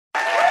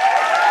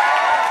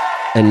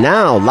And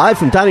now, live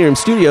from Dining Room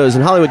Studios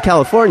in Hollywood,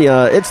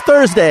 California, it's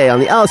Thursday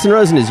on the Alison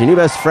Rosen is Your New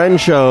Best Friend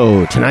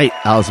show. Tonight,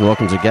 Alison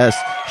welcomes a guest.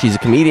 She's a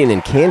comedian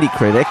and candy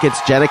critic. It's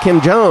Jenna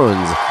Kim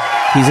Jones.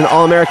 He's an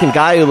all-American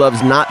guy who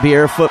loves not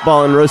beer,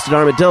 football, and roasted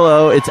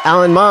armadillo. It's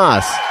Alan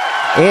Moss.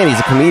 And he's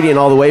a comedian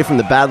all the way from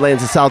the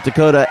Badlands of South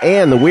Dakota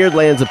and the Weird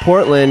Lands of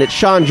Portland. It's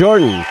Sean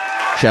Jordan.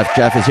 Chef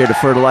Jeff is here to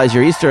fertilize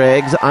your Easter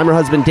eggs. I'm her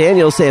husband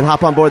Daniel saying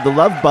hop on board the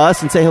love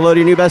bus and say hello to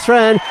your new best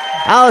friend,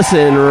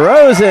 Alison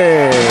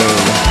Rosen.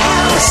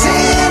 Alison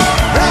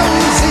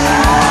Rosen.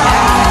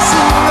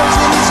 Alison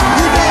Rosen is your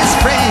new best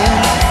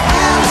friend.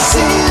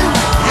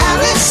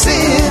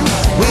 Alison,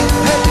 with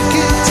her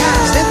good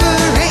times never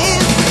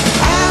end.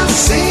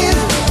 Alison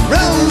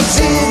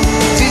Rosen,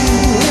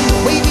 doing the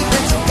wavy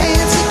pencil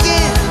dance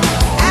again.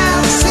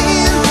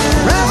 Alison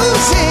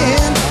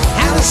Rosen.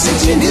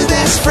 Alison's your new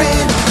best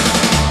friend.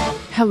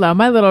 Hello,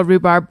 my little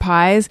rhubarb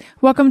pies.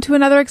 Welcome to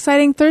another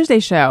exciting Thursday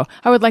show.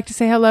 I would like to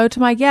say hello to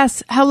my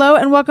guests. Hello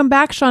and welcome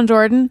back, Sean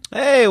Jordan.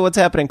 Hey, what's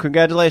happening?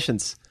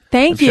 Congratulations.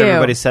 Thank I'm you. Sure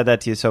everybody said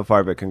that to you so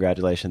far, but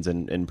congratulations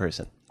in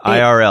person.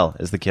 IRL,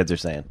 as the kids are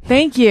saying.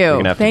 Thank you. You're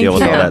going to have to deal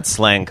with all that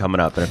slang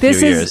coming up in a few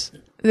years.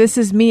 This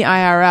is me,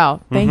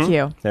 IRL. Thank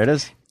you. There it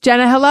is.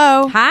 Jenna,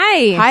 hello.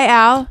 Hi. Hi,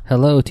 Al.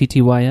 Hello,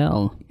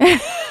 TTYL.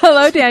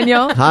 Hello,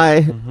 Daniel.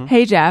 Hi.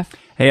 Hey, Jeff.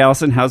 Hey,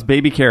 Alison, how's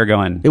baby care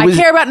going? I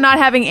care about not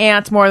having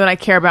ants more than I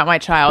care about my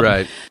child.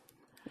 Right.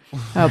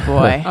 Oh,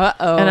 boy.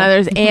 Uh-oh. And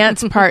there's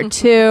ants part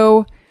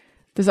 2.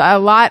 There's a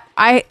lot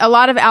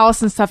of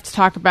Allison stuff to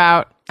talk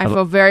about. I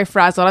feel very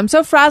frazzled. I'm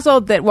so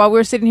frazzled that while we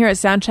were sitting here at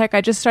Soundcheck, I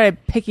just started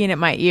picking at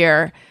my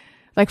ear,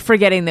 like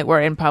forgetting that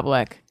we're in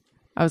public.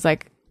 I was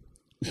like,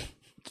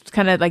 just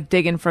kind of like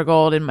digging for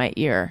gold in my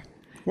ear.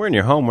 We're in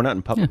your home. We're not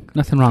in public. Yeah,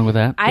 nothing wrong with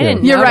that. I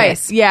didn't You're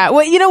notice. right. Yeah.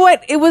 Well, you know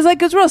what? It was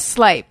real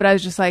slight, but I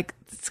was just like,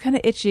 it's kind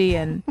of itchy,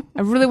 and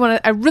I really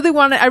wanted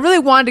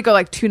to go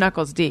like 2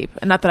 knuckles deep,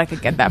 and not that I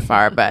could get that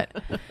far, but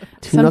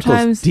Two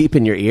knuckles deep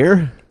in your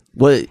ear?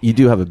 Well, you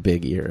do have a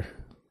big ear.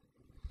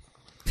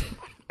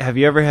 Have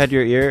you ever had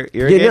your ear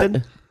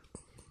irrigated?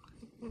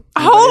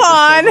 Hold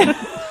on.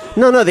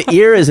 No, the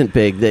ear isn't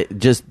big.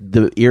 Just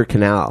the ear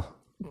canal.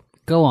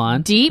 Go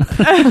on. Deep?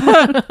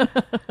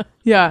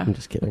 Yeah. I'm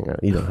just kidding.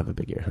 You don't have a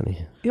big ear,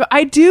 honey.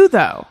 I do,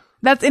 though.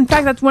 That's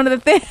one of the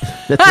things.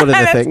 That's one of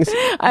the things?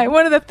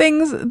 One of the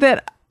things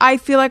that I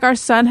feel like our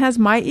son has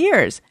my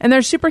ears, and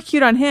they're super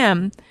cute on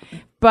him,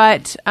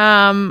 but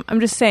I'm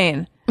just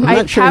saying. I'm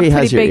not sure he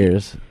has your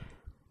ears.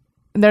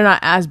 They're not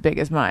as big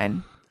as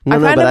mine. No, I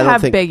kind of I don't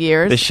have think big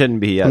ears. They shouldn't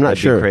be yet. I'm not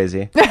That'd sure. be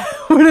crazy.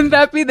 Wouldn't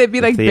that be? They'd be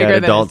like They bigger had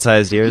than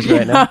adult-sized ears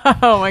right now.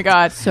 Oh my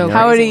god! So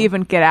how would he crazy.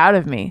 even get out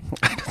of me?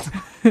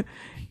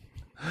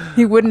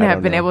 He wouldn't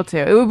have been able to.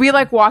 It would be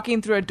like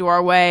walking through a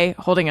doorway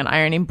holding an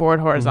ironing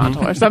board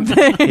horizontal or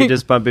something. He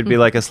just bump. It'd be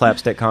like a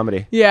slapstick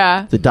comedy.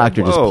 Yeah. The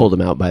doctor just Whoa. pulled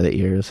him out by the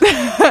ears.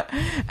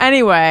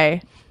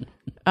 Anyway,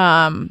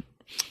 I'm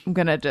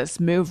gonna just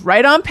move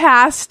right on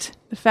past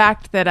the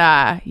fact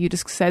that you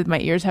just said my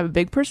ears have a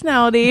big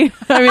personality.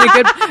 I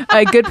mean,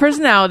 a good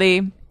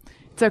personality.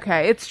 It's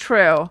okay. It's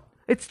true.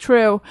 It's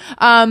true.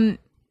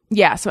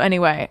 Yeah. So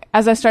anyway,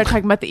 as I started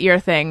talking about the ear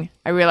thing,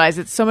 I realized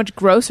it's so much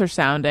grosser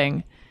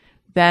sounding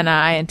than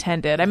I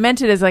intended. I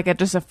meant it as like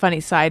just a funny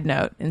side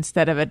note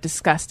instead of a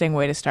disgusting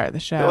way to start the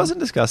show. It wasn't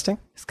disgusting.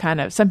 It's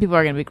kind of, some people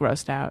are going to be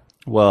grossed out.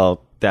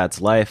 Well, that's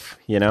life,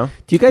 you know?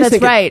 Do you guys That's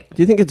think right.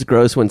 do you think it's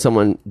gross when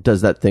someone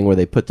does that thing where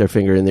they put their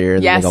finger in their ear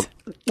and Yes.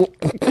 then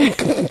they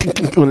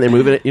go when they're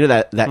moving it? You know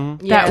that That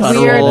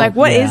cuddle? weird, like,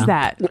 what is Yeah.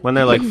 that? When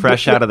they're like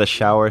fresh out of the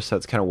shower, so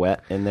it's kind of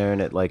wet in there,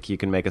 and it like you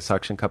can make a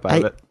suction cup out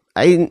of it.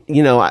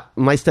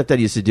 My stepdad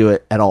used to do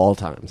it at all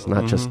times,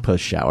 not just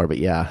post shower, but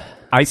yeah.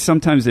 I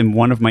sometimes, in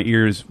one of my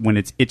ears, when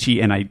it's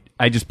itchy, and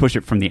I just push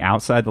it from the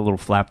outside, the little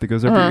flap that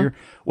goes over your ear.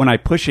 When I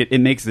push it, it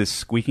makes this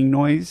squeaking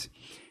noise,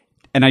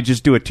 and I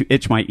just do it to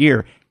itch my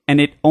ear.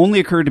 And it only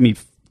occurred to me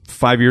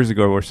 5 years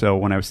ago or so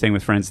when I was staying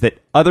with friends that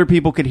other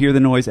people could hear the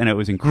noise, and it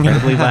was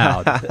incredibly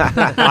loud.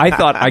 I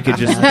thought I could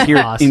just hear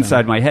it awesome.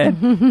 inside my head.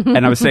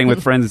 And I was staying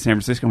with friends in San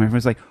Francisco, and my friend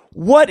was like,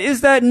 "What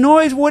is that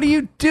noise? What are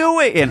you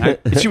doing?" And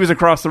she was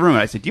across the room,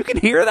 and I said, "You can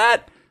hear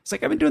that?" It's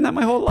like, I've been doing that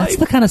my whole life. That's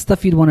the kind of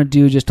stuff you'd want to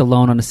do just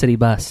alone on a city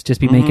bus. Just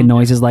be making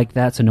noises like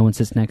that so no one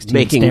sits next to you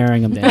and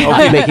staring them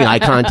down. Making eye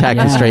contact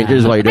with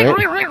strangers while you're doing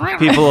it.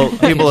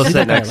 People will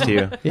sit next to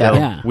you. Yeah.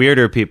 Yeah.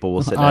 Weirder people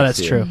will sit Oh, next that's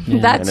to you. true.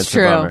 Yeah. That's And it's a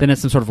true. bummer. Then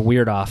it's some sort of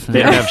weird off.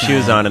 They don't have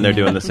shoes on, and they're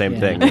doing the same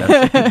thing. You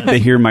know? They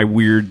hear my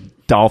weird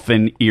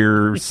dolphin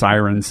ear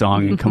siren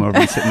song and come over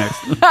and sit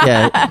next to me.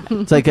 Yeah,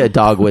 it's like a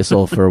dog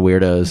whistle for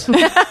weirdos.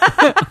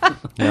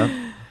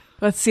 Yeah.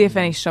 Let's see if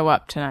any show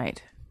up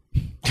tonight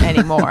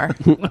anymore.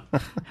 Well,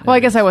 I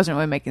guess I wasn't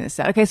really making this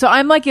sound. Okay, so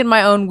I'm like in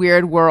my own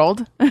weird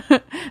world,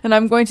 and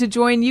I'm going to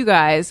join you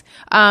guys.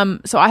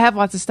 So I have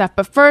lots of stuff,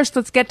 but first,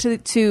 let's get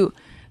to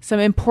some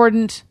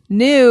important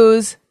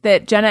news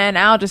that Jenna and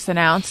Al just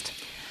announced.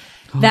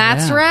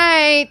 That's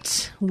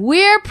right.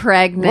 We're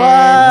pregnant.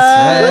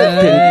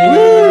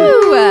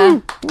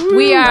 Woo!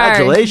 We are.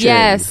 Congratulations.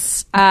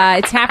 Yes.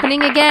 It's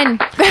happening again.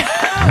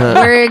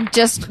 We're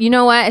just, you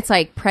know what? It's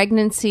like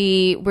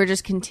pregnancy. We're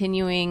just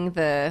continuing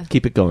the.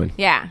 Keep it going.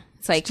 Yeah.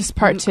 It's like just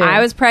part 2. I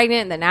was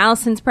pregnant, then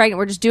Allison's pregnant.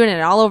 We're just doing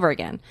it all over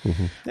again.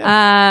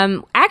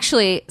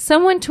 Actually,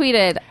 someone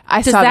tweeted,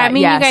 I does saw that that,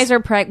 mean yes. you guys were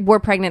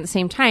pregnant at the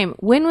same time?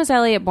 When was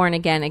Elliot born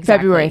again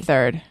exactly? February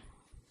 3rd.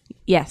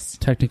 Yes.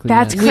 Technically,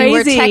 That's yes. crazy. We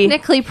were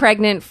technically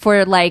pregnant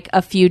for like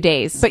a few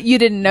days. But you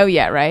didn't know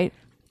yet, right?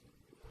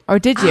 Or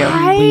did you?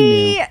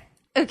 We knew.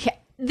 Okay.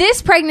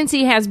 This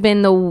pregnancy has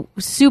been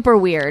super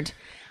weird.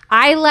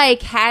 I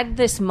like had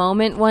this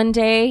moment one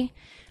day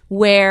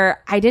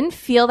where I didn't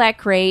feel that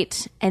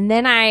great, and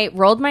then I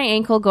rolled my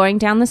ankle going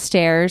down the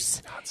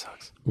stairs. That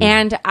sucks.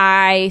 And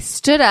I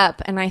stood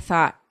up and I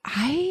thought,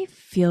 I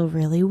feel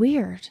really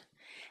weird.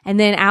 And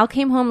then Al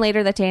came home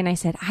later that day and I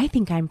said, I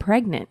think I'm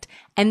pregnant.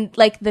 And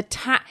like the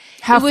time.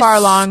 How far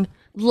along?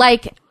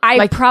 Like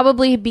I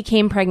probably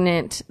became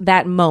pregnant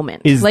that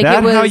moment. Is like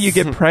that it was, how you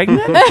get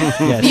pregnant?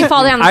 Yes. You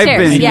fall down the I've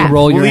stairs. been Yeah. You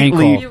roll your ankle.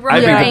 completely- You roll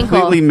I've your been ankle.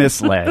 completely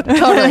misled.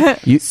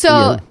 Totally. So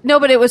yeah. no,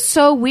 but it was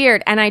so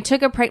weird, and I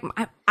took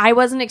I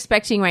wasn't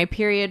expecting my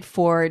period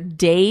for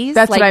days.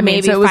 That's like what I mean.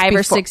 Maybe So it was 5 or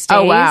before- 6 days.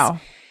 Oh, wow.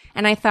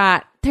 And I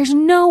thought, there's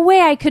no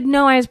way I could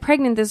know I was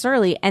pregnant this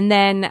early. And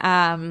then,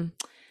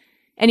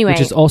 anyway,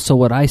 Which is also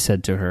what I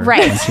said to her.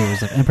 Right. And she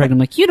was like, I'm pregnant. I'm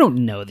like, you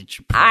don't know that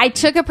you're pregnant. I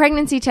took a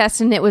pregnancy test,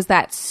 and it was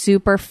that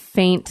super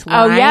faint Oh,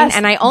 line. yes.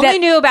 And I only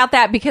knew about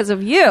that because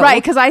of you.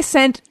 Right, because I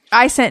sent,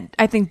 I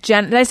think,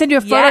 Jen, did I send you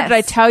a photo? Yes. Did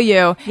I tell you?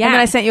 Yeah. And then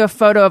I sent you a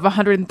photo of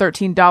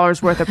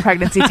 $113 worth of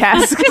pregnancy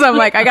tests because I'm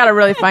like, I got to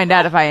really find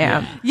out if I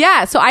am.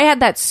 Yeah, so I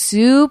had that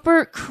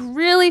super,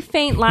 really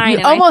faint line. You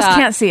and I almost thought-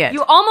 can't see it.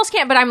 You almost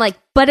can't, but I'm like,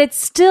 but it's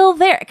still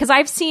there. Because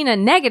I've seen a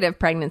negative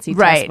pregnancy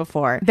test Right.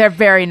 before. They're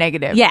very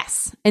negative.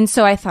 Yes. And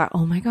so I thought,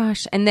 oh my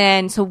gosh. And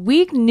then, so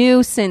we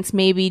knew since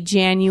maybe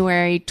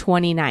January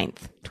 29th,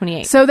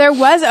 28th. So there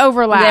was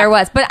overlap. There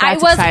was. But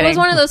That's it was exciting.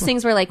 one of those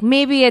things where like,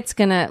 maybe it's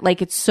gonna,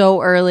 like, it's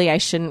so early, I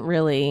shouldn't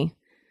really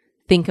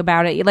think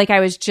about it. Like I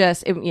was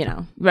just,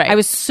 Right. I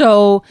was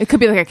so... It could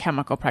be like a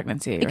chemical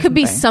pregnancy. It could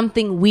be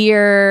something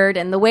weird,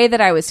 and the way that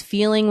I was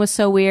feeling was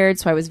so weird,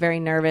 so I was very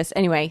nervous.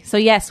 Anyway, so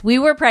yes, we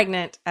were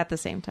pregnant at the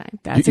same time.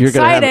 That's You're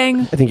gonna have- exciting.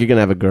 I think you're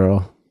gonna have a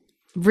girl.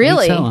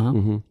 Really?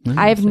 So, huh?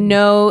 I have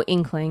no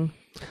inkling.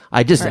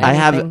 I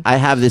anything.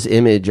 have this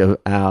image of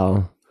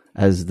Al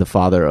as the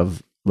father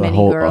of a Many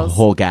whole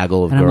girls.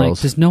 gaggle of And I'm like,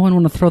 girls. does no one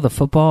want to throw the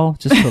football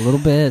just for a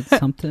little bit?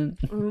 Something?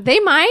 They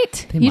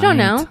might. They You don't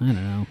might. know. I don't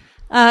know.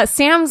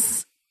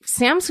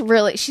 Sam's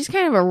really, she's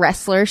kind of a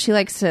wrestler. She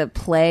likes to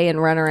play and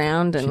run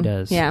around. And, She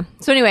does. Yeah.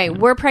 So anyway,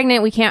 we're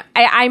pregnant. We can't,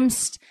 I'm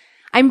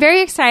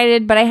very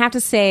excited, but I have to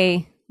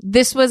say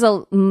this was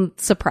a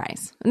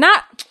surprise.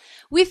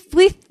 We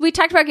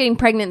talked about getting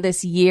pregnant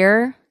this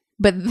year,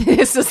 but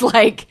this is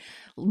like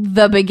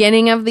the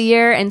beginning of the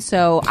year. And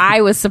so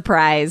I was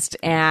surprised,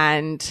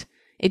 and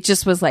it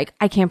just was like,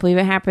 I can't believe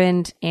it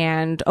happened.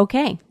 And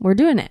okay, we're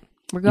doing it.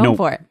 We're going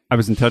for it. I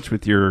was in touch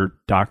with your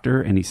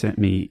doctor, and he sent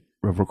me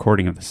a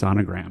recording of the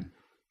sonogram.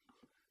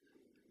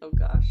 Oh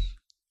gosh.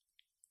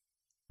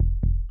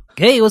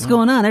 Hey, what's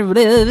going on,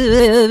 everybody?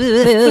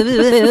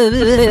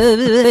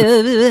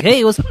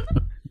 Hey, what's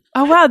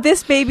Oh, wow.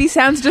 This baby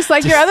sounds just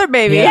like your other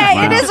baby. Yeah.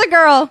 Hey, it is a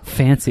girl.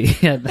 fancy?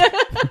 Yeah.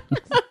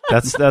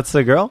 That's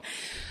the girl?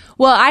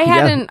 Well, I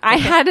had Yeah. I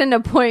had an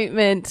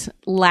appointment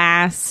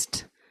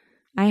last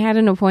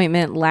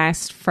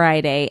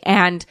Friday,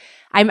 and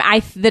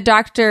the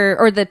doctor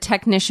or the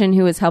technician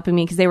who was helping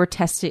me, because they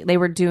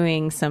were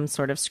doing some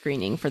sort of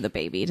screening for the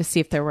baby to see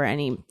if there were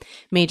any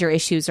major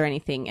issues or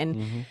anything.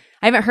 And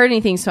I haven't heard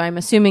anything, so I'm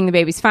assuming the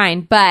baby's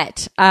fine.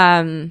 But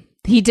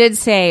he did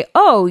say,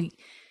 "Oh,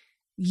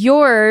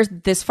 you're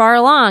this far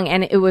along,"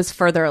 and it was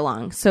further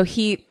along. So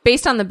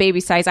based on the baby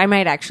size, I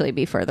might actually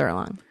be further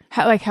along.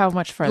 How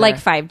much further? Like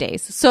 5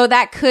 days. So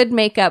that could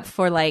make up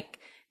for like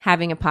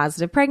having a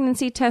positive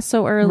pregnancy test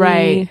so early.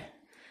 Right.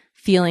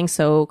 Feeling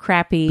so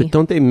crappy. But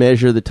don't they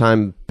measure the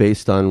time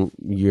based on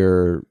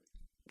your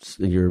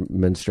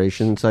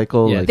menstruation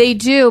cycle? Yeah. Like, They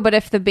do, but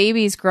if the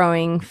baby's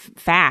growing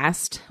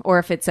fast, or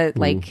if it's a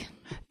like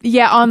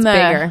Yeah, on the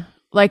bigger.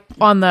 like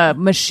on the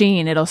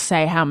machine, it'll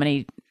say how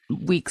many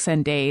weeks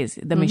and days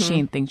the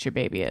machine thinks your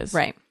baby is.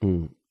 right.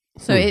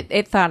 So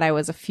it thought I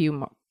was a few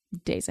more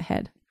days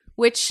ahead.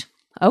 Which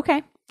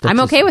okay. I'm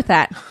okay with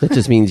that. that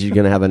just means you're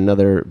going to have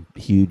another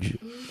huge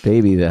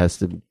baby that has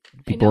to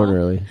be born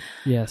early.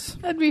 Yes.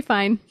 That'd be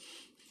fine.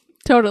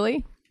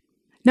 Totally.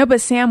 No,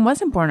 but Sam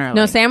wasn't born early.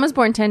 No, Sam was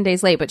born 10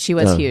 days late, but she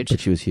was Oh, huge. But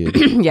she was huge.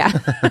 Yeah.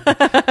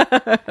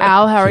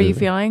 Al, how are you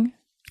feeling?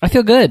 I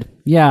feel good.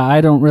 Yeah,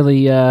 I don't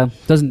really,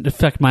 doesn't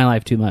affect my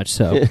life too much,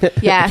 so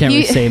Yeah. can't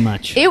really say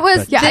much. It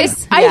was But,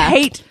 this. I yeah.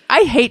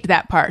 I hate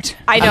that part.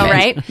 I know,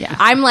 right? Yeah.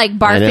 I'm like I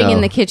barfing know.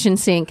 in the kitchen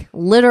sink.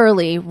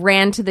 Literally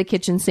ran to the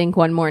kitchen sink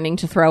one morning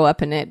to throw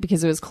up in it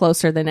because it was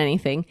closer than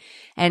anything.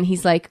 And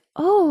he's like,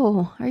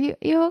 "Oh, are you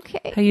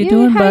okay? How you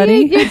doing,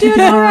 buddy? You doing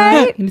all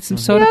right? You need some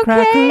soda You okay?"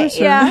 crackers?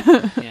 or-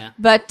 Yeah. Yeah.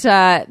 But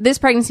this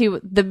pregnancy,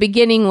 the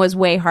beginning was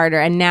way harder,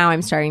 and now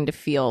I'm starting to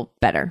feel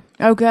better.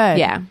 Oh, good.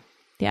 Yeah.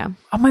 Yeah.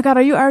 Oh my God,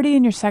 are you already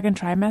in your second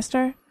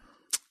trimester?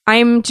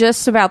 I'm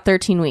just about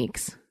 13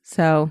 weeks.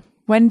 So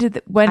When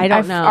I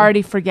don't know.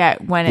 already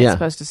forget when it's Yeah.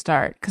 supposed to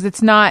start because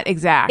it's not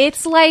exact.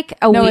 it's like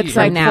a No, week it's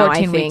from like now,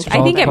 14 I weeks think. or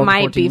I think it something.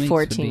 might be 14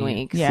 14 weeks would be-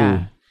 weeks.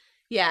 yeah.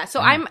 Yeah, so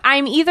I'm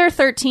either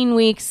 13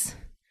 weeks.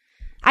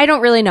 I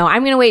don't really know.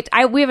 I'm going to wait.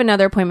 We have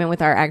another appointment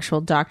with our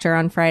actual doctor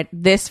on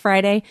this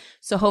Friday.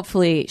 So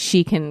hopefully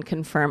she can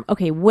confirm,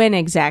 okay, when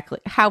exactly,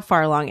 how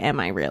far along am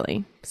I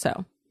really?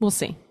 So we'll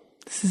see.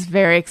 This is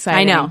very I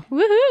exciting. know.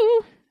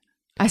 Woohoo.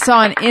 I saw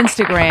on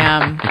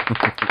Instagram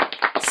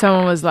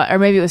someone was like, or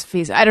maybe it was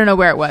Facebook. I don't know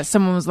where it was.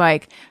 Someone was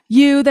like,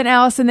 you, then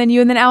Allison, then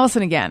you, and then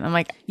Allison again. I'm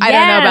like, I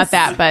don't know about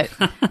Yes. that,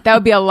 but that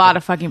would be a lot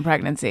of fucking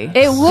pregnancy. It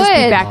Just be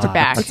would. back to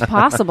back. It's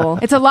possible.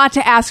 It's a lot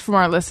to ask from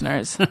our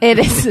listeners. It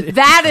is.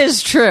 That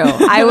is true.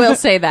 I will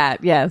say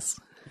that. Yes.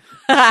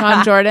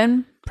 Sean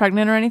Jordan,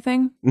 pregnant or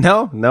anything?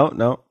 No.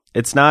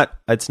 It's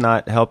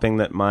not helping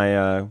that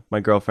my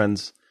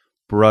girlfriend's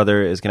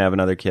brother is gonna have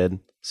another kid.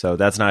 So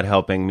that's not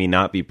helping me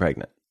not be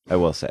pregnant. I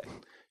will say,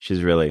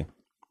 she's really,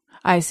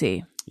 I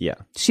see. yeah.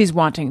 She's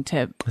wanting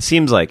to.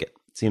 Seems like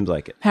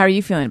it. How are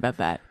you feeling about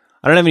that?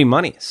 I don't have any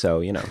money,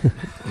 so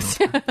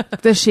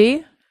Does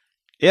she?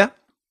 yeah.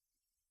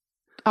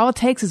 All it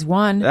takes is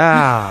one.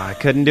 I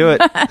couldn't do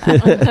it.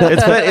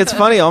 It's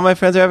funny. All my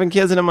friends are having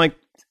kids, and I'm like,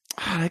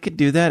 I could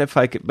do that if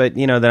I could, but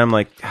then I'm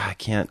like, I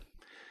can't.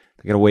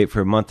 I gotta wait for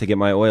a month to get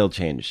my oil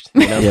changed.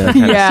 Yeah.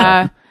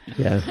 Yeah.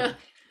 Yeah.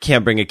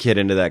 Can't bring a kid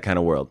into that kind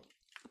of world.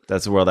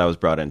 That's the world I was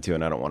brought into,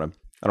 and I don't want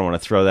to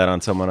throw that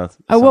on someone else.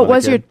 Oh, what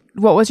was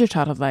your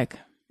childhood like?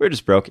 We were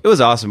just broke. It was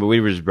awesome, but we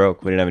were just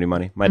broke. We didn't have any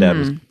money. My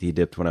dad he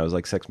dipped when I was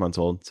like 6 months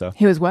old, so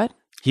He was what?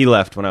 he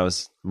left when I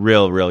was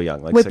real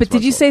young. Like Wait, 6 but did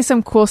months you old. say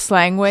some cool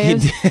slang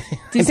ways? Did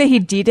you say he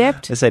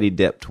de-dipped? I said he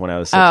dipped when I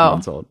was 6 Oh.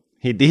 months old.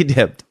 He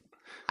de-dipped.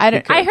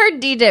 I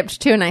heard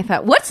de-dipped too, and I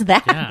thought, what's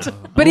that? Yeah.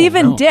 But Oh,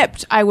 even no.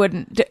 dipped, I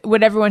wouldn't.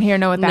 Would everyone here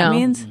know what that No.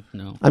 means?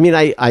 No. I mean,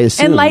 I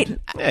assumed. Enlighten.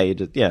 Yeah, you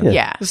just yeah.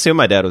 Yeah. Assume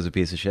my dad was a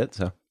piece of shit.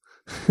 So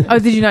Oh,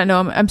 did you not know?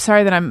 I'm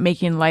sorry that I'm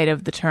making light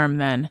of the term.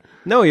 Then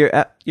no, you're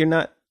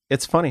not.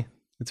 It's funny.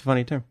 It's a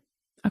funny term.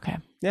 okay.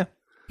 Yeah.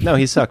 No,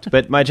 he sucked.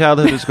 But my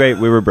childhood was great.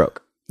 We were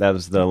broke. That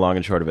was the long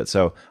and short of it.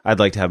 So I'd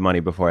like to have money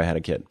before I had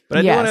a kid. But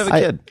I Yes. do want to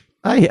have a kid.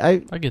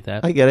 I I get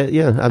that. I get it.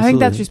 Yeah, absolutely. I think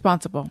that's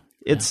responsible.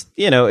 It's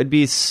it'd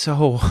be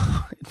so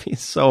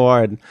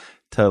hard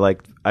to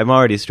like. I'm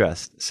already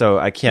stressed, so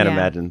I can't Yeah.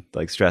 imagine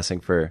like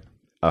stressing for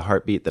a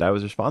heartbeat that I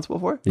was responsible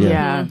for.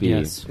 Yeah. It'd be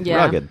Yes. Yeah.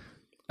 rugged. It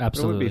would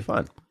Absolutely. be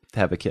fun to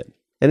have a kid.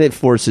 And it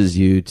forces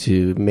you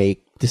to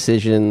make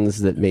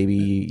decisions that maybe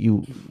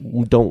you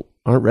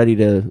aren't ready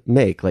to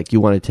make. Like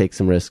you want to take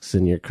some risks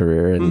in your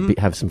career and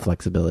have some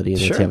flexibility. And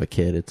once Sure. you have a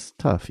kid, it's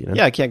tough.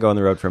 Yeah, I can't go on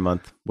the road for a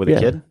month with Yeah, a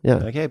kid. yeah.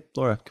 Like, hey,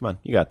 Laura, come on,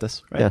 you got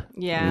this, right? Yeah.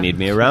 Yeah. You need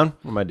me around?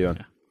 What am I doing?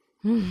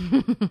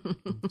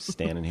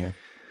 Standing here.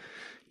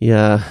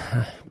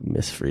 Yeah.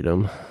 Miss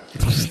freedom.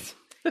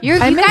 You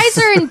guys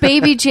are in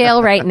baby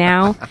jail right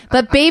now,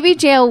 but baby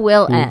jail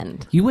will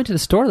end. You went to the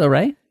store though,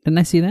 right? Didn't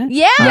I see that?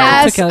 Yeah.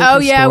 Yes. took Ellie to Oh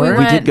the yeah, we store.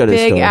 went did go to the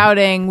big store.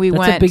 outing. We That's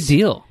went a big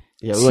deal.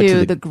 Yeah,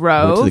 To the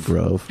Grove. Went to the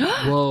Grove.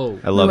 Whoa.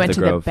 I love we went the to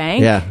Grove. the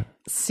bank. Yeah.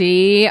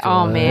 See?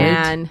 Oh,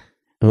 man.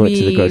 I went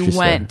to the We grocery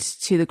went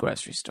store. to the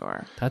grocery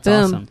store. That's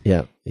Boom. awesome.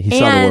 Yeah. He saw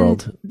the And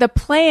world. the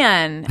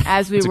plan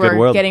as we It's a good were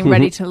world. getting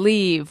ready to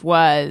leave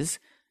was,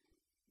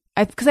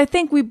 because I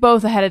think we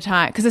both ahead of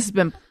time, because this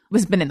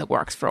has been in the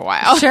works for a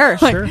while. Sure,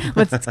 Like,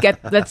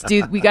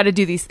 sure. we got to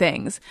do these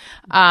things,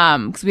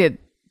 because we had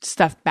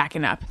stuff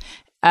backing up,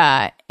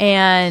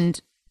 and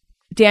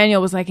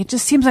Daniel was like, it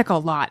just seems like a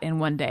lot in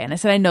one day, and I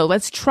said, I know,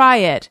 let's try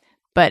it,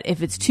 but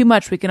if it's too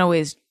much, we can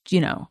always, we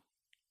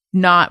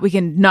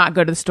can not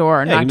go to the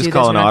store or Yeah, you not can do just this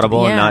call or an not do- audible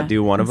and yeah, not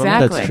do one of them.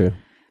 exactly. That's true.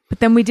 But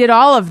then we did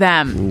all of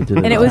them, did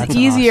and it it all. was That's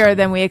easier awesome.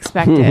 than we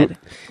expected.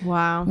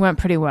 Wow. Went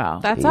pretty well.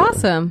 That's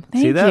awesome.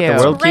 Thank See that? you.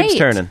 The world keeps Great.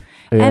 turning.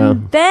 Yeah.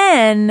 And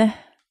then,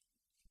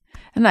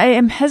 and I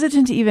am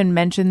hesitant to even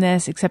mention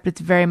this, except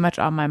it's very much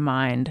on my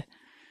mind,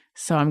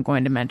 so I'm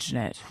going to mention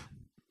it.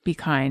 Be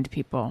kind,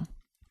 people.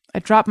 I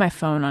dropped my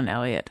phone on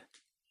Elliot.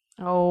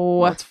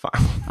 Oh, That's fine.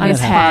 On his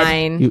head.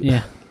 fine.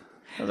 Yeah.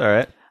 That's all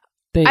right.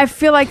 They I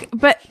feel like,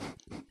 but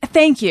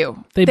thank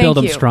you. they Thank build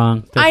them you.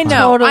 strong. They're I fine.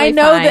 know. Totally I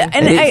know fine. that.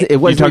 And And I, it You're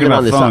wasn't talking even on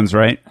about the phones,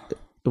 right?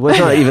 It was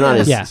not even on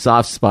his Yeah.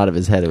 soft spot of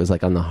his head. It was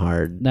like on the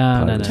hard. No, part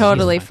no, of no. his-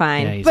 Totally he's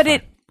fine. Yeah, he's but fine.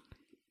 it,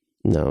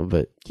 No,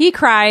 but He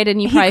cried,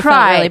 and you he probably cried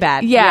felt really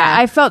bad. Yeah,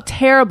 I felt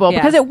terrible Yeah.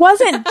 because it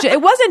wasn't.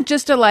 It wasn't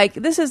just a like.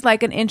 This is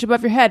like an inch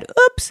above your head.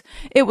 Oops!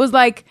 It was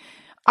like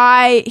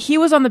he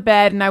was on the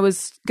bed and I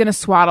was going to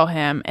swaddle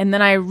him. And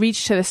then I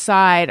reached to the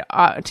side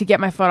to get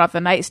my phone off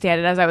the nightstand.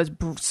 And as I was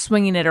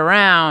swinging it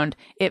around,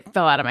 it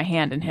fell out of my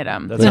hand and hit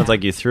him. That sounds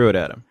like you threw it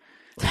at him.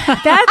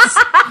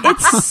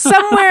 It's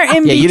somewhere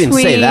in between. Yeah, you didn't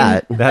say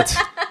that.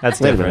 That's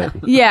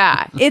different.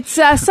 Yeah, it's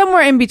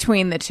somewhere in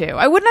between the two.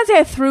 I would not say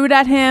I threw it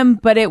at him,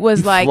 but it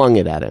was like flung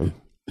it at him.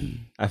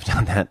 I've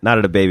done that. Not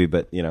at a baby,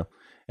 but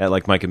at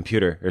like my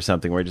computer or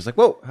something, where you're just like,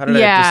 whoa, how did I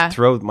just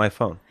throw my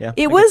phone? Yeah,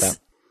 it was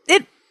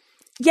it.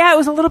 Yeah, it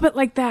was a little bit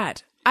like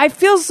that. I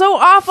feel so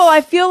awful.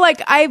 I feel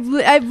like I've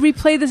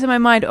replayed this in my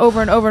mind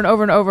over and over and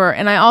over and over.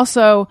 And I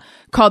also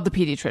called the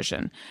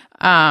pediatrician,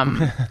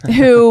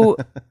 who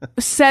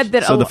said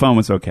that. So the phone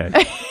was okay.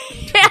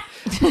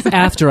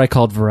 After I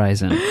called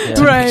Verizon.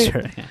 Right.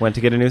 Sure. Went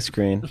to get a new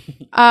screen.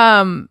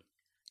 And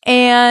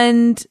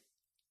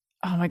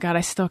oh my God,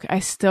 I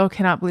still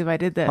cannot believe I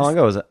did this. How long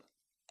ago was it?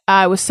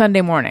 It was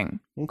Sunday morning.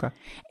 Okay.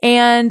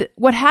 And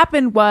what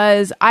happened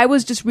was I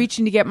was just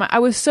reaching to get I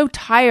was so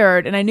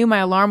tired and I knew my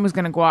alarm was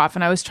going to go off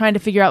and I was trying to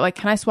figure out, like,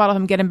 can I swaddle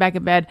him, get him back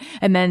in bed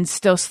and then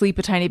still sleep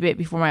a tiny bit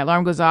before my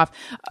alarm goes off?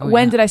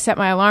 When did I set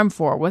my alarm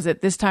for? Was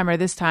it this time or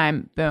this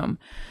time? Boom.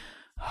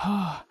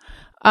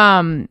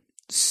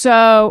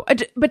 So,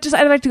 but just,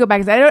 I'd like to go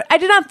back. I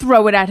did not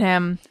throw it at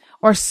him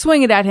or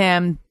swing it at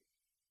him,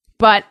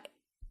 but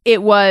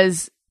it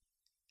was,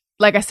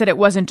 like I said, it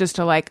wasn't just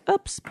a like,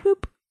 oops,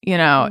 boop.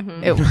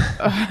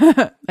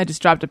 I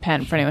just dropped a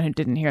pen for anyone who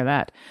didn't hear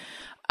that.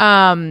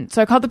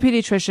 So I called the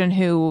pediatrician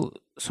who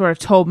sort of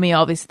told me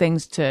all these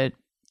things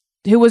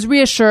who was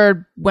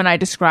reassured when I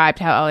described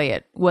how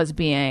Elliot was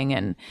being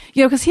and,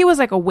 cause he was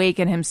like awake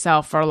in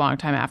himself for a long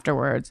time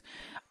afterwards.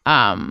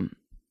 And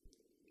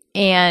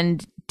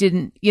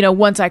didn't,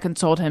 once I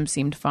consoled him,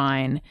 seemed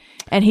fine.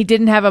 And he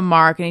didn't have a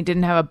mark and he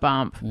didn't have a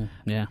bump.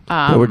 Yeah.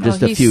 There were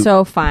just a he's few.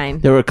 so fine.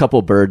 There were a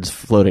couple birds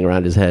floating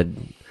around his head.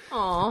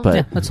 Aw.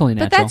 But That's only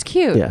natural. But that's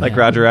cute. yeah. Like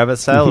Roger Rabbit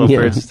style, little Yeah.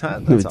 birds.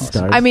 That's With awesome.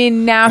 stars. I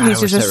mean, now God, he's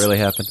I wish just that really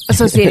happened.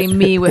 associating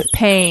me with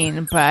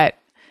pain, but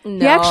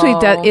he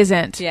actually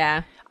isn't.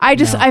 Yeah. I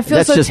feel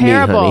That's so just me,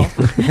 terrible.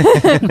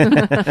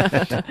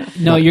 honey.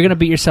 No, you're gonna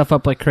beat yourself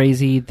up like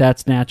crazy.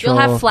 That's natural.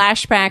 You'll have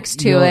flashbacks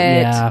to You'll-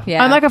 it.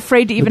 yeah. I'm like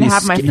afraid to even He'll be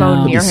have my sca- phone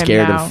No. near He's him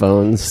scared now. of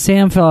phones.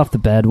 Sam fell off the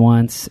bed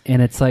once,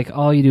 and it's like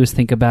all you do is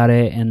think about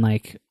it, and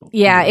like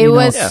Yeah, it you know,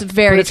 was but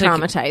very it's like,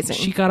 traumatizing.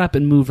 she got up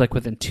and moved like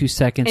within 2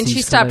 seconds, and she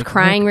just stopped like,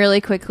 crying really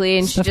quickly,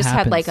 and she Stuff just had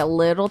happens. like a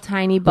little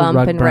tiny bump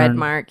rug and red burn.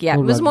 mark. Yeah, it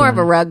Little was rug more of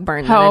a burn. rug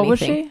burn How than old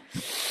was anything.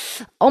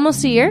 she?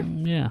 Almost a year.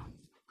 Yeah,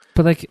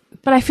 but like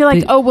But I feel like,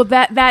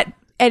 They- that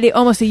at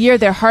almost a year,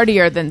 they're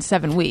hardier than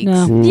 7 weeks.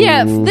 no.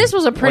 Yeah, this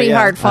was a pretty Well,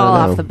 yeah, hard I fall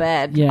don't know. off the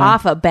bed. Yeah.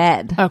 Off a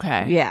bed.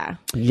 Okay. Yeah.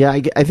 Yeah,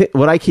 I think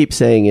what I keep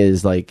saying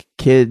is like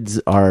kids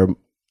are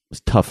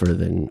tougher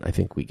than I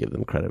think we give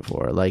them credit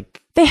for.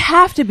 Like They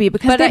have to be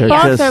because But they They're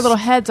bonk just- their little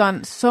heads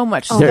on so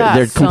much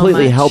they're stuff. so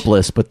completely much.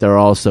 helpless, but they're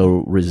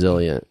also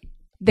resilient.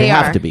 They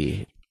have are. to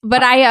be.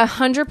 But I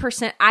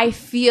 100%, I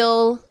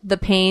feel the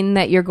pain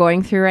that you're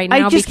going through right I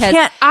now just because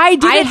can't- I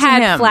did it to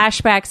had him.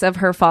 flashbacks of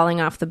her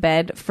falling off the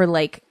bed for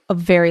like a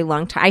very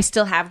long time. I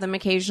still have them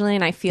occasionally,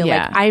 and I feel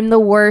Yeah. like I'm the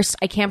worst.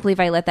 I can't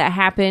believe I let that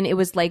happen. It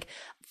was like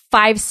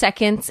 5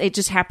 seconds. It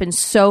just happened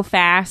so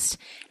fast,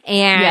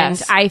 and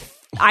Yes.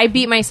 I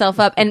beat myself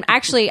up. And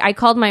actually, I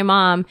called my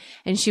mom,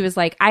 and she was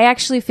like, I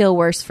actually feel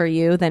worse for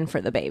you than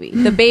for the baby.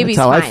 The baby's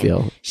how I fine.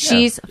 feel.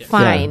 She's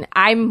fine.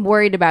 I'm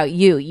worried about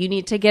you. You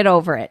need to get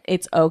over it.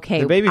 It's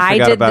okay. The baby I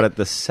forgot did about the- it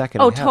the second.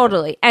 Oh, it happened.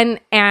 totally.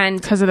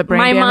 And 'Cause of the brain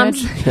my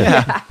damage?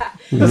 mom's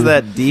Because of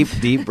that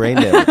deep brain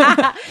damage.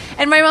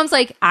 and my mom's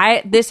like,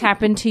 this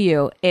happened to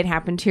you. It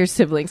happened to your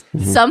siblings.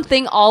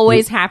 Something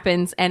always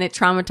happens, and it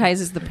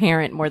traumatizes the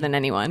parent more than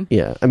anyone.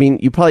 Yeah, I mean,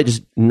 you probably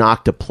just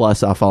knocked a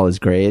plus off all his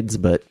grades,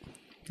 but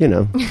it's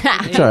all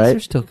they're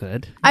right. still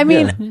good. I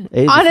mean,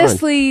 Age is fun.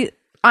 honestly,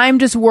 I'm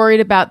just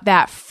worried about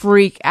that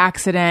freak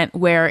accident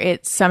where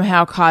it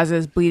somehow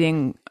causes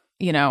bleeding,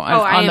 on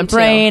I the am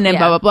brain too. and Yeah.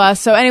 blah, blah, blah.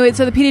 So anyway,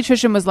 so the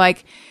pediatrician was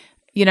like,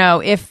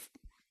 if,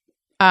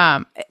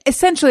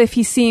 essentially if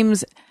he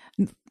seems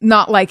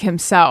not like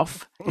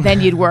himself,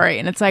 then you'd worry.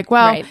 And it's like,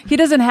 well, Right. he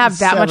doesn't have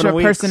that 7 much of a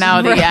weeks.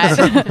 personality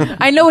yet.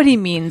 I know what he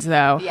means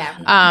though.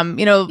 Yeah.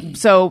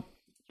 So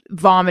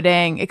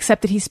vomiting,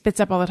 except that he spits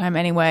up all the time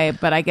anyway,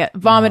 but I get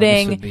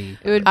vomiting. This would be-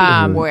 It would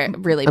be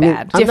really I mean,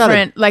 bad. I'm not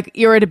different like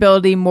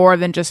irritability more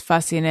than just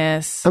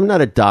fussiness. I'm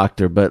not a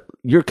doctor, but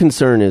your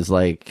concern is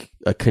like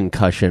a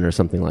concussion or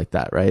something like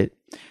that, right?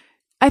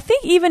 I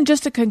think even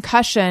just a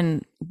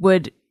concussion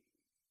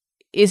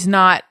is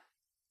not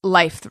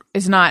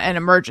an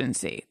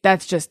emergency.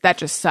 That just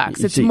sucks.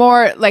 You It's see-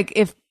 more like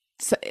if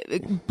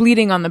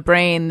bleeding on the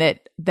brain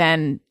that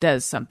then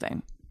does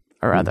something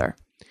or other.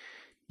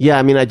 Yeah,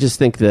 I mean, I just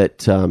think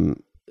that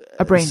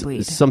A brain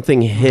bleed.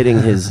 something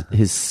hitting his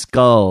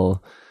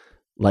skull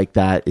like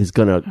that is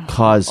going to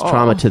cause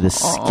trauma to the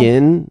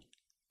skin,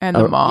 And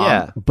the mom.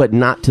 Yeah. but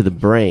not to the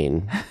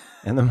brain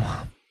And the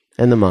mom.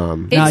 and the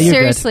mom. No, It's you're good.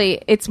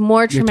 seriously, it's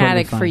more You're totally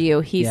traumatic fine. for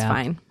you. He's Yeah.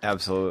 fine.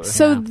 Absolutely.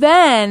 So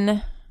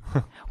then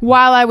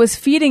while I was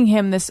feeding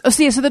him this,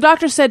 so the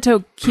doctor said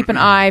to keep an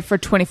eye for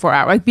 24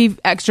 hours, like be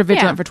extra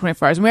vigilant for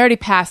 24 hours. And we already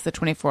passed the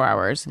 24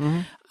 hours.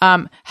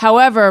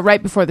 However,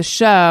 right before the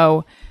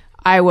show,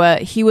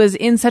 he was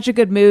in such a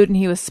good mood and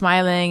he was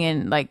smiling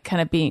and like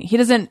kind of he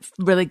doesn't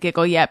really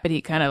giggle yet, but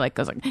he kind of like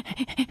goes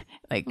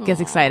like gets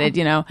excited,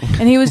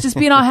 and he was just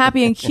being all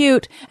happy and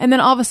cute. And then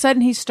all of a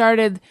sudden he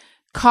started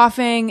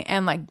coughing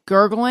and like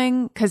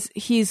gurgling because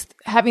he's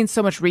having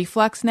so much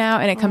reflux now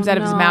and it comes out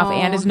of his mouth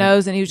and his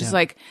nose. And he was just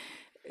like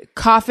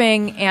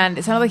coughing and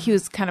it sounded like he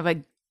was kind of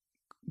like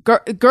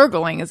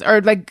gurgling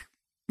or like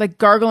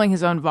gargling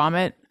his own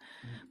vomit.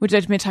 Which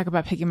led me to talk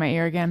about picking my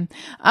ear again.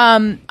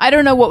 I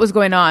don't know what was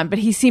going on, but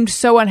he seemed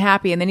so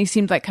unhappy, and then he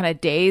seemed like kind of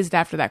dazed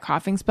after that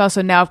coughing spell.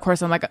 So now, of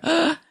course, I'm like,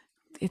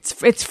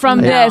 it's from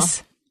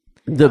this.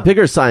 The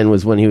bigger sign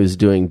was when he was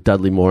doing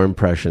Dudley Moore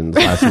impressions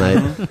last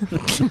night.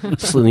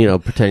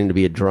 Pretending to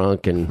be a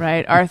drunk and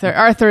right.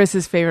 Arthur is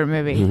his favorite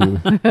movie.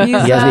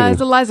 He's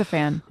a Liza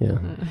fan.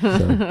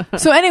 Yeah.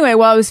 So anyway,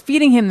 while I was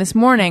feeding him this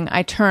morning,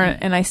 I turn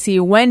and I see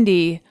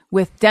Wendy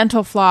with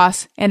dental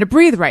floss and a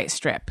Breathe Right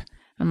strip.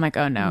 I'm like,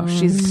 oh no,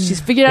 she's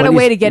figured out a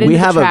way to get into the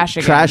trash again. We have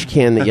a trash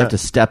can that you have to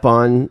step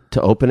on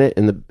to open it,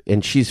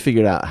 and she's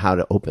figured out how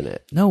to open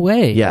it. No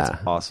way. Yeah.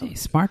 That's awesome. Hey,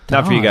 smart dog.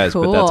 Not for you guys,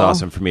 Cool. but that's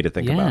awesome for me to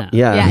think about.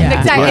 Yeah.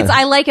 Exactly.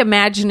 I like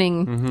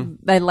imagining.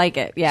 I like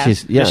it. Yeah. She's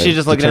She's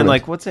just looking in determined.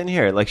 like, what's in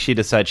here? Like she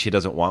decides she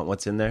doesn't want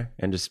what's in there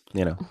and just,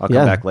 I'll come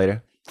back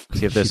later.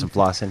 See if there's some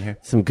floss in here.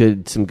 some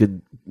good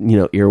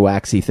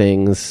earwaxy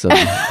things, some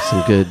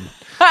good.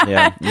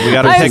 Yeah. We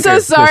got to I'm pick so her.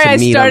 sorry There's some I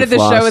meat started on the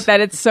floss. show with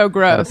that. It's so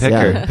gross. Pick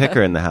Yeah.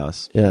 her in the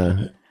house.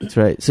 Yeah, that's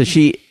right. So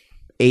she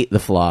ate the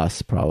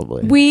floss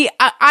probably.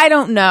 I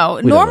don't know.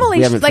 don't know. Normally,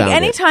 We haven't like found it.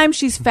 anytime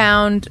she's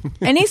found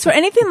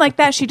anything like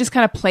that, she just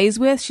kind of plays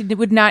with. She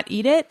would not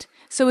eat it.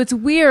 So it's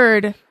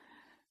weird.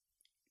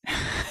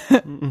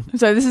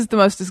 So this is the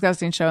most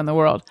disgusting show in the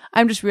world.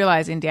 I'm just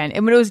realizing, Dan.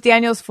 And when it was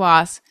Daniel's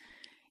floss,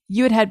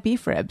 you had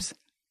beef ribs.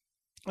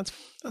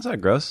 That's not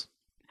gross.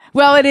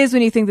 Well, it is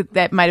when you think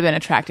that might have been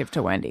attractive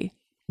to Wendy.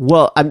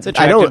 Well, It's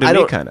attractive to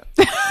me, kind of.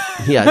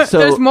 Yeah. So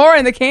There's more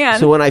in the can.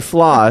 So when I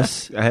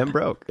floss, I am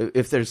broke.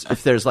 if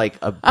there's like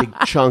a big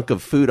chunk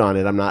of food on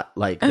it, I'm not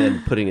like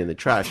then putting it in the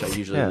trash. I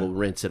usually will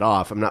rinse it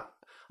off. I'm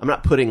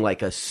not putting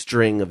like a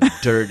string of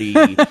dirty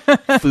food.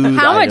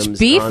 How much items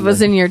beef on was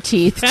the- in your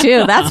teeth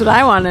too? That's what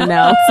I want to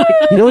know. It's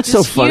like You know what's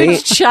so funny?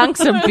 huge chunks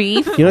of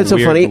beef. You know what's so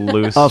Weird, funny?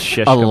 loose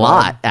shish A kebab.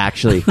 lot,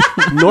 actually.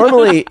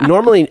 normally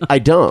I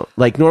don't.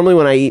 Like normally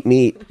when I eat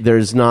meat,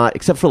 there's not,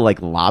 except for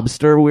like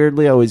lobster.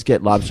 Weirdly, I always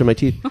get lobster in my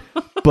teeth.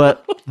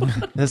 But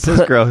This is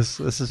gross.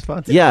 This is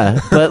fun. yeah,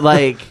 but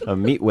like A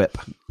meat whip.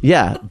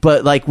 yeah,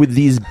 but like with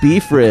these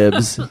beef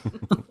ribs,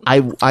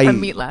 I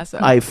meat lasso.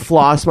 I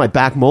floss my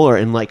back molar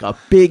and like a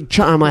big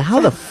chunk. I'm like,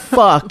 how the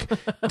fuck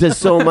does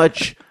so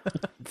much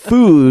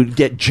food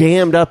get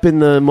jammed up in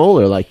the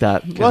molar like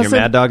that? Because you're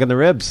mad dog in the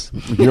ribs.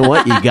 You know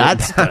what? You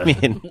got I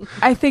mean,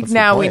 I think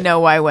now we know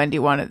why Wendy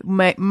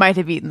might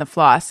have eaten the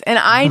floss. And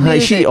I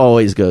knew she that-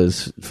 always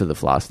goes for the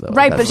floss though.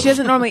 right, but That's she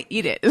doesn't normally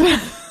eat it.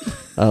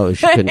 Oh,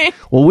 she couldn't.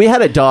 Well, we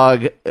had a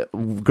dog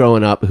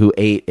growing up who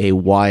ate a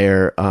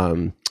wire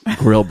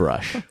grill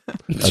brush.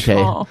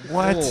 Okay.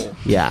 what?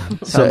 Yeah.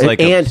 Sounds like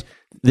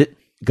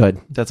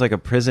good. That's like a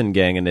prison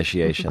gang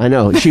initiation. I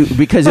know.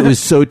 Because it was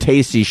so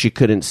tasty, she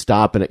couldn't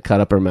stop, and it cut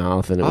up her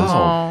mouth, and it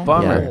was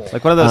Bummer. Yeah.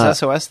 Like one of those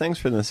SOS things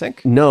for the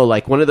sink? No,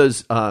 like one of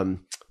those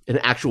an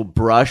actual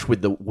brush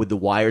with the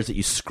wires that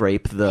you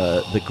scrape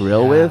the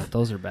grill with,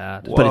 Those are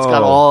bad. but it's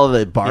got all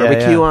the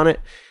barbecue on it.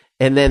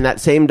 And then that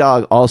same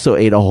dog also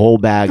ate a whole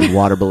bag of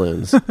water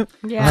balloons.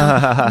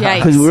 Yeah.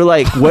 Because we were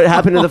like, what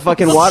happened to the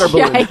fucking water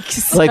balloons?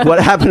 Yikes. Like,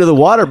 what happened to the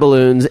water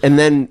balloons? And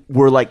then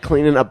we're like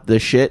cleaning up the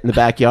shit in the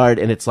backyard,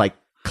 and it's like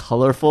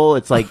colorful.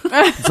 It's like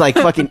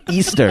fucking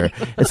Easter.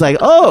 It's like,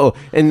 oh,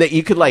 and that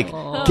you could like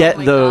get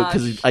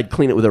because I'd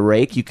clean it with a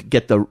rake. You could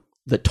get the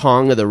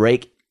tongue of the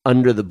rake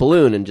under the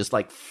balloon and just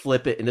like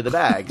flip it into the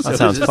bag. So That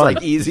sounds it was just fun.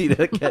 like easy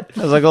to get. It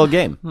was like a little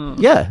game.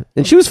 Yeah,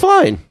 and she was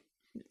fine.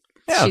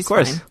 Yeah, She's of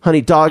course. fine.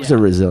 Honey, dogs are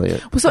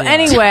resilient. So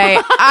anyway,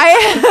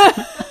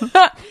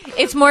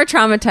 It's more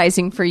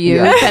traumatizing for you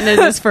Yeah. than it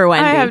is for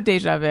Wendy. I have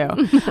deja vu.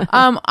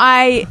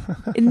 I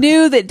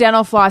knew that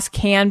dental floss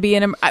can be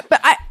but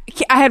I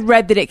had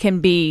read that it can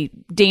be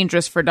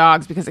dangerous for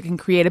dogs because it can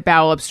create a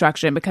bowel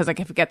obstruction because like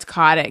if it gets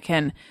caught, it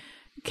can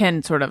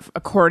sort of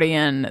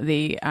accordion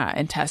the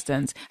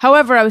intestines.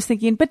 However, I was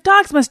thinking, but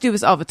dogs must do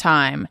this all the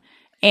time,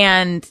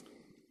 and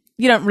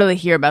you don't really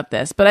hear about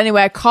this. But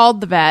anyway, I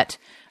called the vet.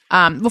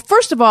 Well,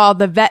 first of all,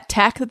 the vet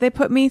tech that they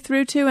put me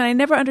through to, and I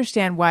never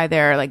understand why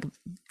they're like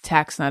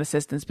techs, not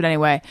assistants. But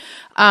anyway,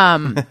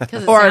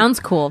 Because it sounds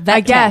cool. Vet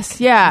I guess, tech.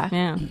 yeah.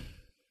 Yeah.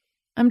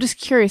 I'm just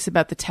curious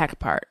about the tech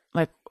part.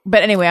 Like,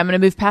 but anyway, I'm going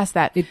to move past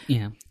that.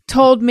 Yeah.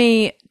 Told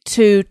me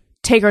to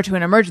take her to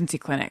an emergency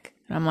clinic,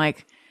 and I'm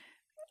like,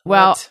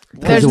 well,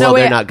 there's no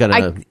way. they're not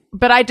gonna.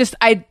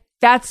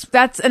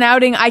 That's an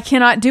outing I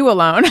cannot do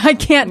alone. I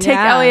can't take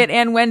Yeah. Elliot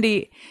and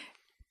Wendy.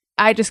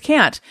 I just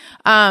can't.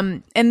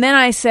 And then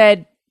I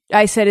said,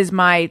 is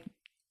my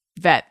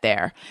vet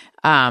there.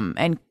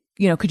 And,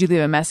 could you leave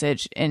a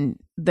message? And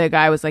the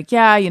guy was like,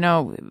 yeah,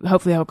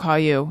 hopefully he'll call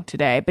you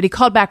today. But he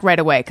called back right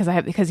away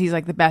because he's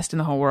like the best in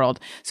the whole world.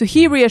 So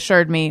he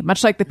reassured me,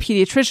 much like the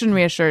pediatrician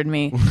reassured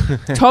me,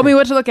 told me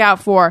what to look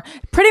out for.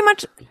 Pretty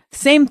much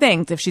same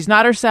things. If she's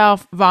not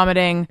herself,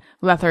 vomiting,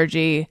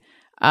 lethargy,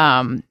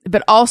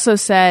 but also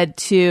said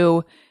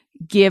to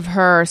give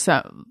her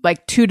some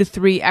like 2 to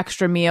 3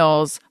 extra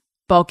meals,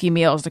 bulky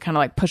meals, to kind of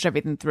like push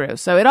everything through.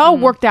 So it all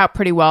worked out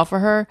pretty well for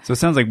her. So it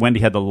sounds like Wendy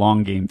had the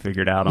long game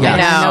figured out on Yeah,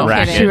 this I know.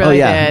 racket. She really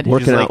did.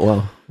 Working She's out like,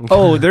 well.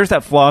 Oh, there's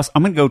that floss.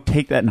 I'm going to go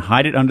take that and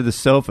hide it under the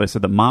sofa so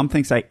the mom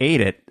thinks I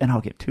ate it, and I'll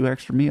get 2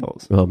 extra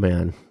meals. Oh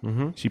man,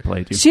 She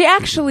played you. She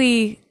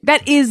actually,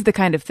 that is the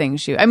kind of thing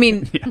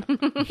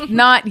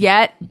not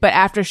yet, but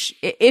after,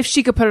 if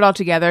she could put it all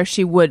together,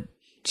 she would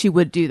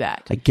do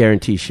that. I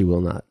guarantee she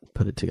will not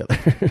put it together.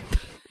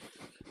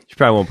 She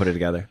probably won't put it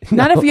together.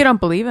 Not if you don't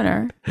believe in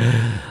her.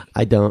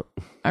 I don't.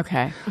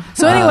 Okay.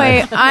 So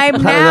anyway,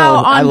 I'm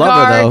now know. I on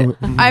love her, guard.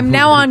 though. I'm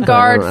now on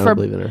guard I don't for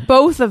believe in her.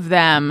 both of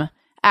them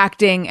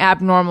acting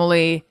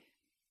abnormally,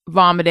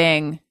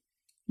 vomiting,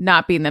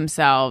 not being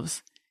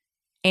themselves.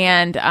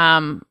 And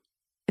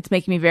it's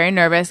making me very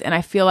nervous, and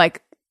I feel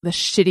like the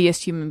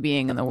shittiest human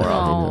being in the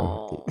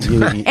world.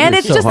 And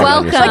it's just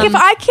welcome. like if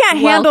I can't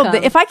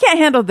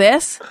handle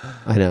this,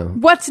 I know.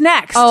 what's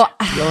next? Oh,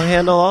 You'll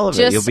handle all of it.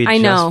 Just- You'll be I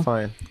know. just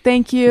fine.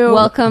 Thank you.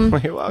 welcome.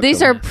 You're welcome.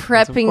 These are Yes, of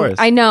prepping. course.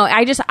 I know.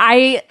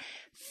 I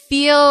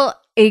feel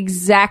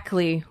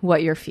exactly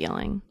what you're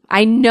feeling.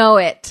 I know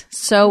it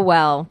so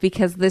well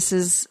because this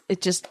is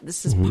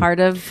part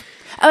of.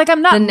 Like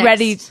I'm not the next-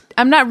 ready.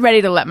 I'm not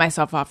ready to let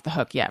myself off the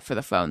hook yet for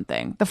the phone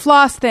thing. The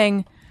floss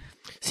thing.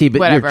 See, but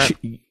Whatever.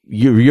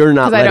 you're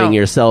not 'Cause I letting don't-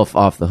 yourself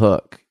off the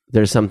hook.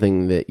 There's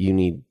something that you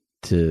need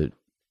to,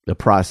 a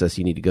process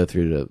you need to go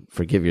through to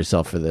forgive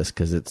yourself for this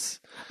because it's.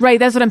 Right,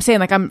 that's what I'm saying.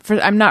 Like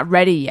I'm not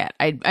ready yet.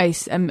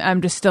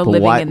 I'm just still But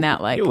living why- in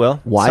that. Like You will.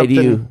 Why do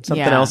you- Something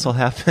Yeah. else will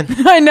happen.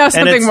 I know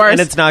something worse.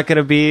 And it's not going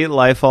to be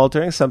life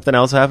altering. Something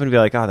else will happen. Be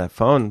like, oh, that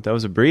phone, that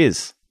was a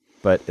breeze.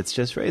 But it's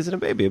just raising a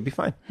baby. It'll be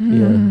fine.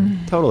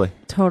 Yeah.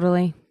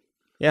 Totally.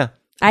 Yeah.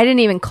 I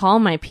didn't even call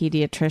my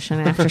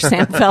pediatrician after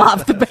Sam fell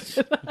off the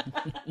bed.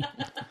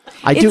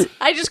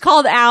 I just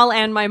called Al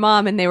and my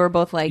mom, and they were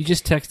both like, You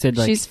just texted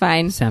like she's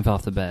fine. Sam fell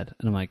off the bed,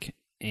 and I'm like,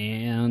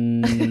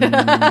 and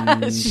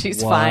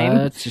She's what?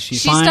 fine. She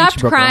stopped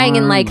broke her crying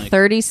in arm? like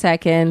 30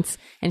 seconds,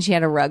 and she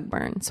had a rug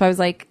burn. So I was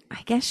like,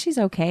 I guess she's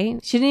okay.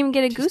 She didn't even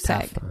get a goose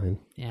egg. Fine.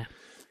 Yeah.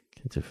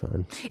 Kids are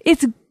fun.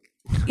 It's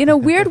in a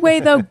weird way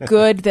though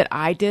good that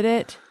I did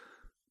it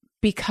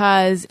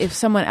because if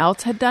someone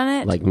else had done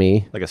it, Like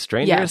me. Like a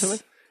stranger or yes, something?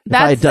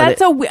 I had done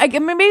that's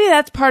maybe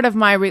that's part of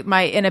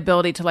my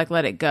inability to like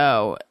let it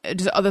go.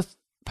 Just other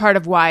part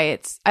of why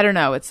it's I don't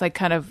know. It's like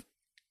kind of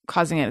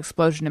causing an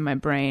explosion in my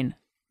brain,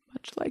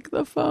 much like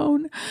the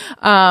phone.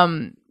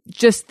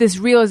 Just this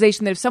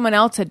realization that if someone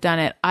else had done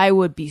it, I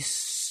would be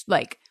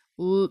so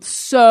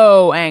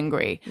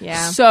angry,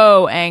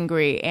 so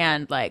angry,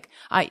 and like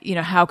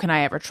how can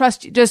I ever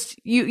trust you? Just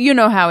you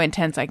know how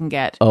intense I can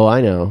get. Oh,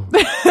 I know.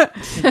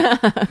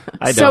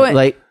 I So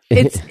don't.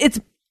 it's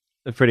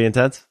Pretty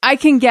intense. I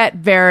can get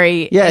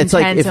very it's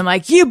like intense if- and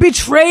like you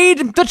betrayed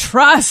the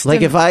trust.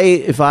 Like and if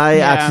I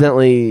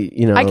accidentally,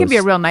 I can be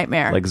a real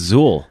nightmare. Like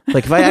Zool.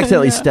 like if I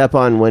accidentally step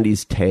on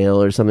Wendy's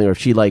tail or something, or if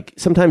she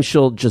sometimes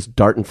she'll just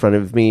dart in front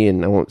of me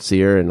and I won't see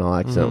her, and I'll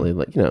accidentally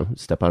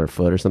step on her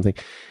foot or something,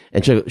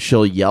 and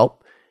she'll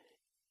yelp.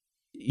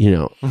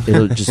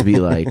 It'll just be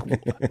like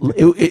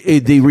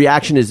the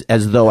reaction is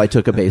as though I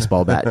took a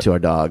baseball bat to our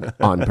dog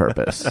on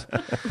purpose.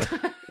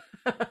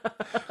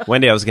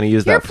 Wendy, I was going to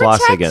use You're that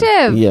floss again.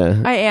 protective.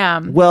 Yeah. I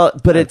am. Well,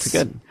 but That's it's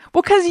good.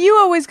 Well, because you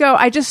always go,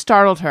 I just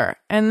startled her,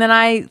 and then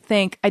I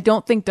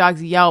don't think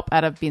dogs yelp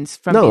out of being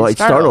No, I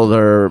startled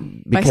her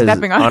by because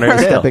stepping on on her. her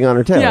tail. stepping on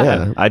her tail. Yeah.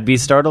 Yeah. I'd be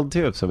startled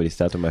too if somebody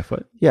stepped on my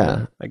foot.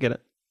 Yeah. I get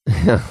it.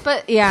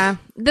 But yeah,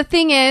 the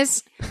thing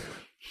is,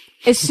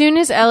 as soon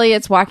as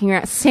Elliot's walking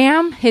around,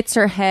 Sam hits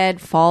her head,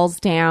 falls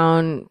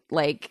down.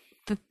 Like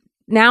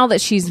now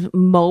that she's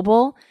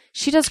mobile,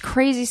 she does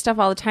crazy stuff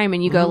all the time,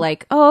 and you go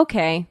like, "Oh,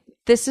 okay,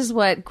 this is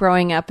what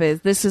growing up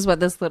is. This is what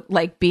this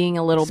like being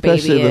a little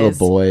Especially baby little is."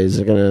 boys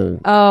are gonna.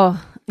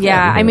 Oh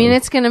yeah, I mean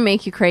it's gonna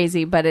make you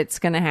crazy, but it's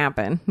gonna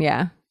happen.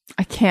 Yeah.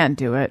 I can't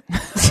do it.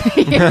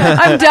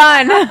 I'm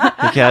done.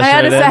 I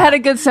had a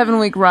good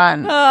 7-week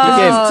run.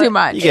 It's too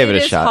much. You gave it a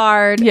is shot.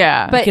 hard.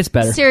 Yeah. But gets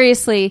better.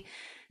 seriously,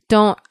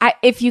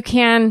 if you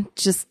can,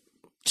 just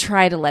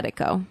try to let it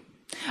go.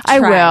 I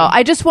Try. will.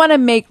 I just want to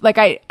make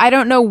I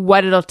don't know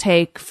what it'll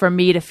take for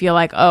me to feel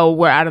like, oh,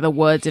 we're out of the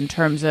woods in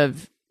terms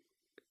of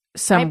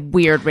some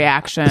weird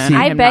reaction.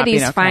 I him bet not being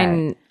he's okay.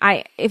 fine.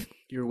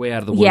 You're way out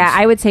of the woods. Yeah,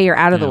 I would say you're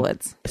out of the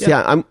woods. See,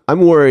 I'm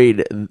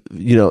worried.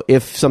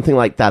 If something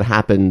like that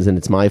happens and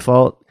it's my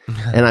fault,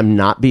 and I'm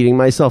not beating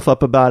myself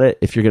up about it,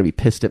 if you're going to be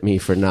pissed at me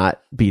for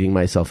not beating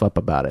myself up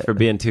about it, For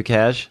being too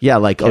cash? yeah,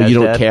 like Cash you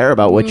don't dad? care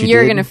about what you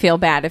You're did. going to feel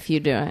bad if you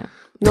do it.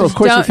 No, of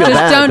course you Don't, feel just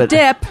bad. don't but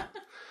dip.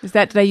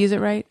 Did I use it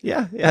right?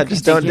 Yeah.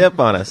 Just don't dip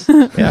on us.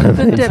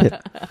 Yeah.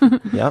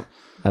 Yep.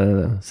 I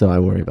don't know. So I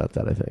worry about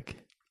that, I think.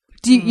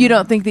 You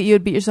don't think that you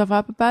would beat yourself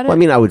up about it? Well, I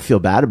mean, I would feel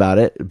bad about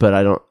it, but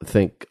I don't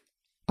think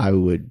I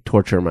would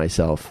torture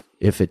myself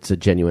if it's a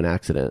genuine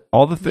accident.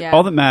 All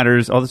that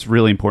matters, all that's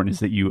really important is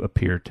that you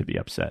appear to be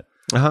upset.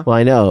 Well,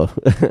 I know.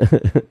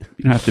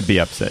 You don't have to be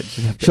upset.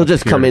 She'll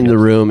just come in the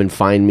room and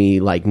find me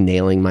like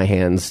nailing my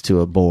hands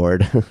to a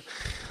board.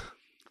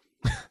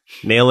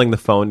 Nailing the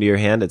phone to your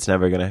hand, it's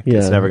never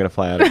gonna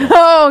fly out again.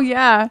 Oh,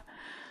 yeah.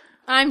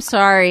 I'm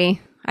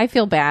sorry. I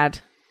feel bad.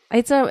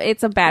 It's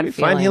a bad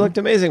feeling. Fine, he looked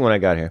amazing when I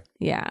got here.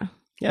 Yeah.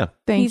 Yeah.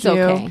 He's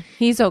okay.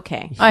 He's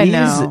okay. I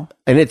know.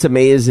 And it's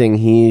amazing.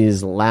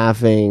 He's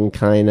laughing,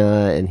 kind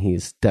of, and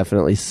he's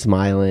definitely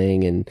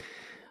smiling. And,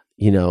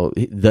 you know,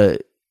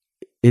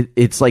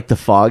 it's like the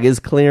fog is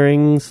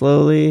clearing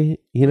slowly,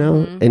 you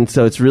know? And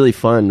so it's really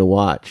fun to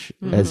watch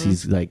as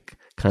he's like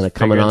kind of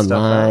coming figuring stuff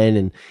online.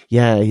 And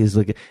he's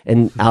looking.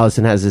 And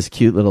Alison has this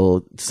cute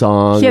little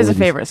song. He has a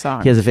favorite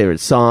song. He has a favorite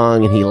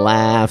song, and he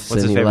laughs.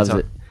 What's and his he favorite loves song?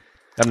 it.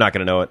 I'm not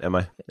going to know it, am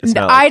I? It's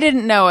not I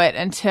didn't know it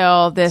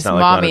until this not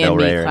like mommy Lana and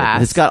Del me Rey or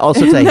class. It's got all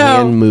sorts of No.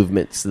 hand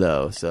movements,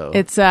 though. So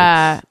It's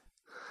Go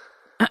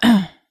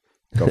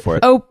for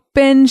it.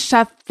 open,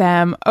 shut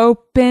them,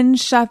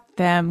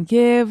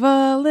 give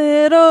a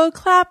little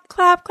clap,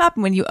 clap, clap.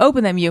 And when you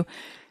open them, you're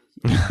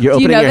Do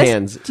opening you know your this?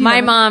 hands. Do you My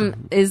know mom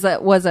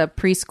was a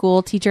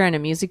preschool teacher and a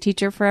music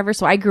teacher forever,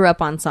 so I grew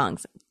up on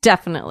songs.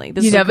 Definitely,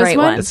 this You is know a great this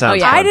one? one. It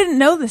sounds I fun. didn't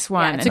know this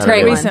one Yeah, it's a until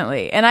great one.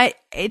 recently, and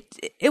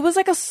it was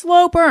like a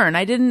slow burn.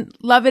 I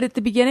didn't love it at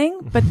the beginning,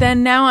 but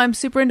then now I'm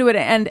super into it,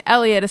 and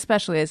Elliot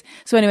especially is.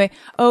 So anyway,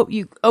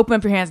 you open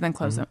up your hands and then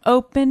close them.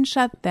 Open,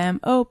 shut them,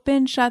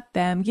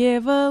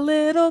 give a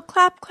little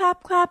clap,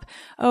 clap, clap.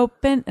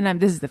 Open,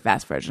 and this is the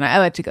fast version. I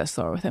like to go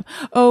slower with him.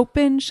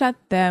 Open, shut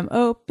them,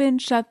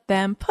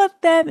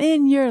 put them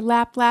in your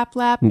lap, lap,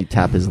 lap. And you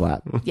tap his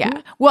lap.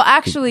 Yeah. Well,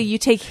 actually, you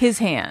take his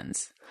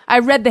hands. I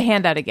read the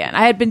handout again.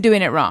 I had been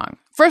doing it wrong.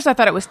 First, I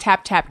thought it was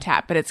tap, tap,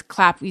 tap, but it's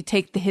clap. You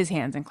take his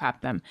hands and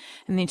clap them.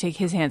 And then you take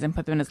his hands and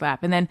put them in his lap.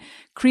 And then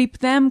creep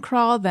them,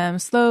 crawl them,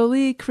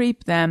 slowly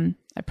creep them.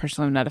 I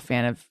personally am not a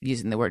fan of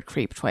using the word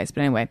creep twice,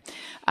 but anyway.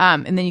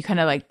 And then you kind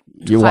of like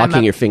You're climb walking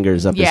up. your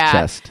fingers up his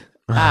chest.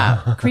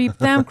 Creep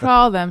them,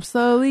 crawl them,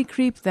 slowly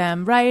creep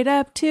them right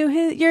up to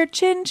your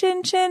chin,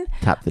 chin, chin.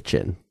 Tap the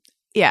chin.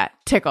 Yeah,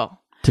 tickle.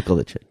 Tickle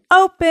the chin.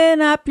 Open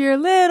up your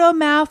little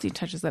mouth. You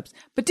touch his lips,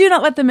 but do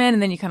not let them in.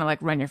 And then you kind of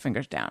like run your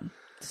fingers down.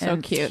 So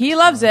cute. He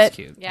loves it.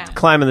 Cute. Yeah.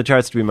 Climbing the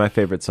charts to be my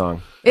favorite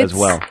song as It's-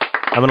 well.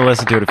 I'm going to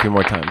listen to it a few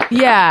more times.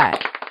 Yeah,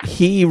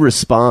 He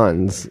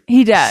responds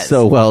he does.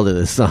 so well to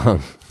this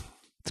song.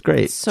 It's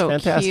great. So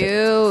Fantastic.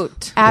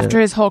 cute. After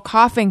his whole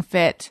coughing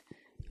fit,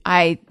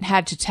 I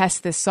had to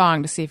test this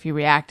song to see if he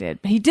reacted.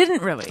 But he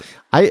didn't really.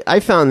 I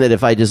found that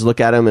if I just look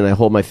at him and I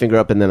hold my finger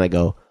up and then I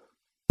go,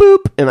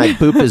 boop, and I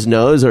boop his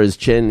nose or his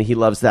chin, he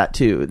loves that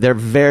too. They're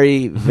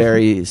very,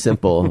 very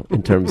simple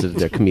in terms of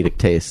their comedic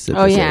tastes at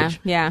this age.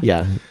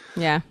 Yeah.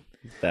 Yeah.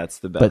 That's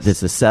the best. But it's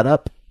the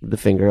setup, the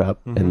finger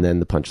up, and then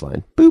the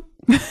punchline. Boop.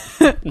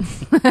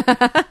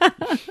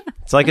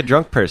 It's like a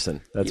drunk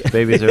person. That's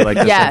babies are like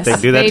this. Yes, They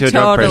do that they to a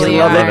drunk totally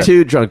person. I love are. it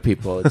too, drunk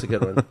people. It's a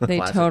good one. They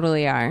Classic.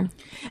 totally are.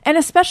 And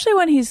especially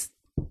when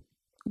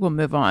we'll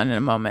move on in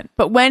a moment,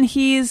 but when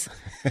he's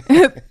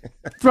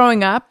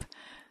throwing up,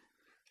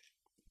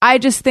 I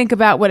just think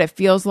about what it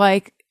feels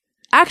like.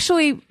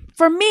 Actually,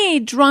 for me,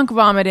 drunk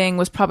vomiting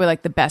was probably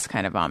like the best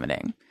kind of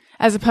vomiting.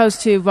 As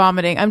opposed to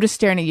vomiting, I'm just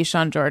staring at you,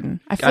 Sean Jordan.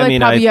 I feel like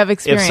probably you have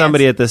experience. If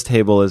somebody at this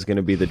table is going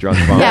to be the drunk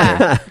vomiter,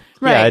 yeah,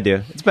 right. yeah, I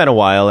do. It's been a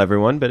while,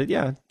 everyone, but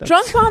that's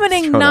Drunk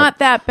vomiting, shown not up.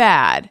 that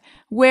bad.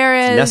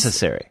 Whereas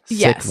necessary.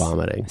 yes, Sick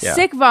vomiting. Yeah.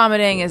 sick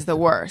vomiting is the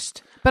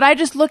worst. But I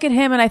just look at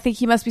him and I think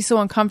he must be so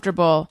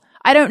uncomfortable.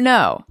 I don't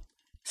know.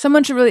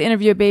 Someone should really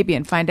interview a baby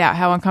and find out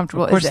how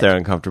uncomfortable Of course, is it. they're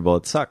uncomfortable.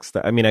 It sucks.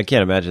 I mean, I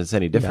can't imagine it's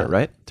any different,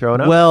 right? Throwing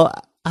up. Well,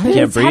 you can't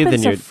It's breathe, happened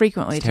and so you're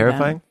frequently it's to them.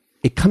 terrifying.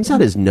 it comes out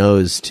his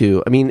nose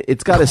too. I mean,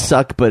 it's got to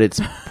suck, but it's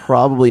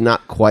probably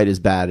not quite as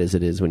bad as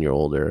it is when you're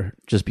older.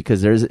 Just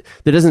because there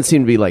doesn't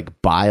seem to be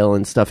like bile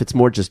and stuff. It's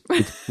more just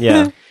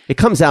Yeah, it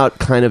comes out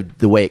kind of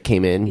the way it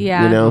came in.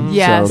 Yeah. You know.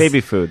 Yes.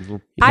 baby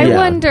food. I Yeah,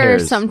 wonder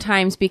hairs.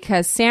 sometimes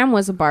because Sam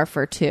was a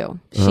barfer too.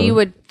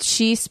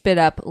 She spit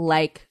up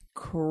like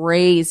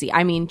crazy.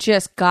 I mean,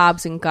 just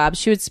gobs and gobs.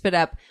 She would spit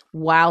up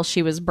while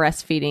she was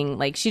breastfeeding.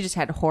 Like she just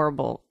had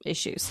horrible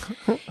issues.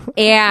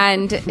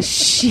 And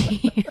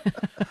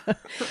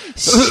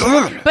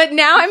but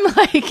now I'm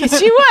like,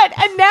 she would.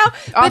 And now,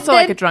 but Also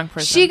like then a drunk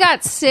person. She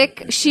got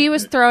sick. She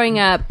was throwing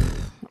up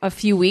a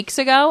few weeks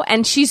ago,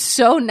 and she's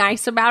so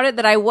nice about it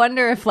that I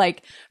wonder if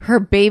like her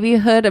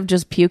babyhood of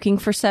just puking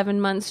for 7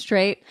 months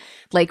straight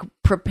like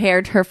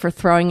prepared her for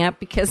throwing up,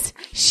 because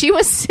she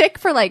was sick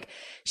for like,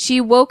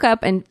 she woke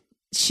up and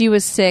she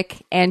was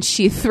sick and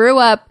she threw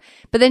up,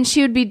 but then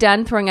she would be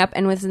done throwing up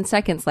and within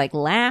seconds like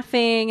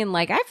laughing and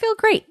like, I feel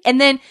great.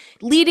 And then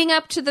leading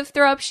up to the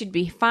throw up, she'd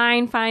be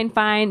fine.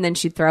 Then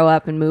she'd throw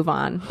up and move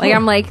on. Like,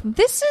 I'm like,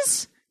 this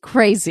is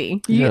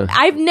Crazy. Yeah.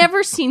 I've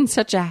never seen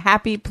such a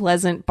happy,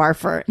 pleasant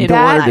barfer in You don't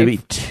my want her to life.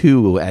 be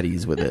too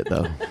Eddies with it,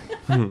 though.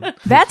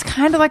 That's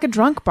kind of like a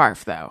drunk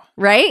barf, though.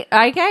 Right?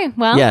 Okay.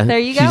 Well, Yeah, there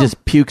you she go.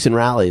 just pukes and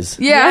rallies.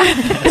 Yeah.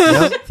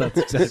 That's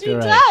exactly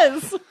right.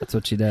 does. That's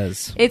what she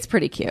does. It's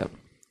pretty cute.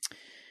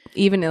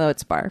 Even though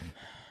it's barf.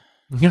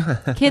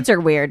 Kids are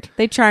weird.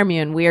 They charm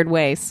you in weird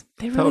ways.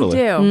 They really Totally.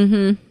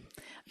 do.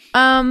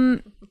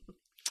 Mm-hmm.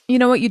 You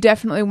know what you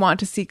definitely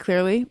want to see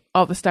clearly?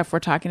 All the stuff we're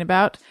talking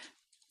about.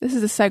 This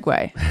is a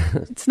segue.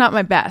 It's not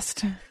my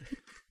best.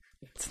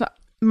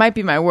 Might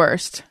be my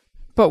worst,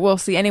 but we'll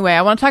see. Anyway,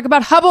 I want to talk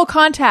about Hubble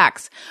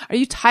contacts. Are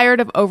you tired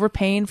of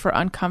overpaying for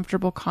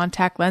uncomfortable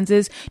contact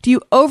lenses? Do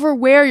you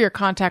overwear your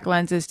contact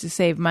lenses to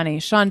save money?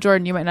 Sean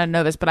Jordan, you might not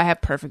know this, but I have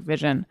perfect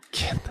vision.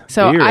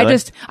 So Do you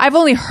really? I've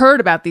only heard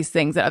about these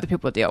things that other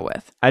people deal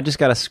with. I just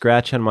got a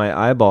scratch on my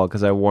eyeball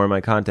because I wore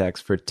my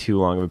contacts for too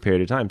long of a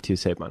period of time to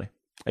save money.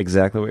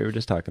 Exactly what we were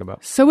just talking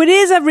about. So it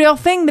is a real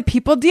thing that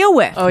people deal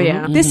with. Oh,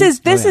 yeah. This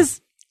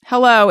is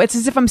hello. It's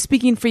as if I'm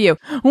speaking for you.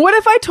 What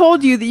if I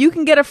told you that you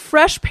can get a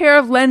fresh pair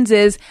of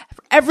lenses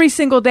every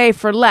single day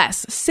for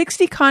less?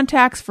 60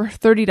 contacts for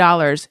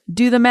 $30.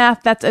 Do the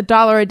math. That's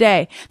 $1 a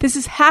day. This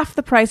is half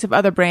the price of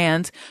other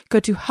brands.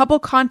 Go to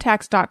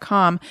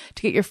HubbleContacts.com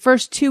to get your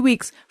first 2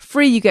 weeks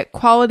free. You get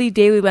quality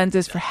daily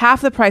lenses for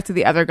half the price of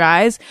the other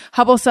guys.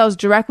 Hubble sells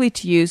directly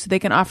to you, so they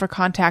can offer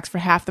contacts for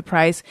half the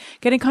price.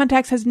 Getting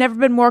contacts has never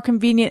been more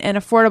convenient and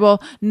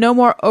affordable. No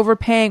more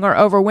overpaying or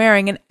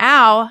overwearing. And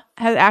Al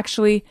has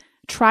actually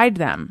tried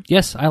them.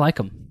 Yes, I like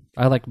them.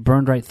 I like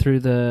burned right through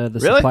the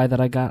Really? supply that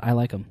I got. I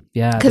like them.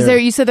 Yeah, Because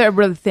you said they're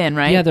really thin,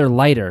 right? yeah, they're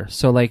lighter.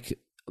 So like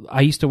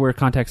I used to wear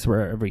contacts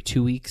for every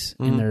 2 weeks,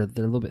 and they're a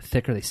little bit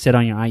thicker. They sit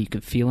on your eye. You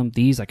can feel them.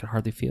 These I could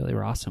hardly feel. They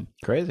were awesome.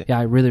 Crazy. Yeah,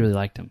 I really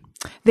liked them.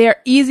 They are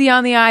easy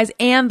on the eyes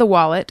and the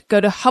wallet. Go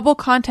to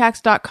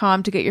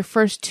HubbleContacts.com to get your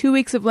first 2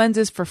 weeks of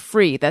lenses for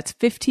free. That's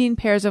 15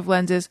 pairs of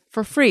lenses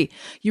for free.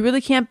 You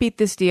really can't beat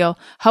this deal.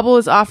 Hubble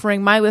is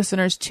offering my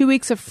listeners 2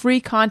 weeks of free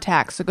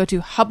contacts. So go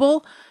to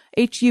Hubble,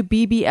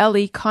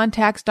 Hubble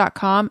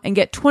contacts.com and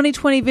get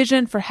 20/20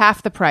 vision for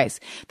half the price.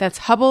 That's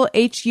Hubble,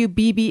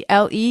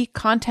 Hubble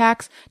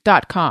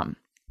contacts.com.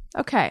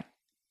 Okay.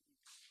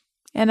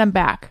 And I'm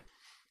back.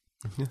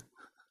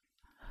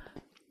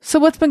 So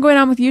what's been going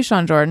on with you,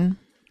 Sean Jordan?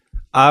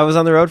 I was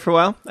on the road for a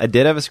while. I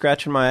did have a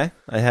scratch in my eye.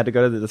 I had to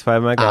go to that's why I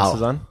have my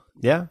glasses Ow. on.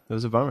 Yeah, it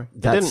was a bummer.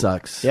 It That didn't-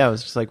 sucks. Yeah, it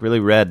was just like really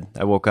red.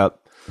 I woke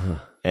up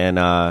and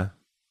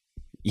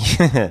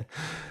yeah,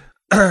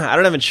 I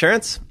don't have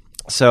insurance,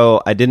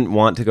 so I didn't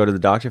want to go to the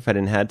doctor if I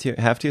didn't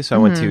have to. So I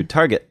went to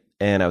Target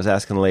and I was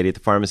asking the lady at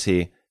the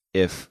pharmacy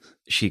if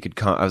she could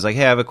come. I was like,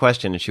 "Hey, I have a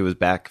question," and she was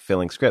back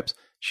filling scripts.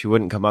 She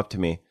wouldn't come up to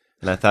me,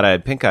 and I thought I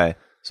had pink eye,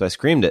 so I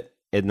screamed it.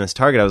 In this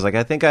Target, I was like,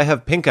 I think I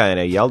have pink eye, and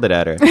I yelled it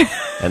at her.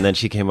 And then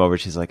she came over.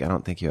 She's like, I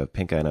don't think you have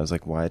pink eye. And I was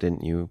like, why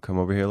didn't you come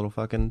over here a little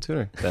fucking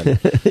sooner then?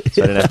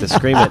 So I didn't have to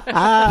scream it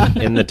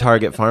in the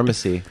Target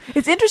pharmacy.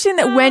 It's interesting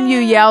that when you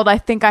yelled, I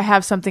think I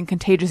have something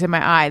contagious in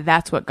my eye,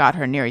 that's what got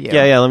her near you.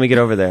 Yeah, let me get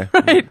over there.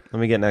 Right. Let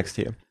me get next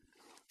to you.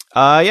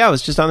 Yeah, I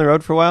was just on the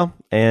road for a while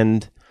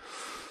and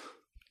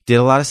did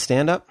a lot of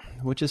stand-up,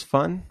 which is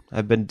fun.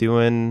 I've been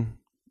doing...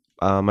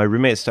 my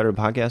roommate started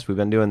a podcast. We've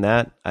been doing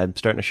that. I'm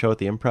starting a show at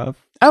the Improv.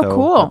 Oh, So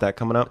cool. got that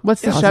coming up. What's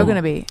the show going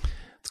to be?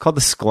 It's called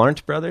the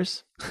Sklarnt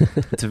Brothers.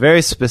 It's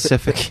very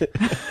specific.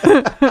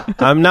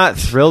 I'm not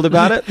thrilled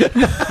about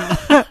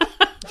it.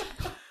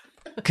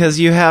 Because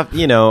you have,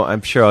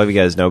 I'm sure all of you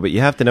guys know, but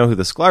you have to know who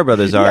the Sklar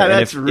Brothers are. Yeah, and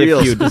that's real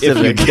if you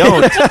specific.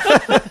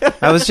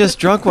 don't, I was just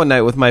drunk one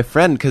night with my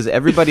friend because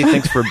everybody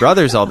thinks we're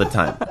brothers all the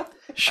time.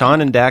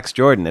 Sean and Dax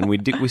Jordan, and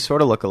we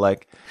sort of look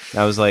alike. And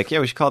I was like, yeah,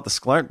 we should call it the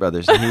Sklarnt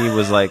Brothers. And he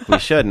was like, we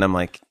should. And I'm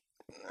like,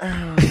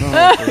 oh,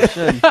 we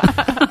should.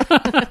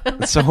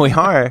 So we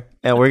are,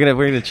 and we're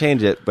gonna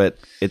change it, but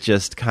it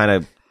just kind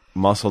of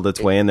muscled its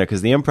way in there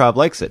because the Improv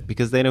likes it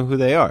because they know who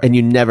they are. And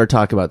you never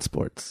talk about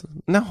sports.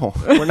 No,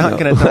 we're not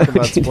going to talk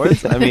about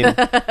sports. I mean,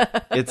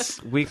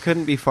 we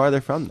couldn't be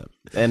farther from them.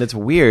 And it's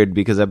weird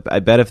because I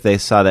bet if they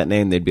saw that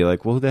name, they'd be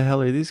like, well, who the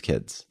hell are these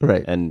kids?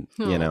 Right. And,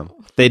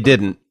 they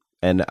didn't.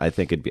 And I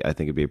think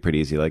it'd be pretty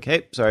easy. Like,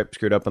 hey, sorry,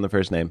 screwed up on the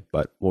first name,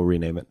 but we'll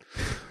rename it.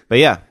 But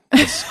yeah, the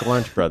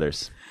Sklarnt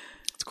Brothers.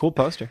 It's a cool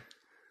poster.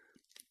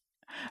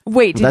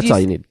 Wait, That's all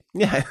you need.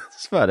 Yeah,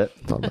 that's about it.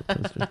 That's all about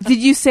posters. Did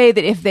you say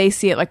that if they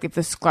see it, like if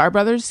the Sklar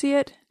brothers see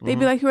it, they'd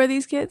be like, "Who are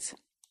these kids?"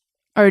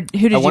 Or who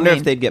did I you wonder mean?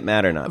 if they'd get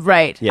mad or not.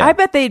 Right. Yeah. I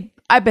bet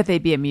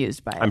they'd be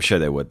amused by it. I'm sure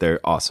they would. They're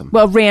awesome.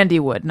 Well, Randy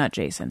would, not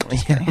Jason.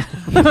 Just kidding.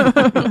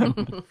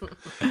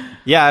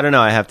 Yeah, I don't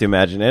know. I have to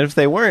imagine. And if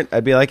they weren't,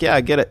 I'd be like, yeah,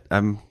 I get it.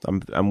 I'm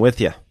with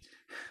you.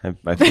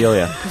 I feel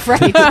you.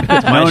 Right.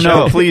 No,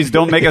 show. please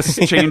don't make us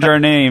change our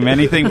name.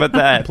 Anything but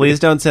that. Please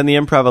don't send the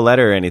Improv a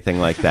letter or anything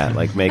like that,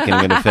 like making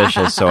it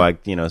official so I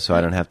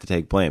don't have to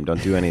take blame.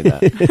 Don't do any of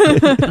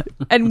that.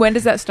 And when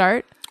does that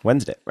start?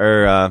 Wednesday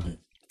or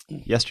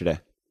yesterday.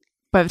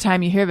 By the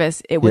time you hear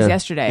this, it was Yeah.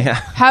 yesterday. Yeah.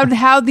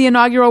 How'd the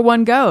inaugural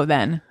one go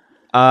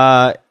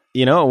it's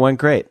It went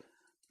great.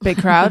 Big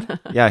crowd?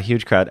 Yeah,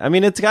 huge crowd. I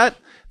mean, it's got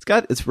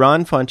It's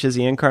Ron Funches,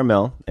 Ian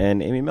Carmel,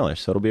 and Amy Miller.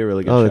 So it'll be a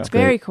really good Oh, show. that's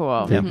great. Very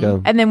cool. There you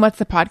go. And then what's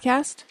the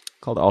podcast?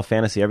 Called All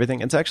Fantasy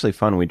Everything. It's actually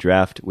fun. We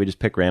just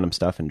pick random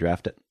stuff and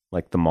draft it,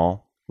 like the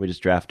mall. We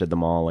just drafted the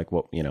mall, like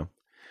what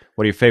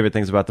are your favorite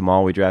things about the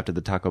mall? We drafted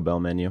the Taco Bell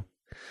menu.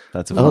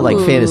 That's a Oh, fun like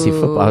one. fantasy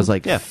football. I was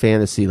like, Yeah.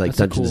 fantasy, like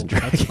That's Dungeons and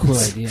That's a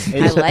Dragons. cool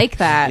idea. I like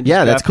that.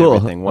 Yeah, that's Draft cool.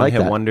 everything. I One like hit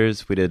that.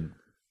 wonders. We did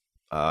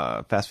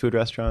fast food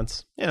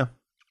restaurants. Yeah.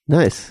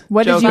 Nice.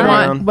 What did Joke you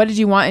around. want? What did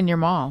you want in your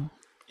mall?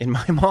 In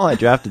my mall, I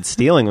drafted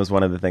stealing was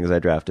one of the things I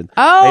drafted.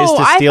 Oh, I used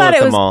to I steal thought at it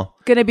the was mall.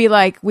 going to be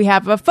like we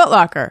have a Foot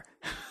Locker.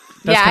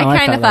 That's Yeah, kinda I what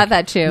kind of felt thought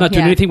that too. Not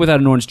doing Yeah. anything without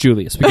an Orange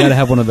Julius. We got to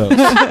have one of those.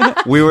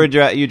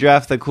 You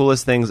draft the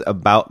coolest things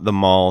about the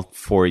mall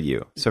for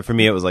you. So for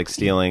me, it was like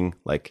stealing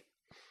like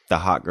the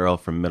hot girl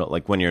from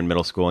like when you're in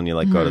middle school and you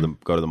like go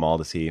to the mall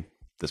to see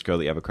this girl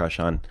that you have a crush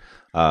on.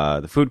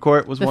 The food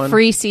court was The one.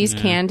 free C's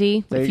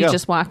candy There if you you go.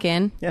 just walk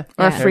in. Yeah.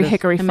 Or a Yeah. free There it is.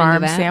 Hickory I'm into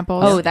Farm that.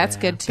 samples. Oh, that's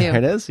good too. There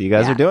it is. You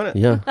guys are doing it.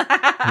 Yeah.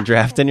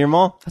 Draft in your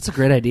mall. That's a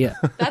great idea.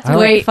 That's I like-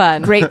 great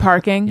fun. Great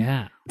parking.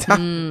 Yeah.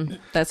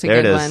 That's a There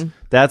it good is. one.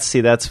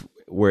 That's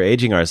we're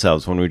aging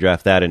ourselves when we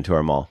draft that into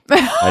our mall.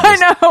 I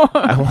know.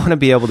 I want to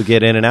be able to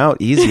get in and out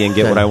easy and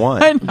get what I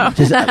want.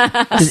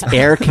 Just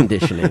air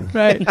conditioning.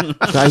 Right.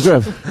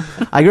 So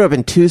I grew up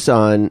in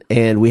Tucson,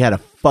 and we had a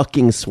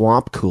fucking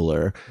swamp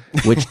cooler,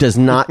 which does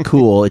not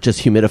cool; it just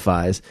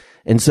humidifies.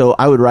 And so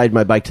I would ride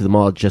my bike to the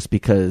mall just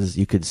because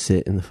you could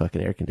sit in the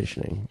fucking air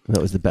conditioning.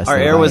 That was the best. Our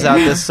thing air about was it. out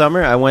this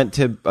summer. I went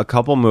to a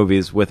couple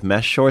movies with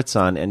mesh shorts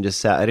on and just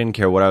sat. I didn't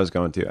care what I was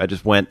going to. I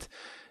just went.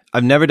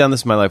 I've never done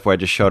this in my life where I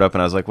just showed up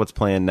and I was like, what's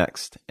playing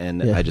next?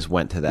 And Yeah. I just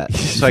went to that.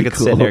 So I could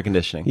sit in Cool. air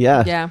conditioning.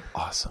 Yeah, Yeah.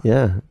 Awesome.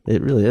 yeah.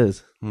 It really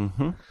is.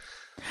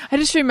 I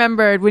just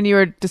remembered when you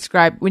were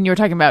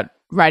talking about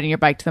riding your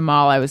bike to the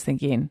mall, I was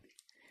thinking,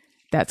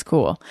 that's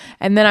cool.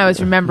 And then I was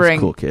remembering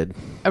Cool kid.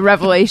 a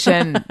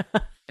revelation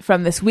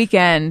from this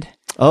weekend.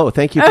 Oh,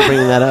 thank you for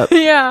bringing that up.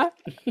 Yeah.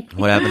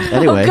 What happened?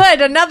 Anyway,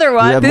 Good, another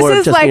one. Yeah, This more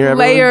is just like near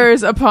everyone?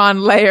 layers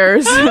upon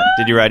layers.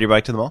 Did you ride your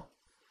bike to the mall?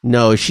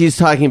 no, she's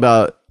talking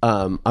about.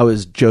 I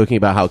was joking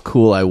about how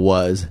cool I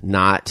was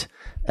not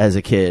as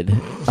a kid.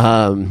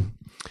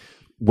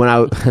 When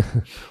I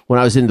when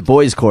I was in the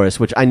boys' chorus,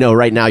 which I know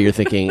right now you're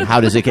thinking, how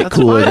does it get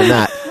cooler than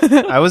that?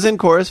 I was in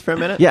chorus for a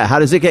minute. Yeah, how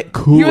does it get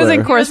cooler? He was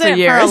in chorus for For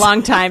years. a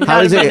long time.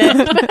 How Not does a it?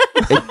 minute.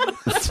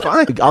 It's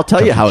fine. I'll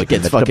tell you how it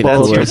gets fucking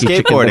cooler. You're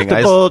skateboarding.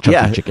 Chunky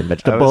I- chicken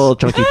vegetable,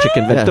 chunky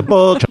chicken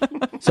vegetable.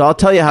 So I'll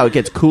tell you how it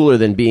gets cooler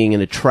than being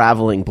in a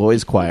traveling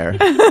boys choir.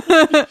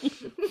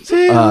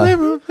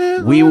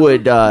 We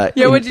would Yeah,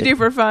 what'd you do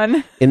for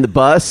fun? in the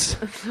bus.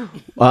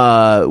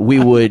 We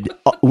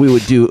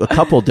would do a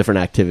couple different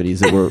activities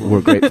that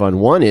were great fun.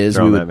 One is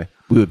Throw we 'em at would me.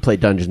 we would play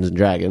Dungeons and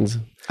Dragons,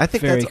 I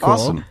think Very that's cool.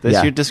 awesome.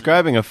 Yeah. You're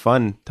describing a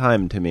fun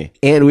time to me.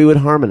 and we would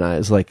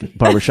harmonize like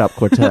barbershop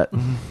quartet.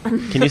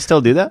 Can you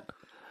still do that?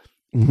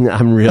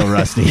 I'm real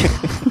rusty.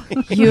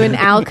 You and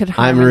Al could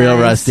I'm harmonize. real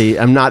rusty.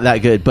 I'm not that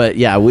good, but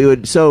yeah, we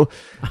would. So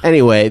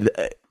anyway,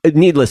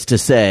 needless to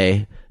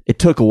say, it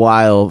took a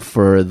while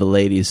for the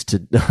ladies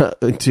to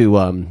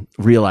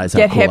realize how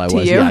Get cool hip I to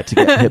was. you. Yeah, to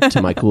get hip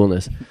to my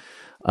coolness.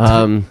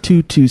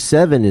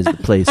 227 is the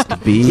place to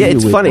be. Yeah,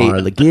 it's with funny.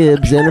 Marla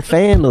Gibbs and her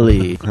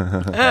family.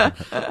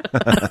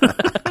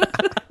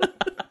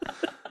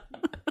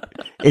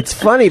 It's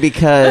funny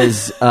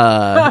because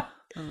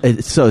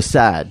it's so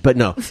sad, but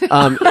no.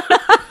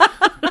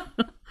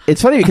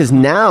 It's funny because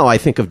now I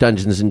think of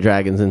Dungeons and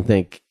Dragons and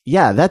think,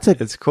 yeah,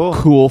 it's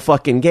cool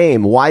fucking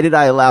game. Why did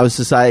I allow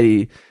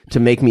society to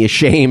make me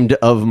ashamed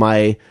of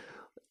my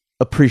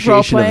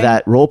appreciation of Role-playing?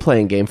 that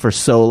role-playing game for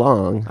so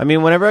long? I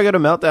mean, whenever I go to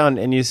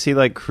Meltdown and you see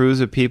like crews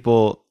of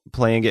people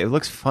playing it, it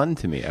looks fun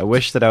to me. I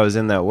wish that I was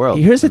in that world.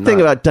 Here's the I'm thing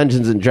not. about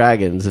Dungeons and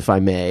Dragons, if I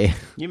may.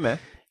 You may.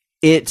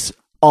 It's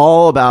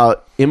all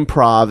about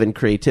improv and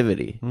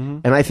creativity.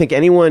 And I think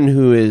anyone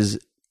who is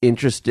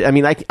interested, I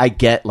mean, I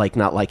get like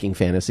not liking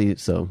fantasy,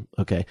 so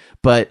okay.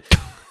 But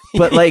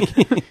like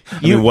I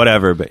mean,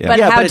 whatever, but yeah. But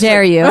Yeah, how but it's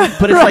dare like- you?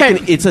 but it's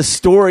like it's a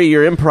story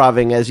you're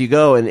improving as you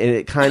go, and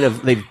it kind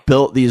of they've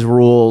built these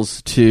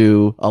rules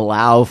to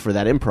allow for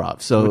that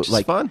improv. So Which is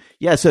like fun.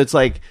 Yeah, so it's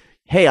like,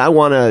 hey, I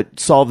want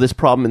to solve this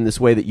problem in this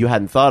way that you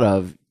hadn't thought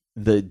of.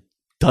 The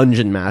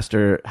dungeon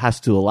master has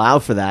to allow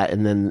for that,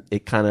 and then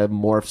it kind of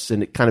morphs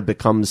and it kind of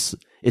becomes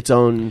its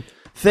own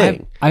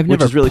thing. I've which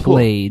never is really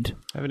played,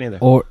 I haven't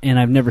either. and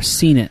I've never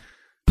seen it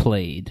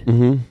played.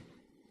 Mm-hmm.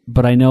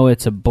 But I know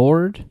it's a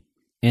board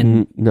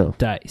and No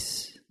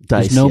dice.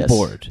 dice. There's no yes.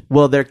 board.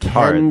 Well, there can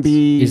Cards.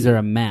 be. Is there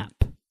a map?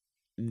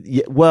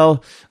 Yeah,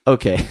 well,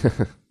 okay.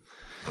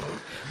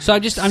 So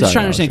I'm just Sorry, trying to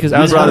understand because That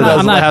was one of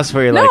those last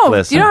where you're No, like, you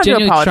listen. don't have to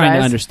genuinely trying to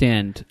apologize.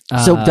 understand.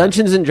 So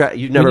Dungeons and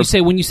Dragons, you've never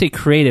when you say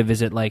creative,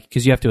 is it like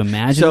because you have to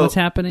imagine what's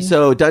happening?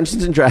 So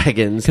Dungeons and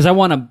Dragons, Because I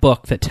want a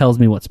book that tells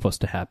me what's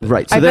supposed to happen.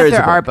 right? So I bet there is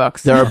there a are book.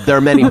 books. There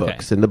are many Okay.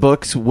 books, and the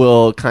books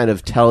will kind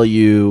of tell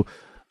you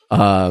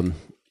the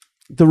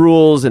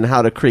rules and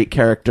how to create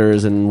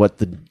characters and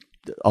what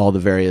all the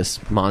various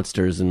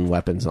monsters and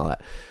weapons and all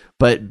that.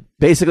 But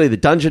basically, the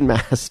dungeon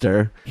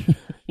master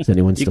Is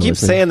anyone You still keep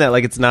listening? saying that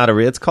like it's not a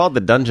real. It's called the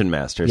Dungeon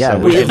Master. Yeah, so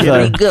we have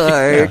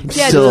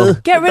Yeah, still.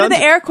 get rid of the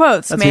air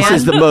quotes, man. This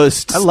is the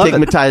most love it.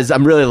 stigmatized.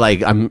 I'm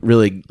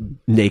really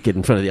naked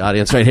in front of the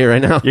audience right here,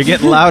 right now. You're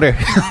getting louder.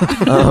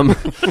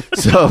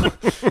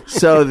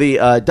 So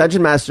the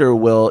Dungeon Master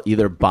will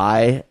either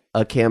buy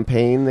a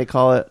campaign, they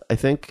call it, I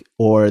think,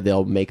 or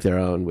they'll make their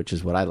own, which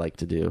is what I like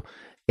to do.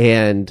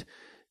 And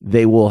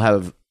they'll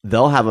have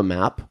a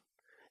map,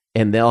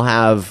 and they'll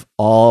have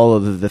all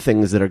of the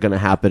things that are going to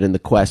happen in the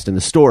quest and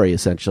the story,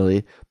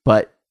 essentially.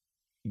 But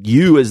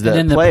you, as the And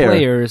then the player,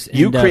 players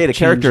you end up create a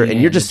character, changing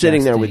and you're it, just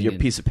sitting there with adjusting your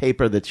and- piece of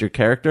paper that's your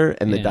character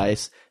and the Yeah.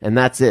 dice, and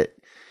that's it.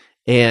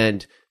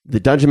 And the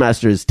Dungeon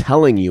Master is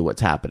telling you what's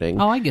happening.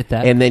 Oh, I get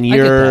that. And then I get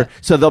you're that.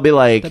 so they'll be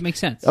like, That makes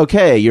sense.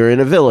 okay, you're in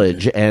a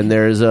village, and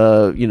there's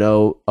a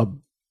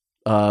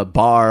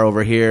bar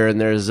over here, and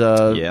there's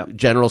a Yeah.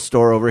 general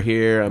store over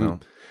here,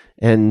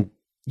 and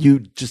you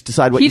just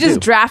decide what he you just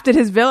do. drafted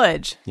his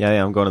village.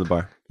 Yeah, I'm going to the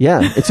bar. Yeah,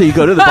 and so you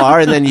go to the bar,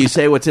 and then you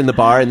say what's in the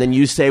bar, and then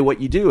you say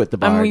what you do at the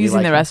bar. I'm And you,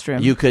 using the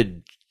restroom. You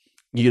could,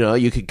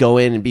 you could go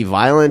in and be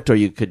violent, or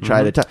you could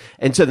try to.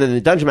 And so then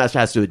the Dungeon Master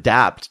has to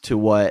adapt to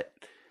what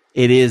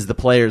it is the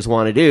players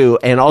want to do,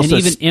 and also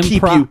and even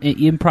keep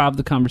you. improv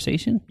the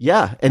conversation.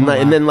 Yeah, and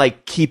and then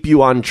like keep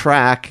you on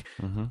track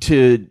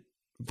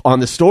on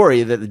the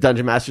story that the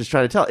Dungeon Master is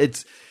trying to tell.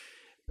 It's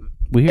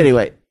Weird.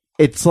 anyway.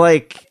 It's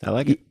like I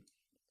like it.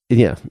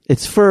 Yeah,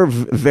 it's for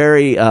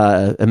very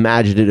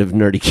imaginative,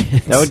 nerdy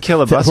kids. That would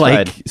kill a that bus like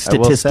ride, I will say.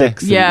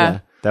 statistics. and- Yeah.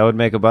 That would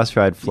make a bus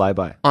ride fly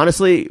by.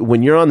 Honestly,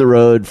 when you're on the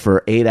road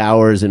for 8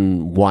 hours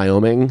in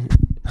Wyoming,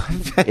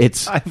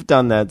 it's I've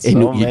done that so and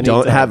many you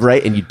don't times. have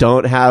and you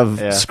don't have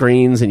Yeah.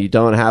 screens, and you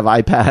don't have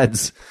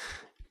iPads.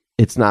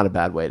 It's not a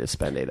bad way to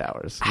spend 8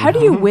 hours. How do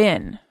you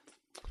win?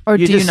 Or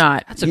You do you just-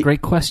 not? That's a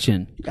great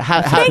question.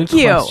 Thank Good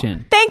you.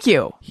 question. Thank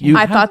you. You-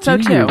 I how thought so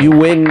do too. you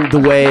win the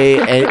way,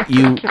 and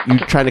you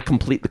try to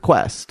complete the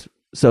quest.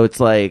 So it's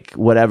like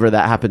whatever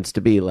that happens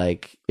to be.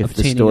 Like if the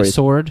Obtaining story, a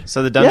sword.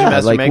 So the Dungeon Yeah,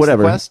 Master like makes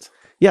whatever. the quest?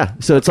 yeah.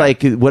 So it's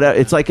like whatever.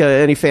 It's like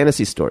any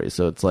fantasy story.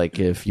 So it's like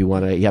if you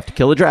you have to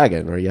kill a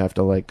dragon, or you have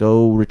to like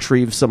go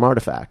retrieve some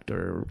artifact,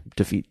 or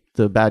defeat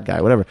the bad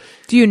guy, whatever.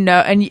 Do you know?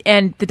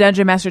 And the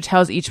Dungeon Master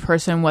tells each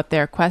person what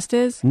their quest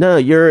is? No,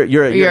 you're a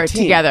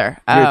team. together.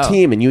 You're a Oh.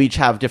 team, and you each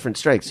have different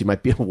strengths. You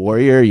might be a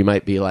warrior. You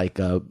might be like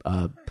a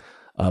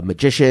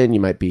magician. You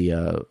might be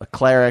a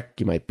cleric.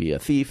 You might be a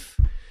thief,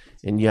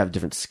 and you have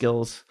different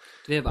skills.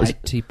 Do they have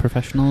IT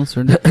professionals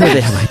or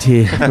They have IT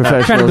I'm trying to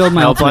professionals. build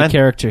my Helpline? ultimate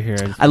character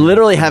here. I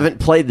literally haven't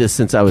played this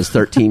since I was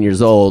 13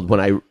 years old.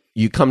 When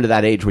you come to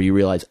that age where you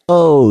realize,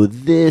 oh,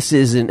 this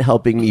isn't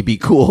helping me be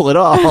cool at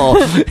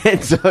all,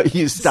 and so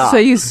you stop. So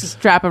you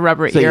strap a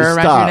rubber So you ear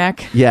around stop. your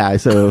neck? Yeah.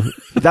 So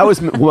that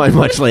was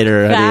much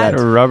later. That-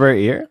 A rubber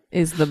ear?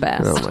 Is the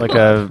best. Oh Like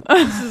a...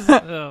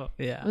 Oh,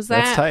 yeah. Was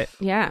that That's tight.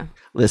 Yeah.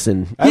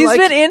 Listen, He's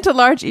been into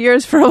large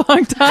ears for a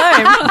long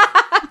time.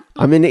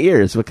 I'm into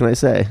ears. What can I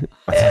say?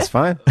 That's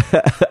fine.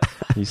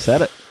 You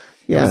said it.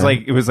 Yeah,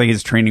 It was like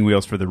his training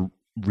wheels for the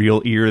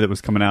real ear that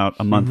was coming out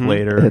a month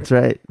later. that's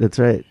right. That's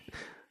right.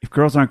 If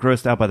girls aren't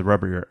grossed out by the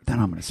rubber ear, then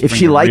I'm going to. If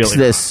she likes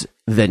this,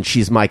 then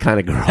she's my kind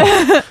of girl.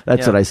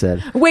 That's what I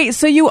said. Wait,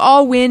 so you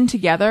all win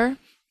together?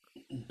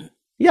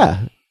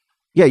 Yeah,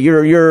 yeah.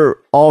 You're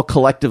all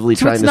collectively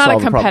So trying it's to not a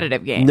solve problem.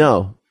 competitive game.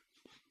 No,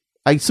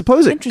 I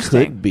suppose it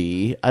Interesting. could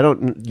be. I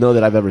don't know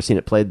that I've ever seen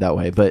it played that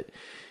way, but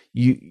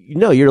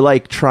you're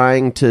like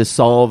trying to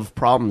solve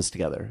problems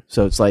together.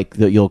 So it's like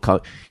that you'll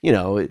come,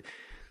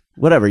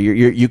 whatever.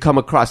 You come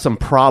across some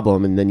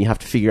problem, and then you have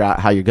to figure out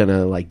how you're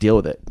gonna like deal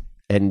with it.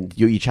 And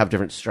you each have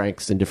different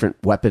strengths and different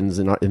weapons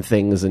and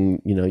things, and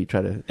you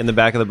try to In the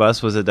back of the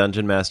bus, was a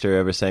Dungeon Master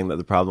ever saying that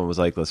the problem was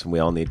like, listen, we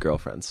all need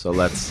girlfriends, so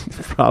let's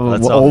problem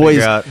let's all always.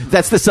 figure out.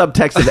 That's the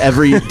subtext of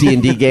every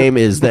D&D game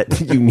is that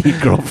you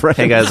need girlfriends.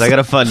 Hey guys, I got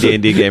a fun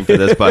D&D game for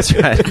this bus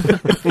ride.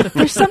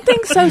 There's something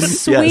so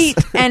sweet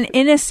and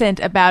innocent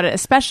about it,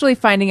 especially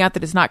finding out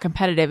that it's not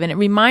competitive. And it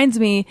reminds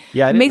me,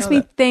 Yeah, I it didn't makes know me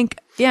that. think,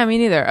 yeah, me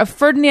neither, of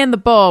Ferdinand the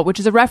Bull, which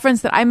is a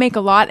reference that I make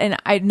a lot and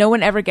no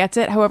one ever gets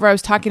it. However, I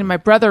was talking to my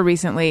brother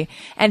recently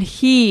and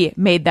he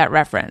made that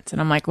reference.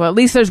 And I'm like, well, at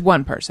least there's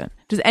one person.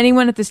 Does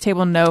anyone at this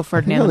table know I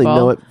Ferdinand the only Bull?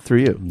 know it through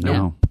you.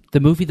 No. The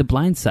movie The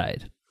Blind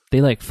Side.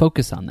 They like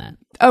focus on that.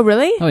 Oh,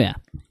 really? Oh yeah.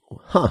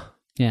 Huh.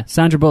 Yeah.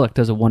 Sandra Bullock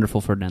does a wonderful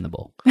Ferdinand the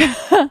Bull.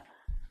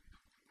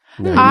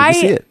 Now you need to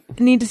see I it.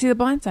 need to see The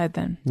Blind Side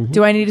then. Mm-hmm.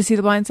 Do I need to see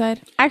The Blind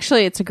Side?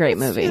 Actually, it's a great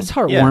movie. It's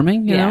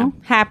heartwarming, you know?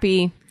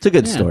 Happy. It's a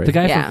good Yeah. story. The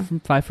guy Yeah. from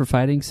Five for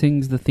Fighting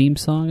sings the theme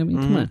song. I mean,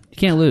 come on. You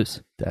can't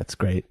lose. That's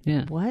great.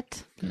 Yeah.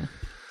 What?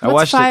 I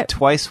What's watched it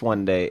twice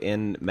one day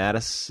in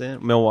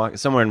Madison, Milwaukee,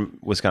 somewhere in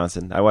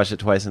Wisconsin. I watched it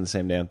twice in the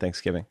same day on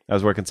Thanksgiving. I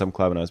was working some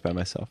club and I was by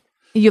myself.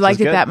 You liked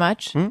was it good. that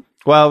much?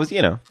 Well, it was,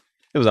 it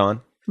was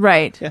on.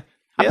 Right. Yeah.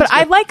 Yeah, But it's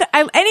I good. like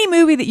any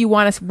movie that you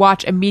want to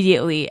watch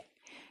immediately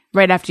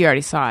right after you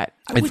already saw it.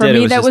 I For did. It me,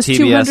 was that just was TBS,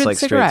 200 like,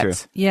 straight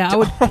cigarettes. Yeah, I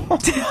would.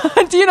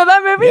 Do you know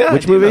that movie? Yeah,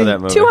 Which I do know movie? that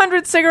movie?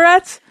 200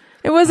 Cigarettes.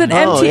 It was an Oh,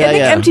 MTV. yeah, I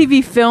think yeah.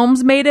 MTV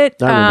Films made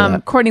it. I remember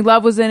that. Courtney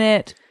Love was in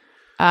it.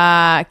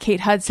 Kate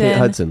Hudson, Kate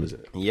Hudson was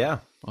it? Yeah.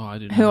 Oh, I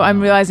didn't who know I'm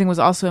that. realizing was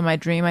also in my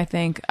dream, I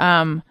think.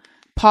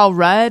 Paul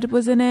Rudd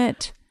was in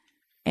it.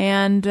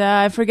 And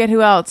I forget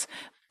who else.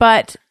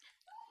 But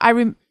I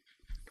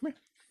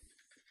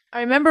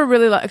remember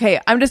really... okay,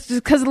 I'm just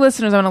because of the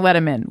listeners, I want to let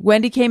him in.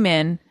 Wendy came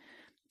in.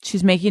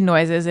 She's making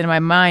noises. In my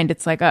mind,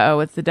 it's like,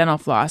 uh-oh, it's the dental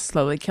floss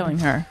slowly killing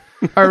her.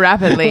 Or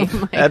rapidly.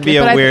 That'd be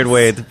But a I- weird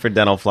way for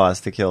dental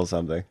floss to kill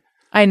something.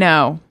 I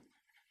know.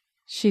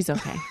 She's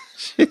okay.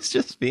 She's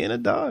just being a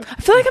dog.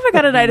 I feel like if I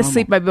got a night of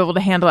sleep, I'd be able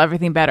to handle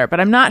everything better. But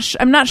I'm not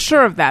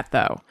sure of that,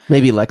 though.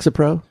 Maybe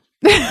Lexapro?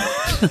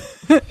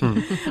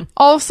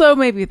 Also,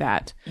 maybe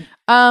that.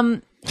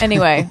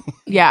 Anyway,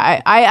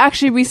 yeah, I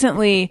actually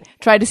recently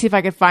tried to see if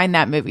I could find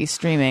that movie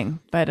streaming,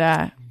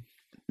 but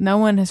no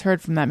one has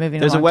heard from that movie in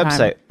There's a a long website.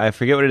 time. I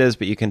forget what it is,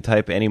 but you can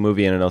type any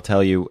movie in and it'll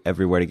tell you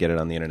everywhere to get it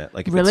on the internet.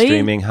 Like if Really? it's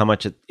streaming, how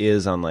much it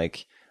is on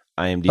like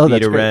IMDb Oh,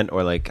 that's to great. rent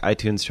or like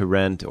iTunes to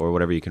rent or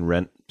whatever you can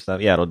rent stuff.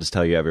 Yeah, it'll just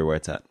tell you everywhere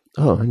it's at.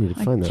 Oh, I need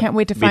to find that. Can't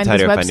wait to Be find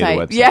this tighter if I knew the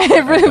website. website. Yeah, it,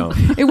 I really,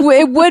 don't.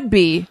 it would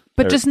be,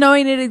 but just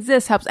knowing it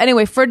exists helps.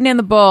 Anyway, Ferdinand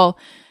the Bull,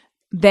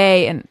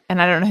 they and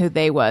I don't know who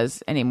they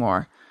was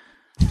anymore.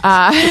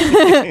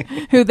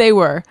 Who they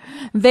were?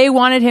 They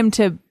wanted him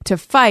to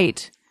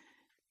fight,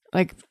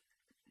 like,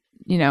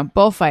 you know,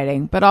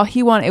 bullfighting. But all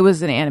he wanted, it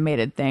was an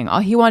animated thing. All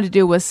he wanted to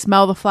do was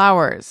smell the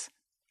flowers.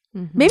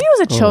 Maybe it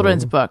was a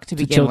children's book to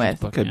begin children's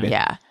with. book, Could yeah. be.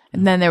 Yeah,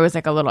 and then there was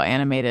like a little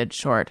animated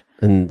short.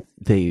 And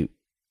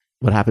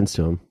what happens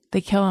to him? They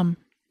kill him.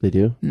 They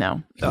do?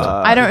 No,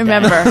 I don't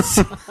remember.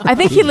 I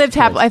think he lived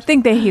happily. I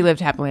think that he lived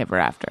happily ever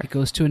after. It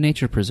goes to a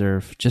nature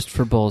preserve just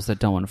for bulls that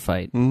don't want to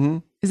fight.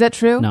 Is that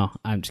true? No,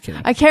 I'm just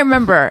kidding. I can't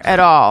remember at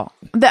all.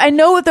 I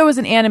know that there was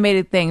an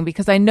animated thing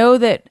because I know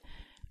that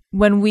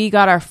when we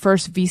got our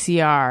first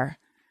VCR,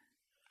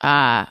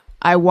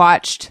 I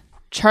watched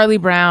Charlie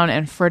Brown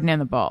and Ferdinand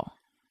the Bull,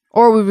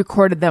 or we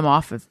recorded them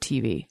off of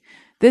TV.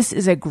 This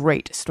is a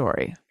great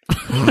story.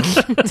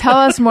 Tell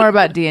us more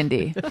about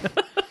D&D.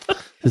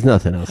 There's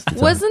nothing else to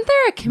tell. Wasn't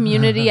there a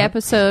community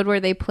episode where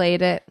they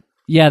played it?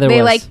 Yeah, there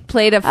They was. like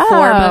played a form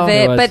Oh. of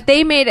There it, was. but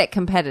they made it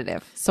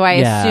competitive. So I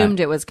Yeah. assumed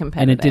it was and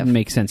competitive. it didn't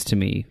make sense to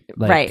me.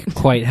 Like, Right.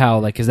 Quite how,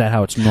 like, is that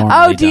how it's normally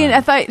Oh, done?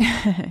 I thought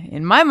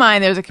in my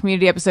mind there was a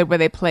community episode where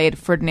they played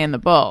Ferdinand the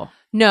Bull.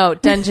 No,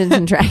 Dungeons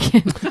and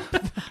Dragons.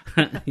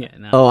 Yeah,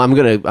 no. Oh, I'm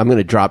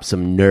gonna drop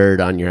some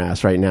nerd on your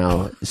ass right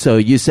now. So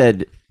you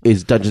said,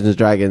 is Dungeons and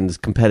Dragons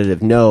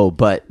competitive? No,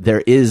 but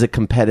there is a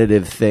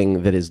competitive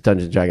thing that is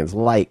Dungeons and Dragons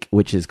like,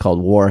 which is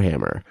called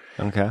Warhammer.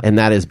 Okay. And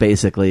that is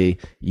basically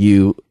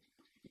you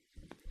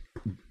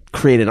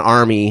create an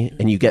army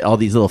and you get all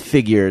these little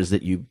figures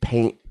that you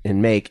paint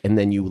and make, and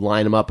then you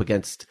line them up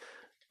against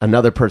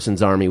another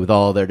person's army with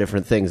all their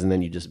different things, and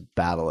then you just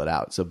battle it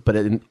out. So, but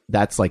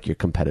that's like your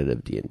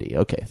competitive D&D.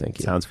 Okay, thank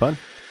you. Sounds fun.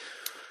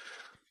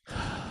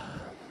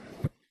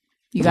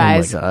 You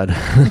guys, Oh my God.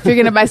 if you're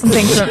gonna buy some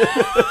things from,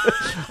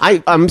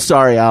 I'm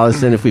sorry,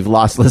 Allison, if we've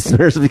lost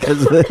listeners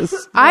because of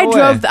this.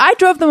 I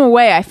drove them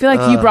away. I feel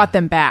like you brought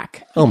them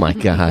back. Oh my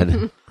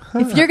God.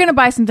 If you're gonna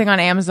buy something on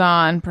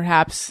Amazon,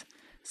 perhaps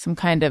some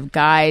kind of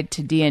guide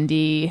to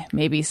D&D,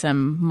 maybe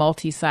some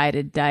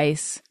multi-sided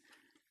dice.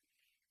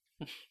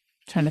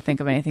 Trying to think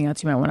of anything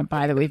else you might want to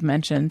buy that we've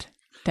mentioned.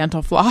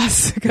 Dental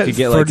floss, because You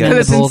get like Ferdinand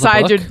it's the Bull, the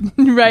inside your book,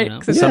 right. you know?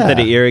 'cause- something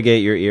to Yeah.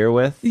 irrigate your ear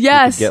with.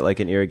 Yes. You could get like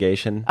an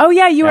irrigation. Oh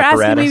yeah, you were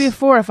asking apparatus. me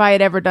before if I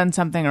had ever done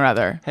something or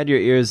other. Had your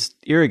ears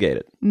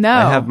irrigated. No.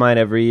 I have mine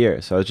every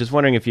year. So I was just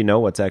wondering if you know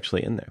what's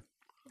actually in there.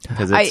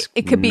 Because it's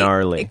It could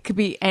gnarly. be. It could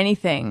be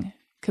anything.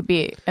 Could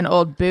be an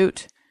old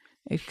boot.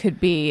 It could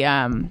be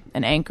an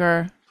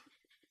anchor.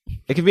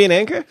 It could be an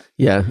anchor?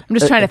 Yeah. I'm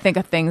just trying to think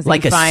of things that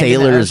Like you a find in the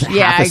sailor's, ocean.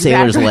 half a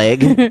sailor's exactly.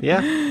 leg.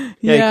 Yeah. Yeah,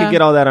 Yeah. you could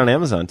get all that on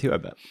Amazon too, I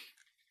bet.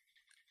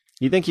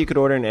 You think you could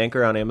order an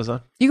anchor on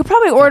Amazon? You could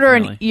probably order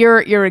an Definitely. ear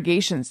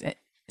irrigation.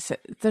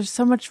 There's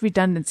so much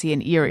redundancy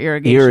in ear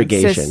irrigation,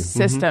 Irrigation.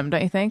 system,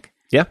 don't you think?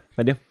 Yeah,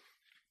 I do.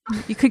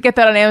 You could get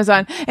that on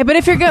Amazon. But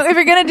if you're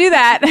gonna do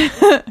that,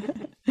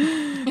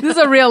 this is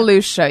a real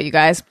loose show, you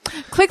guys.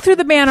 Click through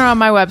the banner on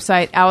my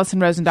website,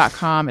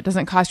 AlisonRosen.com. It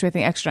doesn't cost you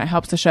anything extra. It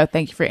helps the show.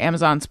 Thank you for your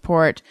Amazon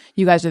support.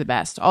 You guys are the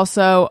best.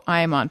 Also,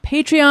 I'm on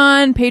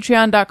Patreon.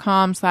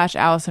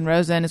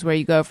 Patreon.com/AlisonRosen is where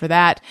you go for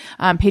that.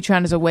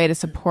 Patreon is a way to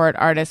support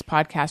artists,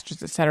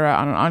 podcasters, etc.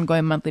 on an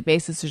ongoing monthly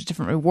basis. There's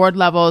different reward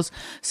levels.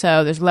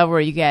 So there's a level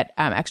where you get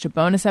extra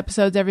bonus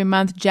episodes every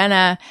month.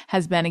 Jenna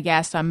has been a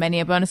guest on many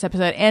a bonus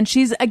episode, and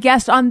she's a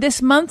guest on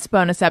this month's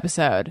bonus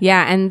episode.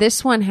 Yeah, and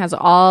this one has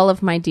all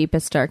of my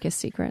deepest, darkest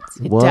secrets.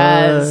 It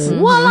does.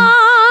 Voila!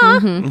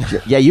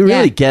 Yeah, you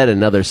really Yeah. get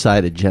another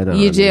side of Jenna.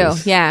 You on do,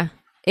 this. yeah.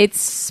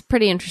 It's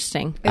pretty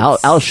interesting.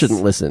 Al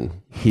shouldn't listen.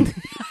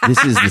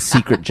 This is the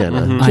secret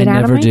Jenna. I Get out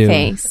never of my do.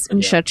 face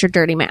and shut your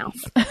dirty mouth.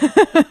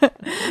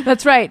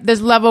 That's right. There's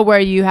a level where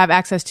you have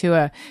access to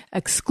a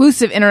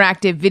exclusive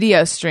interactive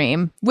video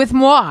stream with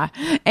moi.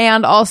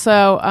 And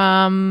also,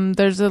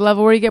 there's a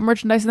level where you get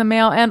merchandise in the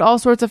mail and all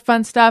sorts of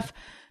fun stuff.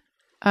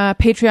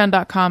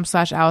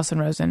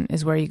 Patreon.com/AlisonRosen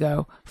is where you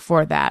go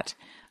for that.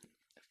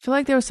 feel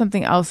like there was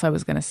something else I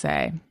was going to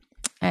say.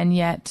 And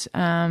yet,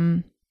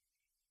 you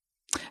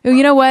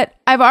know what?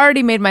 I've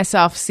already made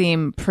myself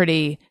seem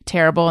pretty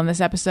terrible in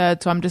this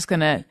episode, so I'm just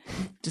gonna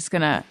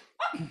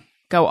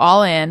go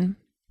all in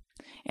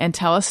and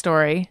tell a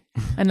story,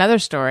 another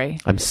story.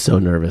 I'm so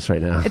nervous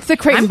right now. It's the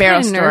Crate and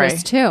Barrel kinda story.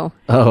 nervous too.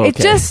 Oh, okay. It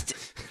just,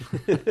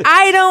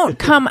 I don't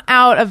come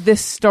out of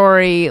this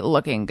story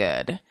looking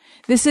good.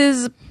 The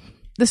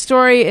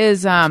story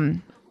is,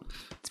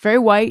 it's very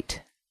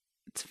white.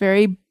 It's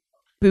very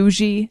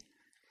bougie.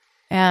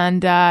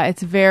 And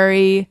it's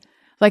very,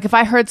 like, if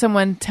I heard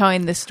someone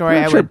telling this story, I'm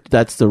I not sure would.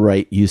 that's the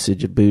right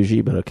usage of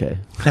bougie, but okay.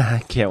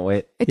 I can't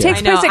wait. It Yeah. takes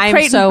I know, place at I'm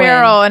Crate so and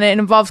Barrel, and it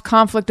involves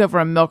conflict over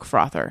a milk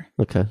frother.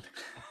 Okay.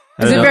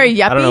 I Is don't it know- very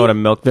yuppie? I don't know what a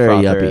milk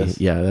Very frother yuppie.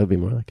 is. Yeah, that would be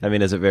more like it. I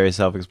mean, is it very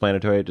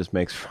self-explanatory? It just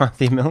makes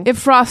frothy milk? It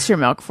froths your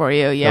milk for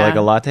you, Or yeah. like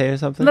a latte or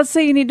something? Let's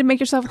say you need to make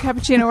yourself a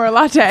cappuccino or a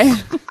latte.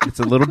 It's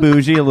a little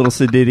bougie, a little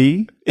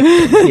sedity.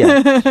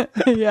 Yeah.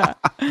 Yeah.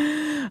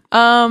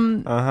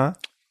 Uh-huh.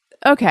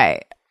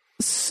 Okay.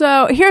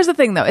 So here's the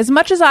thing, though. As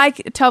much as I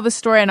tell this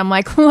story and I'm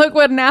like, look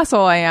what an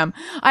asshole I am,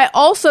 I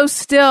also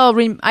still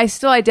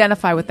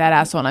identify with that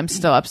asshole, and I'm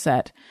still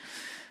upset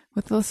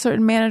with a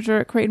certain manager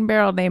at Crate and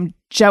Barrel named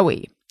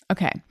Joey.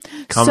 Okay.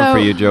 Coming for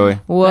you, Joey.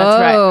 Whoa. That's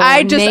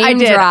right. name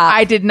drop.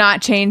 I did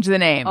not change the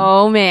name.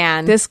 Oh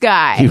man. This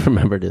guy. You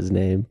remembered his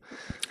name.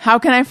 How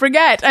can I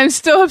forget? I'm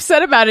still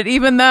upset about it,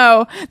 even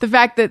though the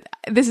fact that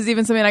this is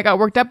even something I got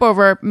worked up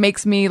over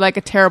makes me like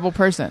a terrible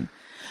person.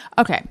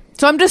 Okay.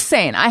 So I'm just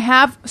saying, I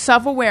have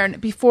self-awareness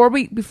before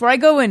I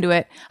go into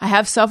it. I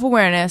have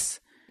self-awareness.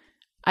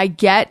 I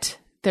get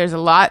there's a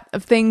lot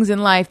of things in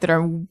life that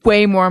are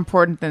way more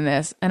important than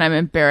this, and I'm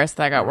embarrassed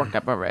that I got worked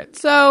up over it.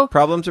 So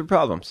Problems are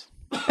problems.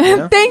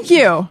 thank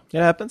you. It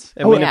happens.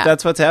 I mean, yeah. if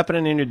that's what's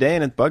happening in your day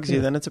and it bugs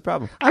you, then it's a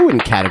problem. I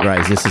wouldn't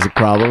categorize this as a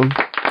problem.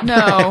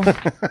 No.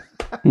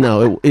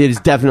 No, it is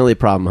definitely a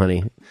problem,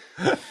 honey.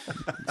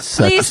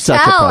 Please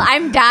such a tell. problem.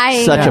 I'm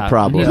dying. Such Yeah. a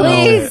problem.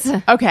 Please.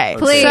 Okay.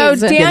 Please. So Yeah,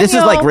 Daniel, Yeah, this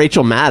is like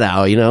Rachel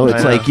Maddow, you know?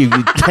 It's like you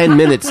 10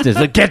 minutes to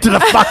like, get to the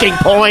fucking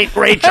point,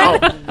 Rachel.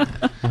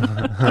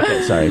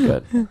 Okay, sorry,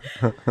 good.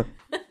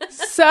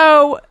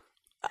 So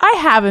I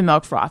have a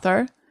milk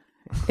frother.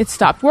 It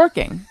stopped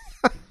working.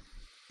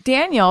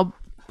 Daniel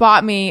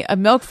bought me a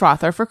milk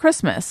frother for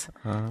Christmas.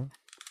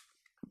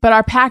 But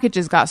our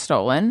packages got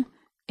stolen,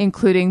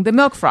 including the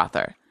milk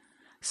frother.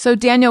 So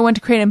Daniel went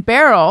to Crate and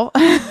Barrel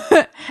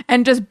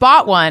and just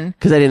bought one.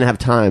 Because I didn't have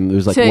time. It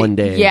was like to- one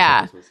day.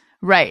 Yeah,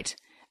 right.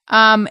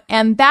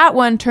 And that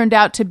one turned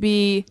out to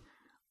be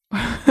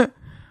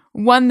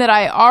one that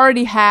I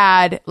already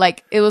had.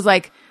 Like, it was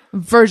like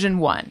version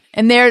 1.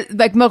 And they're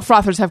like, milk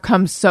frothers have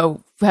come The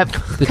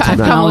come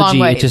a long technology,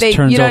 way. it just You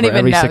turns don't over even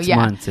every know. 6 Yeah.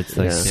 months. It's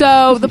like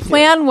So the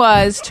plan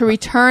was to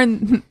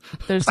return.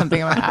 There's something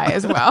in my eye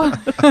as well.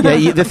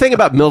 Yeah, the thing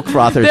about milk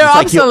frothers, They're it's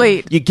like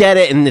obsolete. you get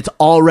it and it's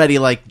already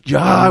like,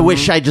 I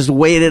wish I just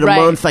waited a Right.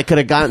 month. I could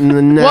have gotten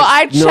the next. Well,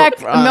 I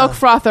checked milk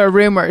frother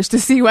rumors to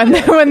see when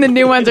the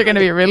new ones are going to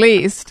be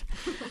released.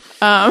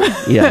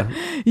 Yeah.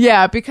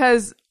 Yeah,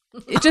 because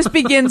it just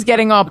begins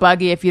getting all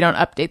buggy if you don't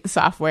update the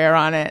software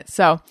on it.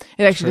 So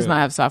it actually does not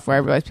have software. I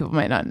realize people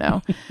might not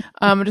know.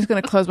 I'm just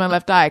going to close my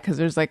left eye because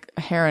there's like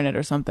a hair in it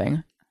or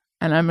something.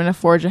 And I'm going to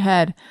forge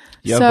ahead.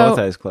 You have both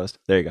eyes closed.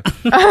 There you go.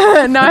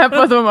 Now I have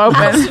both of them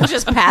open.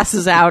 Just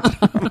passes out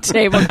on the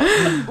table. Leave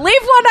one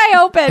eye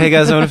open. Hey,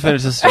 guys, I'm going to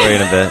finish this story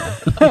in a bit.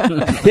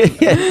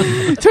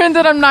 Turns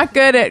out I'm not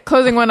good at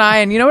closing one eye.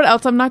 And you know what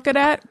else I'm not good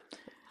at?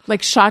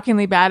 Like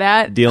shockingly bad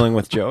at? Dealing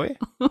with Joey?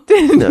 No,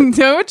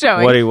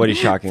 Joey. What are you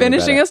shocking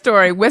Finishing about a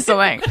story,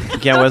 whistling. You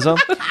can't whistle?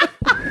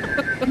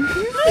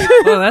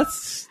 well,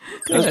 that's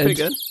That's pretty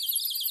good.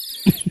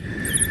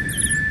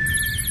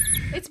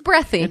 It's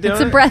breathy. doing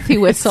It's a it? breathy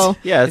whistle.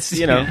 Yeah, it's,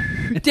 you know.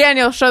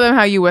 Daniel, show them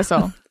how you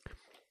whistle.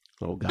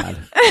 Oh, God.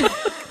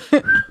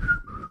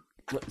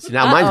 See,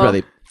 now mine's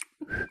really.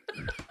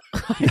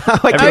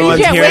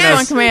 Everyone's can't hearing whistle on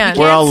us. command.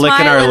 We're all licking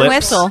Smile our and lips.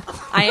 whistle.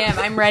 I am.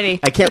 I'm ready.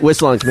 I can't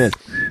whistle on command.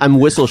 I'm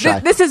whistle shy.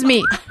 This is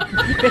me.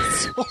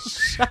 Whistle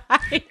shy.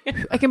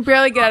 I can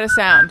barely get out a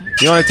sound.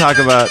 You want to talk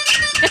about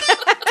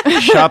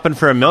shopping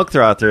for a milk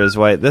frother is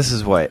white. This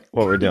is white.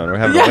 What we're doing. We're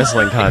having a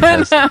whistling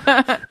contest.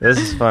 This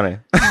is funny.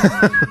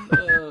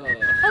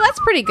 Oh, that's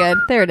pretty good.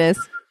 There it is.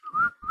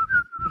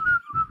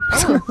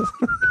 A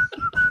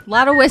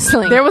lot of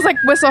whistling. There was like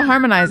whistle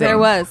harmonizing. There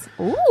was.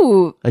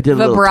 Ooh. I did a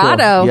little vibrato.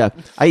 twirl. Yeah.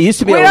 I used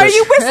to be Wait, able to. are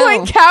you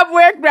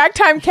whistling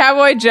Ragtime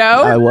Cowboy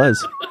Joe? I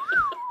was.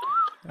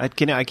 I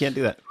can't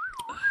do that.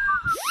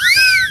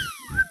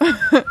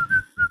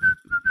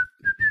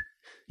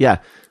 Yeah.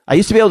 I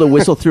used to be able to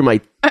whistle through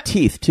my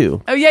teeth,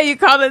 too. Oh, yeah, you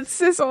called it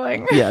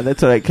sizzling. Yeah,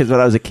 that's what because when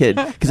I was a kid.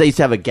 Because I used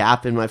to have a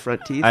gap in my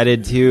front teeth. I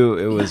did too.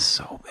 It was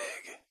so big.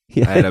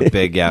 Yeah. I had a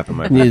big gap in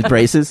my Needed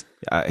braces.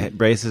 I had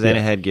braces and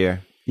a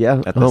headgear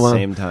Yeah. at the wow.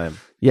 same time.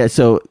 Yeah,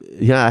 so,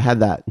 yeah, I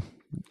had that.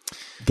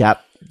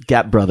 Gap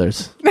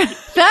Brothers.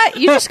 That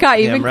you just got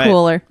even Damn right.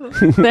 cooler.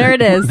 There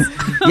it is.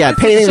 Yeah,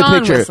 painting the Sean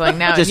picture. whistling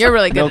now, and Just you're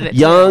really good at it.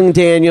 young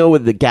Daniel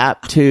with the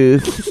gap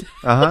tooth.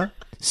 Uh huh.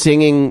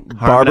 singing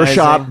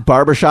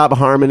barbershop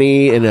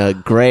harmony in a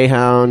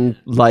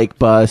Greyhound-like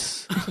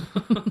bus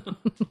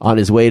on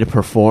his way to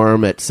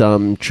perform at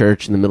some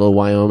church in the middle of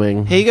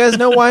Wyoming. Hey, you guys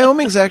know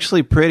Wyoming's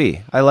actually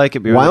pretty. I like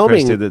it.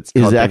 Wyoming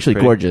is actually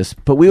gorgeous,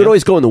 but we would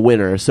always go in the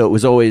winter, so it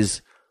was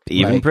always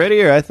even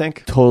prettier, I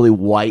think. Totally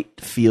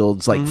white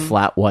fields, like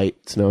flat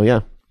white snow.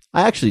 Yeah,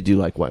 I actually do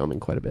like Wyoming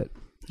quite a bit.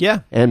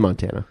 Yeah, and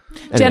Montana.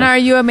 Jenna, are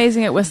you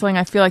amazing at whistling?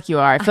 I feel like you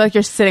are. I feel like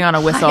you're sitting on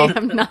a whistle.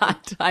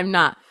 I'm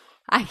not.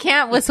 I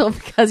can't whistle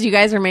because you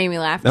guys are making me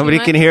laugh. Nobody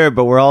can hear it,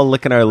 but we're all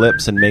licking our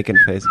lips and making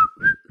faces.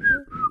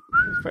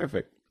 It's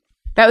perfect.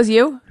 That was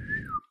you?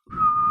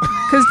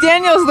 Because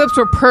Daniel's lips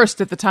were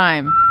pursed at the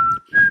time.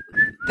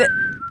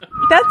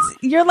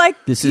 You're like,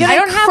 this is. I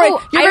don't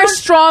have you're a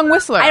strong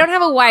whistler. I don't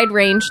have a wide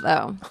range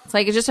though. It's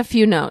like just a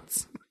few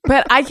notes.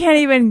 But I can't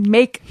even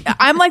make.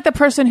 I'm like the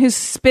person who's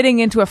spitting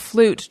into a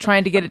flute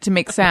trying to get it to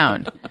make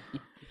sound.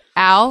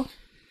 Al,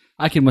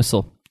 I can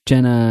whistle.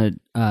 Jenna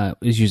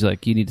is usually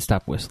like, you need to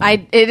stop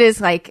whistling. It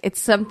is like, it's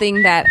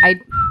something that I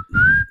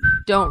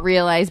don't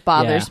realize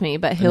bothers me,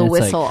 but he'll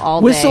whistle all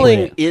day.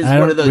 Whistling is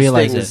one of those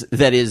things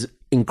that is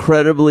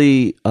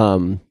incredibly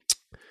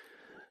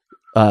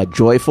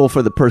joyful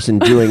for the person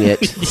doing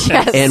it,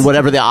 Yes. and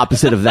whatever the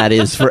opposite of that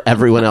is for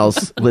everyone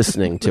else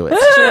listening to it.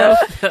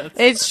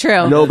 It's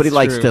true. Nobody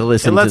likes to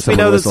listen It to lets me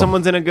someone know whistle. that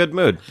someone's in a good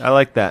mood. I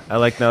like that.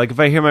 Like if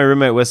I hear my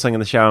roommate whistling in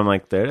the shower, I'm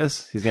like, there it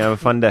is. He's going to have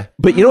a fun day.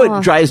 But you know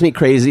what drives me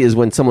crazy is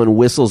when someone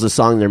whistles a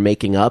song they're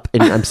making up,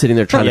 and I'm sitting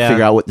there trying to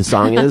figure out what the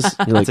song is.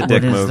 You're like, That's a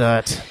dick what is move.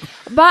 that?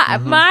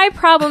 But my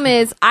problem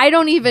is I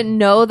don't even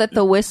know that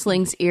the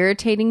whistling's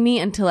irritating me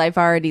until I've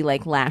already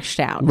like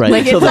lashed out. Right.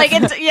 Like Until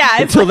it's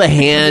until the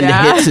hand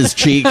hits his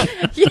cheek.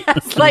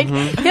 yes, like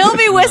he'll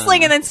be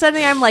whistling and then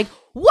suddenly I'm like,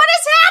 what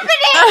is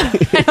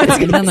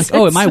happening? And I'm like,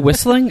 oh, am I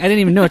whistling? I didn't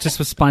even know it just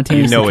was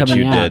spontaneously You know what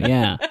coming you out. did.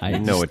 Yeah, I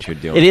know what you're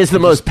doing. It is the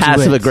most do it.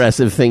 passive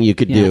aggressive thing you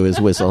could do is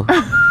whistle.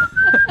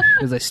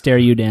 Because I stare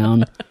you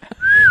down.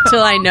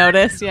 Till I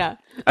notice, yeah.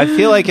 I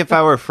feel like if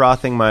I were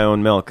frothing my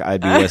own milk,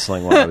 I'd be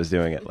whistling while I was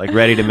doing it. Like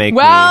ready to make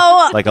me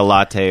like a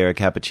latte or a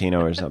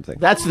cappuccino or something.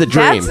 That's the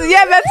dream. that's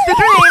the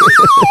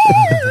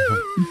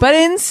dream. But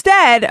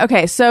instead,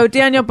 okay, so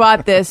Daniel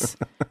bought this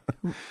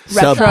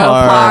retro Subpar.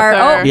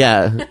 frother.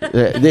 Yeah.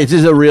 This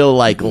is a real,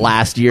 like,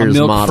 last year's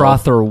Milk model.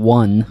 frother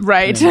 1.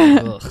 Right.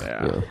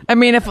 Ugh. I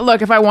mean, if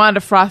I wanted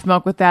to froth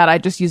milk with that,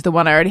 I'd just use the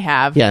one I already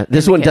have. Yeah,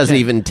 this one doesn't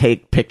even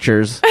take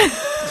pictures.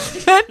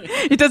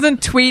 It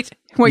doesn't tweet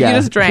what you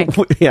just drank.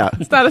 Yeah.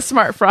 It's not a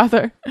smart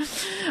frother.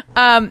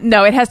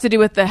 No, it has to do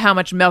with how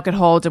much milk it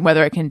holds and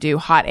whether it can do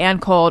hot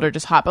and cold or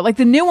just hot. But like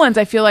the new ones,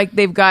 I feel like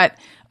they've got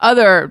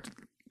other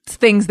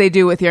things they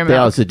do with your They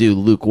milk. also do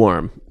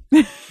lukewarm.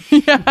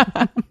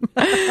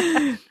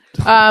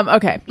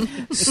 Okay.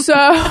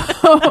 So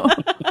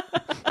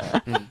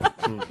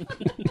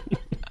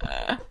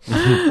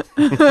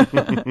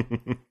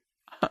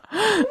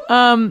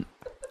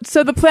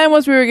so the plan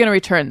was we were going to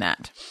return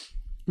that.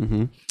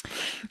 Mm-hmm.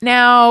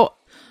 Now,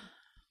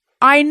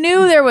 I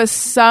knew there was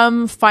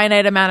some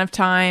finite amount of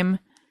time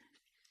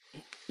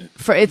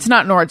for it's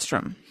not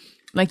Nordstrom.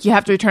 Like you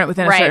have to return it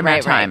within a certain amount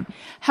of time. Right.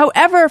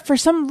 However, for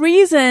some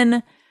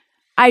reason,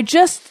 and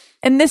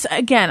this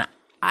again,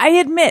 I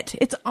admit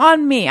it's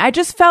on me. I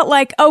just felt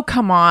like, oh,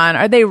 come on.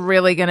 Are they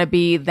really going to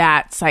be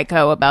that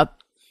psycho about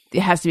it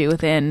has to be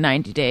within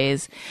 90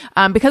 days?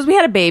 Because we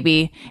had a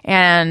baby,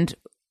 and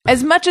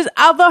as much as,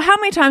 although how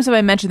many times have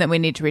I mentioned that we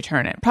need to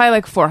return it? Probably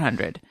like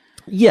 400.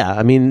 Yeah,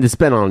 I mean, it's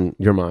been on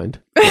your mind.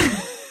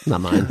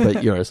 Not mine,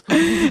 but yours.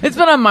 It's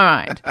been on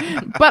my mind.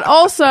 But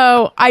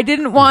also, I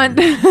didn't want...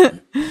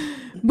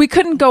 we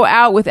couldn't go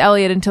out with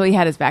Elliot until he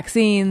had his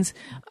vaccines.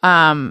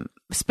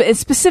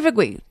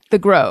 Specifically, the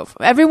Grove.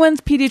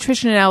 Everyone's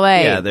pediatrician in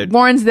LA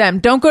warns them,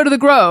 don't go to the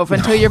Grove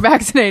until you're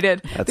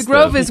vaccinated. The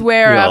Grove is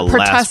where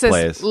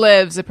pertussis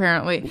lives,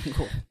 apparently.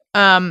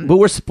 But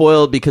we're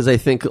spoiled because I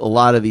think a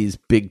lot of these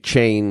big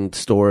chain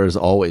stores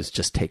always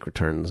just take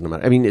returns. No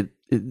matter. I mean,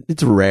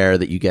 it's rare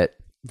that you get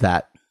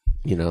that.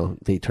 You know,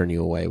 they turn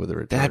you away with a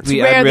return. I'd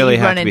really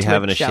have to be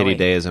having a shitty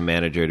day as a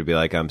manager to be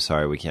like, I'm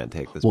sorry, we can't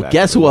take this back. Well,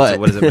 guess what?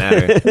 What does it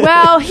matter?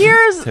 Well,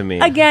 here's to me.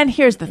 Again,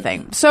 here's the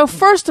thing. So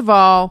first of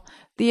all,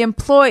 the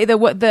employee,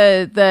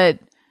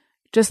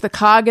 just the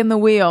cog in the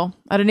wheel.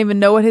 I don't even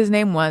know what his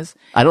name was.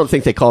 I don't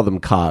think they call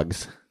them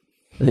cogs.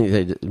 I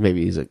think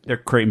maybe he's They're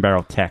crate and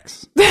barrel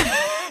techs.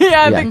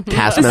 The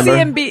cast member.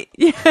 CMB.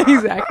 Yeah,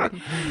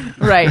 exactly.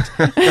 Right.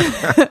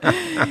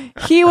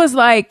 He was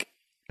like,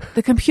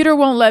 the computer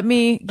won't let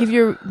me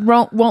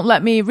won't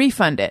let me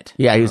refund it.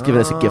 Yeah, he was giving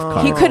us a gift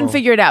card. He couldn't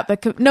figure it out.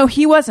 No,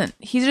 he wasn't.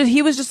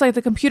 He was just like,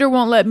 the computer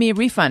won't let me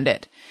refund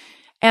it.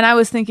 And I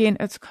was thinking,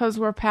 it's because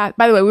we're past.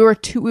 By the way,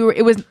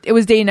 it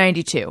was day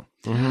 92.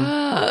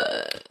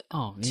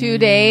 Mm-hmm. 2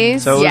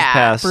 days. So it was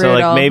past. Brutal. So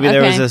like maybe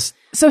there was this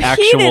So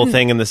actual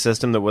thing in the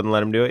system that wouldn't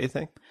let him do it, you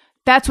think?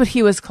 That's what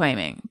he was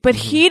claiming. But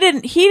he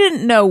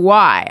didn't know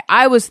why.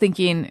 I was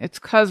thinking it's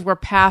because we're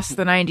past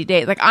the 90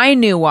 days. Like I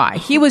knew why.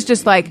 He was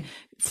just like,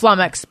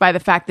 flummoxed by the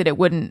fact that it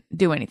wouldn't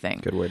do anything.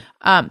 Good word.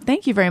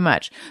 Thank you very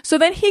much. So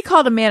then he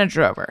called a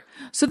manager over.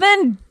 So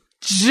then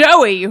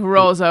Joey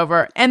rolls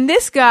over, and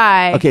this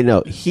guy. Okay,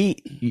 no,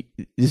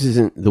 this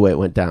isn't the way it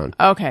went down.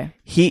 Okay.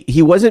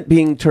 He wasn't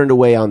being turned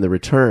away on the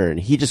return.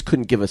 He just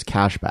couldn't give us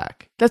cash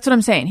back. That's what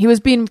I'm saying. He was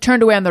being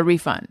turned away on the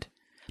refund.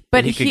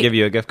 But He could give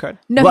you a gift card?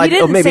 No, Well, he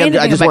didn't maybe say anything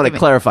I just about want to giving-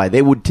 clarify.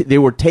 They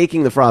were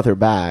taking the frother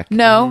back.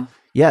 No,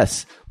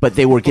 Yes, but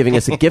they were giving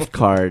us a gift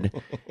card.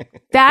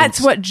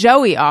 that's what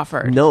Joey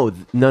offered. No.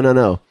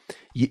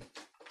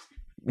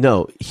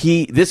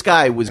 This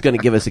guy was going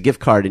to give us a gift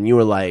card, and you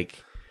were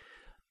like,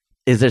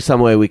 "Is there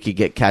some way we could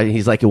get cash?" And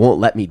he's like, "It won't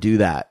let me do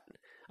that.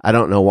 I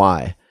don't know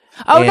why."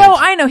 Oh, And- no,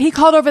 I know. He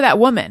called over that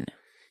woman.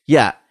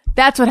 Yeah,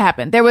 That's what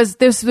happened. There was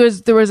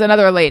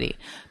another lady,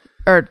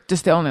 or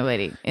just the only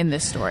lady in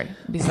this story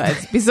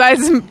besides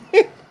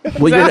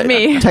well, Not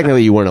me.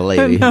 Technically, you weren't a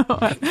lady.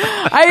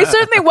 I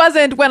certainly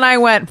wasn't when I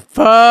went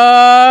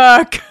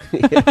fuck.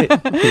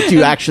 But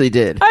you actually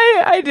did.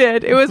 I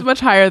did. It was much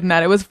higher than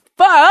that. It was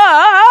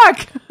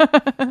fuck.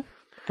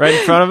 Right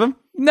in front of him?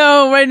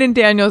 No, right in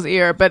Daniel's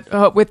ear,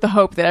 but with the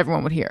hope that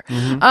everyone would hear.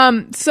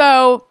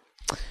 So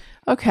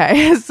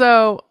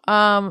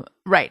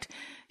right.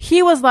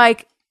 He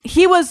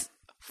was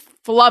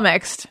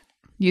flummoxed,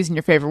 using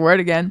your favorite word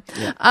again,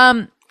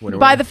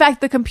 by the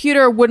fact the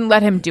computer wouldn't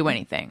let him do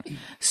anything.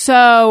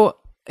 So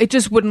it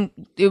just wouldn't,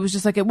 it was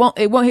just like, it won't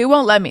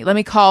let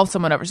me call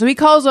someone over. So he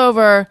calls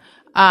over,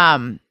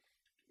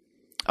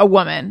 a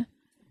woman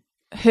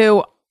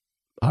who,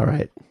 All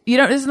right.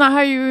 this is not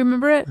how you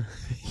remember it?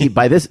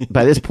 By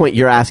this point,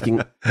 you're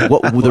asking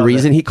what the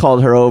reason he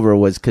called her over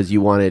was because we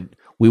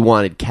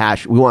wanted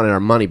cash. We wanted our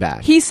money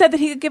back. He said that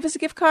he could give us a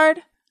gift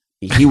card.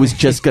 He was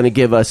just going to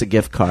give us a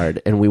gift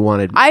card, and we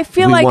wanted. I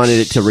feel we like wanted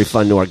it to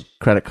refund to our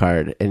credit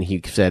card, and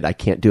he said, "I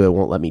can't do it. It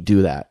won't let me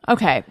do that."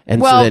 Okay.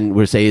 And well, so then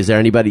we're saying, "Is there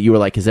anybody?" You were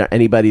like, "Is there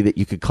anybody that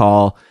you could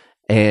call?"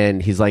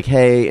 And he's like,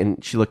 "Hey,"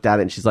 and she looked at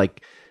it, and she's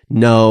like,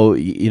 "No,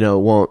 it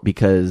won't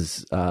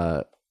because."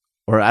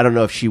 Or I don't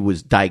know if she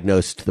was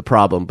diagnosed to the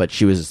problem, but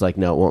she was just like,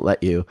 "No, it won't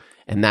let you."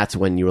 And that's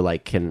when you were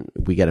like, "Can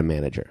we get a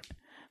manager?"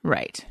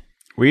 right.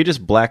 Were you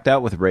just blacked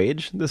out with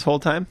rage this whole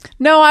time?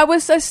 No, I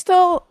was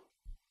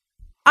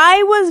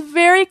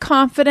very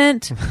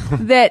confident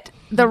that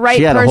the right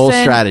She had person. a whole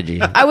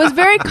strategy. I was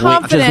very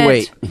confident.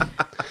 Wait.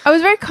 I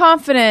was very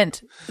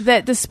confident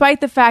that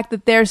despite the fact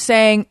that they're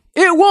saying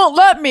it won't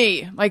let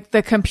me, like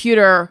the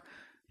computer,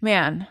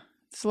 man,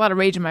 it's a lot of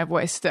rage in my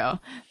voice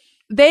still.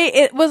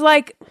 It was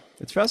like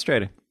It's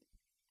frustrating.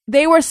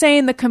 they were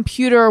saying the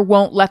computer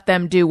won't let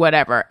them do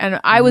whatever. And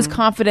I was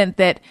confident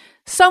that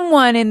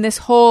someone in this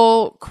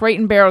whole Crate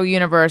and Barrel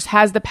universe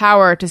has the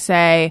power to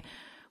say,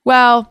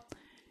 well,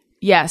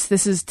 yes,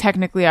 this is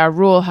technically our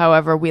rule.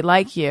 However, we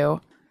like you.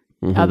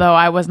 Although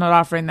I was not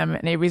offering them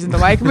any reason to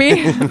like me.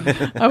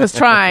 I was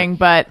trying,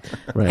 but,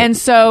 Right. and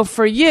so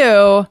for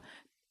you,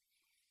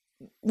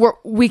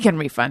 we can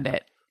refund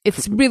it.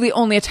 It's really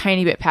only a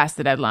tiny bit past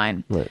the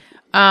deadline. Right.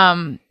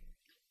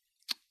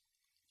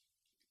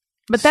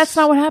 But that's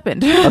not what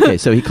happened. Okay,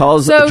 so he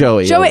calls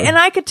Joey. over. And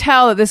I could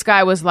tell that this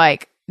guy was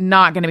like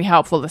not going to be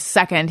helpful the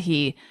second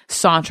he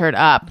sauntered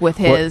up with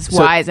his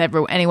why is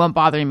anyone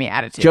bothering me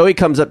attitude. Joey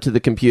comes up to the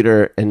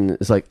computer and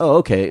is like, "Oh,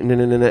 okay,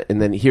 no,"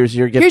 and then here's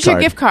your gift Here's card.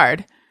 your gift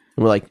card.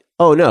 And we're like,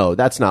 "Oh no,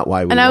 that's not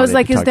why we." And I was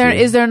like, wanted to talk to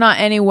you." is there not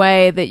any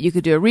way that you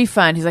could do a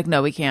refund? He's like,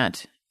 no, we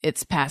can't.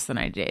 It's past the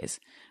 90 days.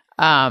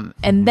 And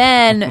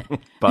then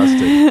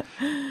Busted.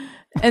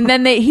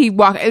 he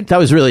walked. That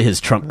was really his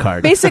trump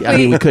card. Basically- I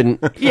mean, we couldn't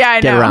Yeah,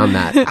 I get know. around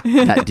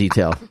that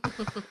detail.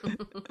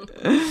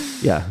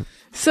 Yeah.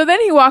 So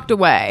then he walked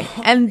away.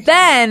 And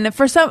then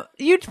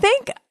you'd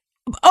think,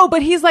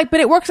 but he's like, but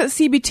it works at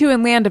CB2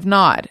 and Land of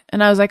Nod.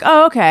 And I was like,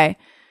 oh, okay.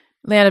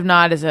 Land of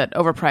Nod is an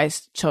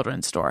overpriced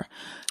children's store.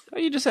 Oh,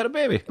 you just had a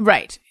baby.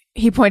 Right.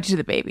 He pointed to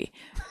the baby.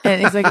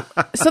 And he's like,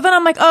 so then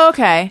I'm like, oh,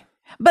 okay.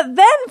 But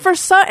then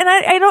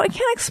I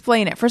can't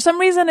explain it. For some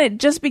reason, it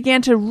just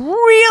began to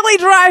really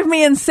drive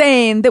me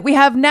insane that we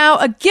have now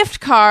a gift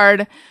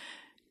card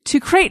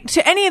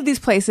to any of these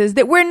places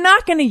that we're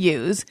not going to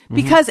use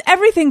because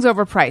everything's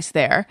overpriced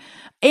there.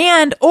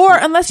 Or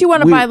unless you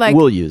want to buy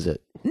we'll use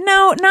it.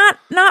 no,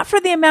 not for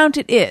the amount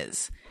it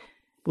is.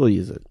 We'll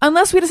use it.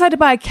 Unless we decide to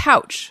buy a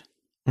couch.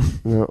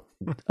 No.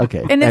 Okay.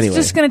 And it's anyway.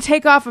 just going to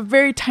take off a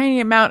very tiny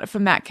amount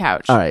from that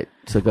couch. All right.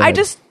 So go ahead.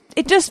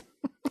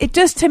 It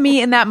just to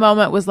me in that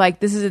moment was like,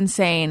 this is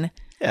insane.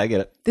 Yeah, I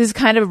get it. This is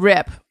kind of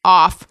rip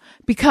off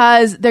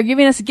because they're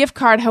giving us a gift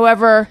card.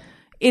 However,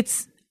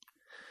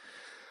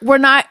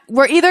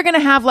 we're either going to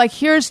have like,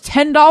 here's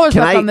 $10 left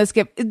on this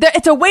gift.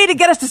 It's a way to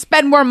get us to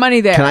spend more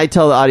money there. Can I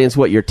tell the audience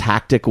what your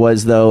tactic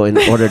was, though, in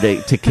order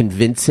to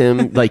convince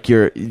him? Like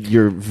your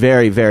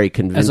very, very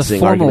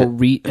convincing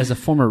argument. As a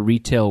former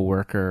retail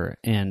worker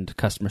and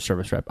customer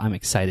service rep, I'm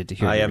excited to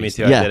hear. Oh, your yeah, me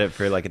reason. too. Yeah. I did it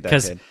for like a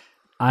Because decade.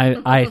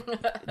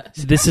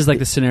 this is like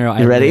the scenario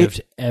I ready?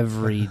 lived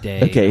every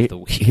day Okay. of the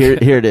week. Here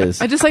it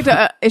is. I'd just like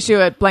to issue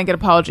a blanket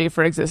apology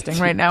for existing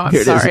right now. I'm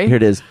Here it is. sorry. Here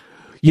it is.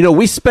 You know,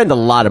 we spend a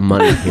lot of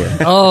money here.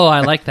 Oh,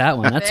 I like that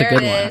one. That's a good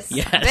one. Yes.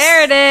 Yes.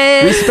 There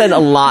it We is. spend a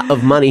lot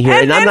of money here,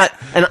 and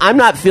I'm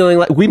not feeling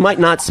like we might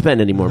not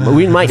spend anymore, but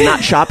we might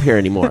not shop here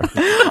anymore.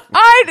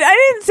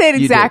 I didn't say it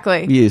You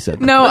exactly. did. You said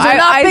that. No,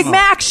 I Big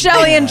Mac,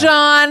 Shelly and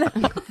John.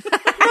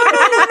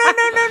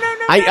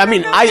 I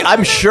mean,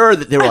 I'm sure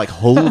that they were like,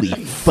 holy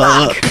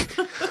fuck.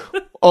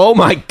 Oh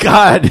my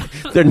God.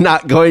 They're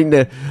not going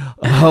to.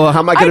 Oh, how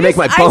am I going to make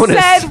my bonus?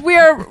 I said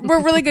we're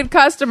really good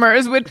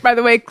customers, which, by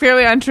the way,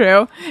 clearly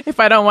untrue.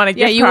 If I don't want to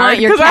Yeah, gift you card, want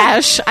your 'cause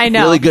cash. I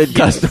know. Really good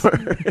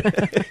customer.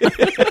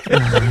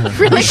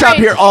 Really We shop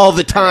great. here all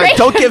the time.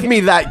 Don't give me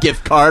that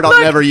gift card I'll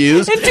never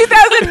use. In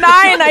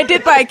 2009, I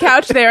did buy a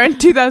couch there in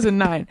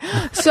 2009.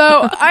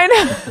 So I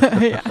know.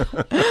 Yeah.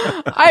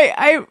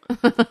 I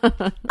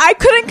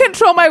couldn't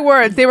control my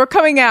words. They were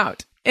coming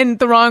out in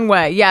the wrong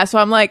way. Yeah. So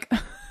I'm like,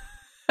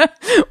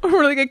 we're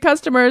really good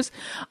customers.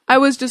 I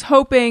was just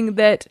hoping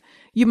that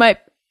you might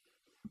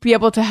be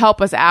able to help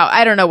us out.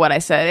 I don't know what I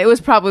said. It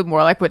was probably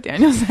more like what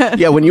Daniel said.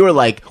 Yeah, when you were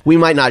like, we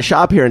might not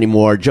shop here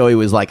anymore, Joey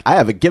was like, I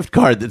have a gift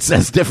card that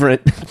says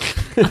different.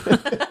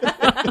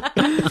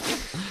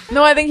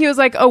 No, I think he was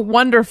like, oh,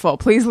 wonderful.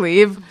 Please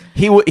leave.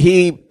 He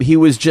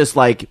was just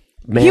like,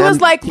 ma'am. He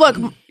was like, look,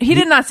 he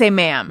did not say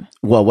ma'am.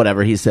 Well,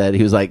 whatever he said.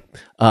 He was like,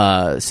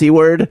 C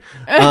word.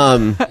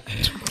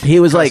 He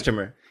was like,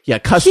 Customer. yeah,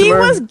 customer. He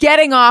was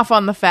getting off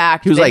on the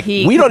fact He was that like,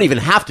 we don't even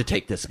have to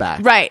take this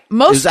back. Right. It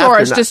Most was after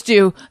stores not- just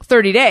do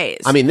 30 days.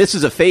 I mean, this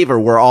is a favor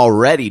we're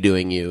already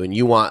doing you, and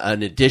you want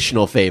an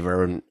additional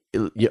favor, and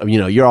you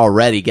know you're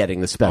already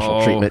getting the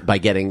special treatment by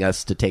getting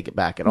us to take it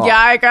back at all. yeah,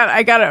 I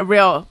got a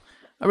real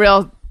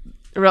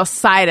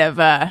side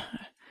of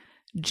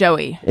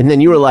Joey. And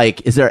then you were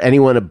like, "Is there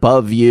anyone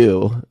above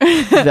you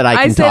that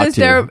I can said, talk is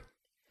to?" there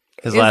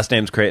His last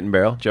name's Crate and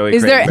Barrel. Joey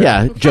Is Crate there- and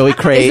Barrel. Yeah, Joey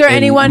Crate is there and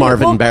anyone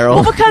Marvin Barrel.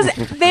 Well, because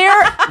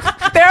their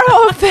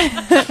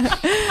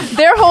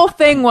whole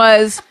thing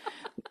was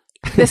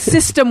the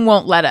system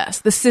won't let us.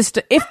 The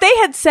system. If they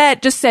had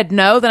said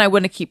no, then I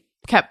wouldn't have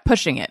kept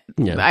pushing it.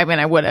 Yeah. I mean,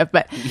 I would have,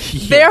 but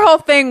their whole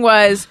thing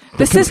was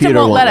the system computer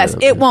won't let us.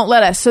 them. It won't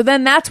let us. So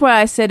then that's why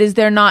I said, is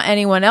there not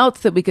anyone else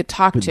that we could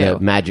talk With to? the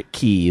magic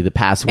key, the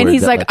password. And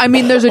he's that like, lets I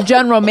mean, there's a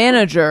general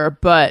manager,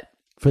 but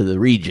for the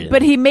region.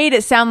 But he made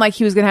it sound like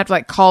he was going to have to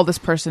like call this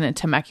person in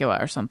Temecula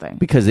or something.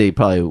 because he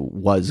probably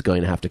was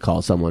going to have to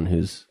call someone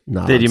who's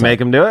not. Did on you site. make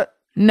him do it?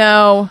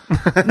 No,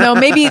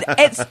 maybe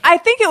I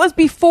think it was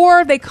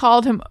before they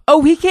called him.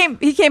 Oh, he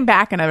came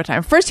back another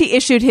time. First he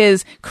issued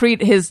his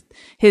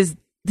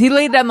he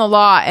laid down the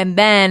law and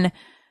then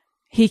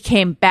he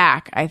came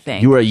back, I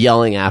think. You were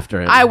yelling after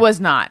him. I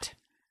was not.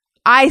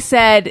 I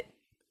said,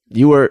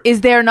 You were. is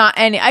there not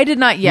any? I did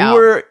not yell. You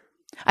were.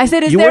 I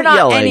said, is You there weren't not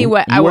yelling. any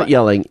way? You weren't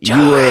yelling.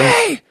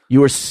 You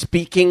were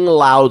speaking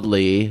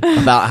loudly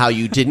about how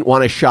you didn't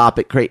want to shop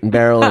at Crate and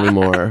Barrel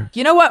anymore.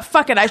 You know what?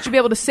 Fuck it. I should be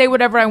able to say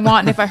whatever I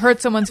want, and if I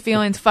hurt someone's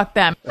feelings, fuck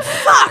them.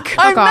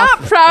 I'm not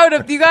proud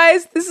of you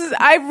guys.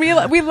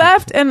 We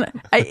left, and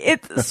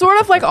it's sort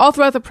of like all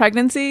throughout the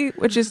pregnancy,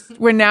 which is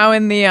we're now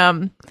in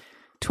the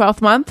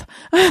 12th month.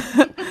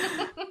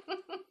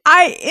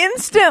 I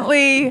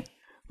instantly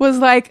was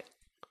like,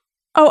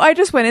 oh, I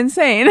just went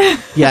insane.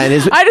 Yeah, and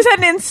I just had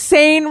an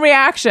insane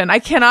reaction. I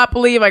cannot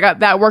believe I got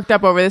that worked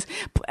up over this.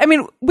 I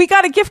mean, we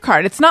got a gift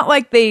card. It's not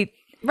like they...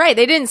 Right.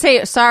 They didn't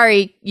say,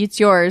 sorry, it's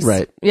yours.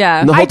 Right. Yeah.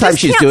 And the I whole time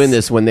just she's can't doing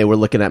this, when they were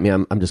looking at me,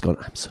 I'm just going,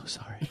 I'm so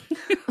sorry.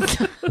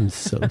 I'm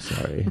so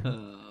sorry.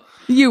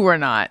 You were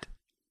not.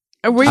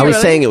 Were you I was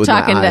really? saying it with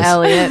Talking my to eyes.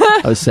 Elliot.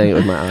 I was saying it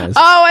with my eyes.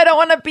 Oh, I don't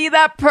want to be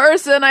that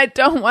person. I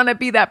don't want to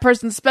be that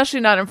person, especially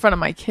not in front of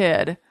my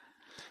kid.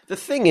 The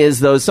thing is,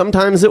 though,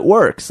 sometimes it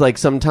works. Like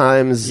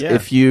sometimes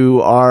if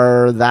you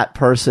are that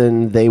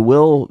person, they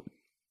will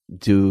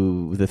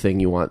do the thing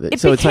you want.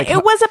 It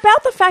was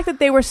about the fact that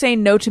they were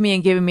saying no to me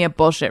and giving me a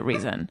bullshit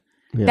reason.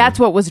 Yeah. That's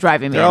what was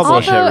driving me. They're all insane.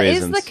 bullshit Although,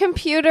 reasons. is the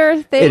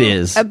computer thing It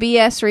is. a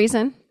BS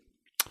reason?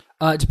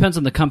 It depends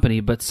on the company,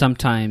 but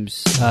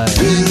sometimes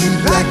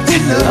We'd like to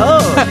know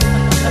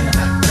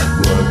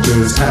what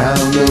does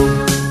Hal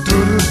know?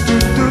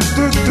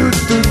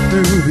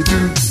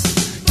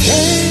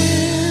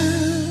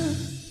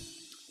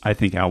 I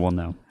think Al will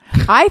know.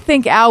 I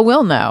think Al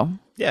will know.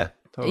 Yeah.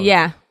 Totally.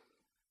 Yeah.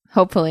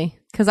 Hopefully.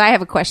 Because I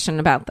have a question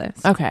about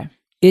this. Okay.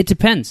 it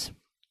depends.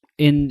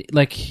 In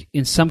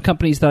some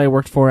companies that I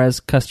worked for as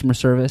customer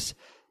service,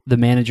 the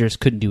managers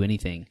couldn't do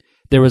anything.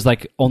 There was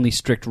like only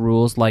strict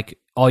rules, like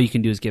all you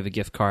can do is give a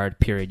gift card,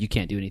 period. You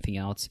can't do anything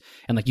else.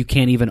 And like you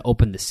can't even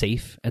open the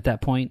safe at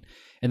that point.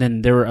 And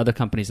then there were other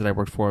companies that I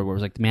worked for where it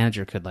was like the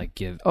manager could like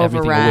give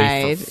everything away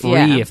Override, for free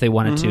yeah. if they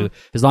wanted to.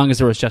 As long as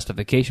there was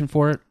justification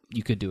for it,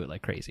 you could do it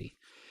like crazy.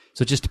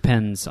 So it just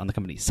depends on the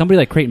company. Somebody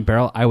like Crate and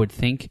Barrel, I would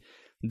think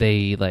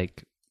they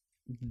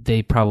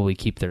probably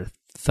keep their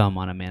thumb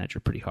on a manager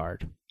pretty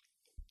hard.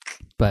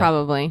 But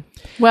Probably.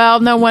 Well,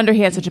 no wonder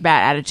he had such a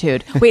bad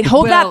attitude. Wait,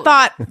 hold that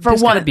thought for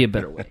there's one. gotta be a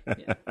better way.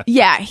 Yeah.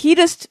 Yeah, he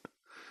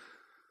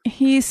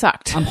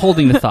sucked. I'm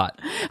holding the thought.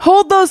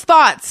 Hold those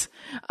thoughts.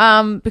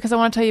 because I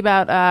want to tell you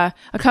about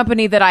a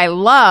company that I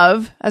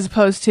love as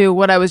opposed to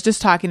what I was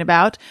just talking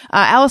about.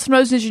 Alison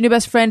Rosen is Your New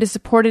Best Friend is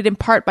supported in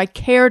part by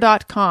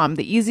Care.com,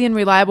 the easy and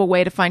reliable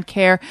way to find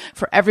care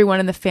for everyone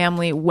in the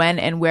family when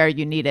and where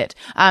you need it.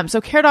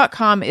 So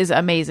Care.com is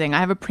amazing. I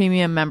have a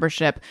premium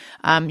membership.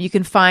 You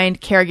can find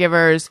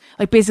caregivers,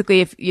 like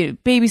basically if you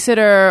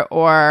babysitter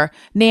or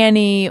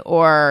nanny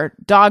or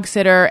dog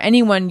sitter,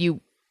 anyone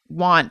you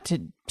want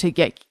to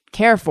get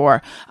care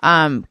for,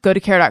 go to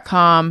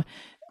Care.com.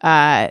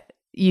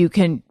 You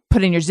can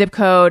put in your zip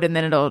code and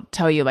then it'll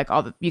tell you like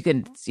you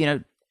can,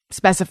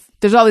 specify,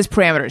 there's all these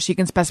parameters. You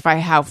can specify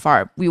how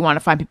far we want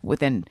to find people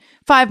within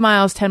 5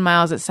 miles, 10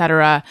 miles,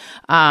 etc.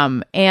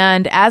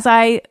 And as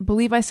I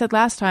believe I said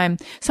last time,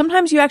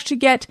 sometimes you actually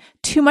get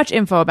too much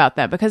info about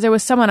them, because there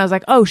was someone I was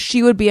like, oh,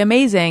 she would be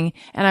amazing.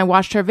 And I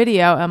watched her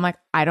video and I'm like,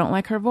 I don't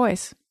like her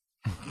voice.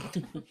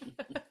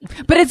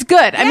 But it's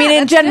good. I mean,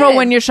 in general, good.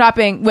 when you're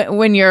shopping,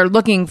 when you're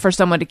looking for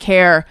someone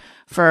to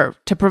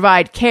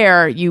provide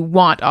care, you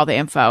want all the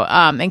info.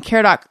 And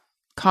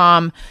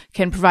Care.com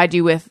can provide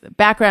you with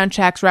background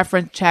checks,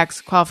 reference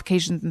checks,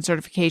 qualifications and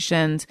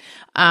certifications.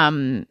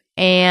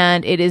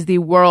 And it is the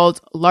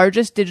world's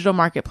largest digital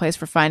marketplace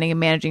for finding and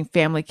managing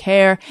family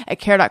care. At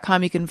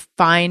Care.com, you can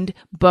find,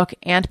 book,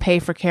 and pay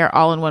for care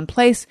all in one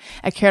place.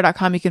 At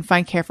Care.com, you can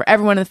find care for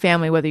everyone in the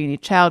family, whether you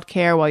need child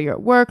care while you're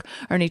at work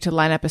or need to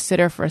line up a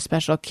sitter for a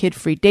special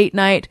kid-free date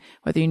night,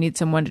 whether you need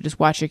someone to just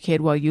watch your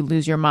kid while you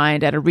lose your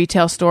mind at a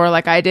retail store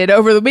like I did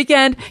over the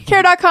weekend.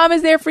 Care.com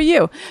is there for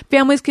you.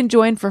 Families can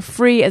join for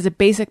free as a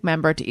basic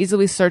member to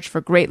easily search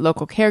for great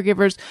local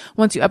caregivers.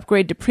 Once you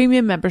upgrade to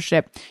premium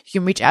membership, you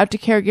can reach out to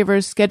caregivers,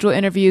 schedule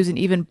interviews, and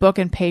even book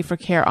and pay for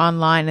care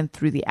online and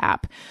through the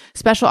app.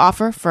 Special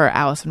offer for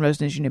Alison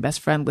Rosen is Your New Best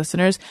Friend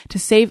listeners: to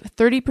save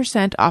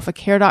 30% off a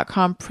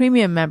Care.com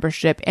premium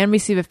membership and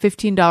receive a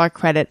 $15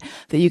 credit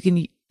that you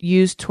can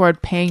use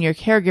toward paying your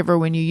caregiver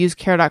when you use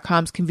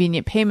Care.com's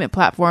convenient payment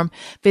platform.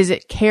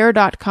 Visit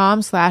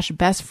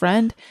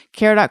care.com/bestfriend,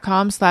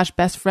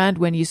 care.com/bestfriend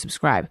when you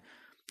subscribe.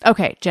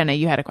 Okay, Jenna,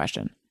 you had a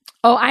question.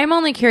 Oh, I'm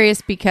only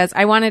curious because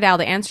I wanted Al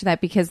to answer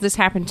that, because this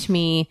happened to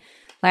me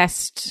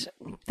last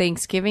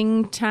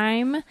Thanksgiving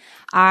time.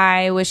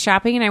 I was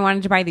shopping and I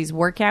wanted to buy these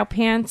workout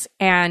pants,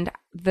 and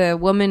the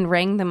woman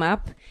rang them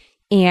up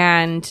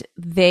and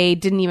they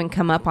didn't even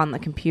come up on the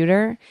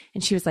computer.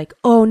 And she was like,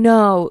 oh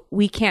no,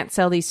 we can't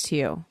sell these to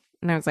you.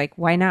 And I was like,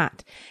 why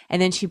not?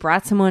 And then she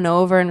brought someone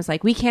over and was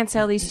like, we can't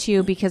sell these to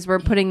you because we're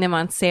putting them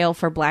on sale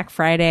for Black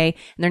Friday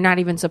and they're not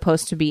even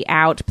supposed to be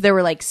out. But there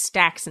were like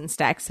stacks and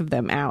stacks of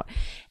them out.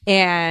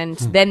 And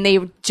then they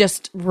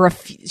just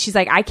she's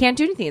like, I can't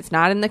do anything. It's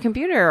not in the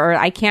computer, or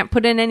I can't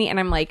put in any. And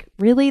I'm like,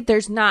 really?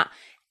 There's not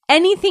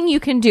anything you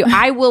can do.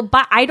 I will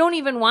buy. I don't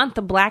even want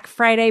the Black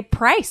Friday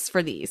price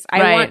for these.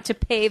 I want to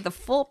pay the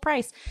full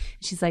price.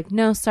 She's like,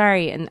 no,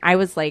 sorry. And I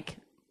was like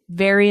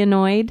very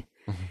annoyed.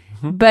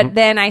 But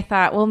then I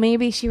thought, well,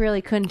 maybe she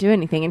really couldn't do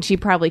anything, and she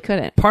probably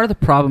couldn't. Part of the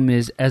problem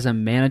is, as a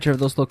manager of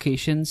those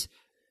locations,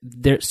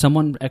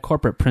 someone at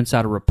corporate prints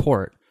out a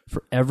report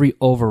for every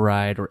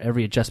override or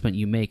every adjustment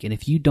you make. And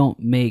if you don't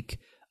make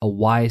a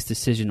wise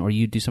decision, or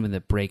you do something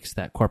that breaks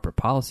that corporate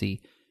policy,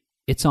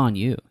 it's on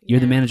you. You're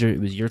the manager. It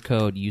was your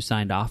code. You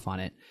signed off on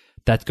it.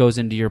 That goes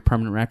into your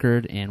permanent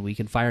record, and we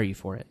can fire you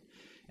for it.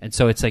 And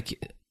so it's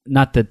like,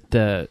 not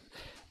that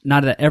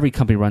every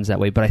company runs that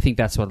way, but I think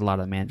that's what a lot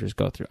of the managers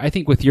go through. I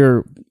think with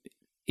your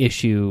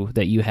issue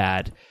that you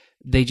had,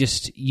 they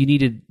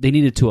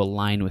needed to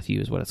align with you,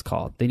 is what it's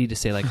called. They need to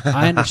say, like,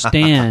 I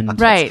understand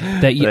Right.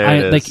 that you,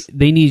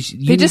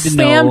 They just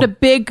slammed a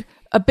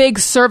big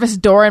service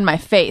door in my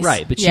face.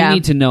 Right, but you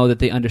need to know that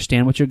they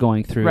understand what you're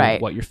going through,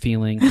 Right. what you're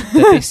feeling,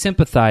 that they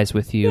sympathize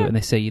with you, and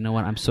they say, you know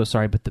what, I'm so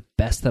sorry, but the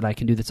best that I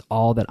can do, that's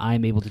all that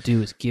I'm able to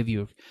do, is give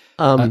you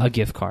a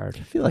gift card.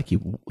 I feel like he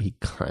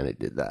kind of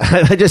did that.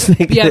 I just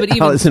think that but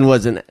Alison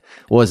wasn't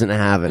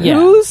having Yeah. it.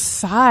 Whose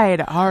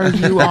side are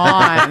you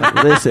on?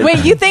 Listen,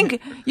 Wait, you think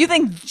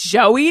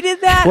Joey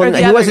did that? well, or the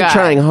he other wasn't guy?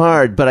 trying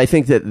hard, but I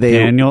think that they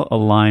Daniel,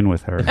 align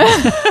with her.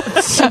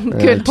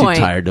 Good point.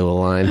 too tired to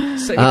align.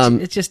 So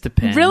it just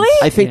depends. Really?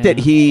 I think that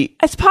he.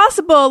 It's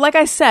possible. Like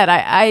I said,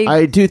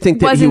 I do think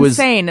that was he was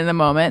insane in the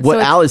moment. What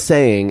so Al is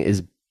saying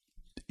is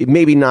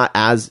maybe not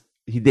as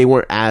they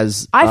weren't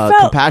as I felt-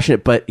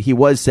 compassionate, but he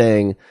was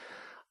saying,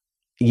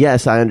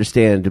 "Yes, I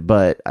understand,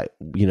 but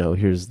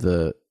here's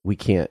we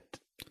can't."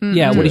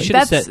 Yeah, what he should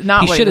have That's said,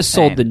 not he what he should have was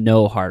sold saying. the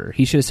no harder.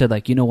 He should have said,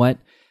 like, you know what,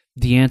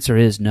 the answer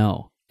is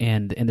no,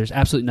 and there's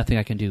absolutely nothing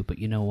I can do. But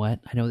you know what,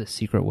 I know this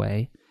secret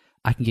way.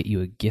 I can get you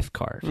a gift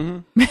card.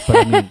 But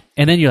I mean,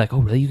 and then you're like,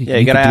 oh, really? You Yeah,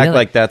 you gotta can do act that?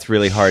 like that's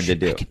really hard to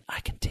do.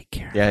 I can take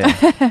care of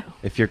it. Yeah.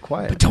 If you're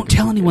quiet. But don't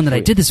tell anyone that I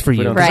did this for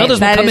you. don't- Because Right, others will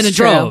that come in is in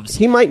true. droves.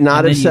 He might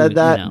not And have then said you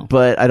that, know.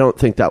 but I don't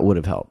think that would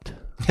have helped.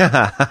 No,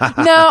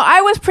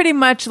 I was pretty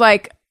much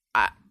like,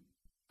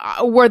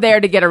 we're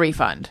there to get a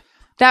refund.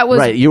 That was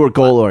Right, you were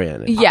goal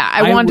oriented. Yeah,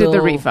 I wanted the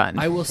will- refund.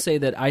 I will say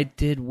that I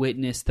did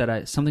witness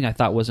that something I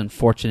thought was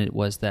unfortunate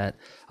was that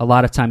a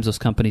lot of times those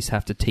companies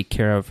have to take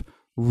care of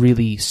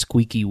really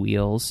squeaky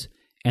wheels,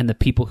 and the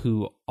people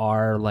who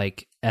are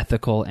like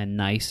ethical and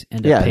nice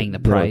end up paying the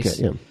price.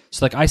 okay, yeah.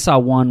 So like I saw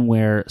one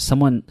where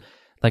someone,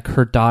 like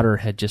her daughter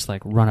had just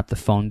like run up the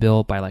phone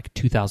bill by like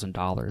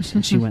 $2,000,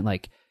 and she went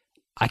like,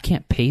 I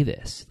can't pay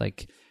this.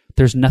 Like,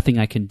 there's nothing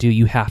I can do.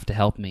 You have to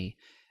help me.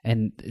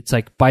 And it's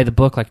like, by the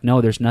book, like,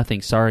 no, there's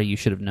nothing. Sorry, you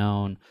should have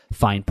known.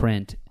 Fine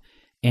print.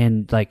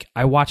 And like,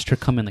 I watched her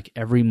come in like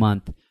every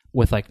month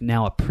with like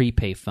now a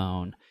prepay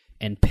phone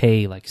and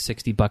pay like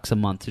 $60 a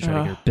month to try to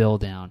get her bill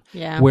down.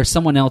 Yeah. Where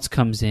someone else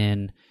comes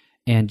in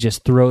and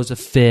just throws a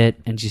fit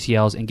and just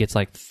yells and gets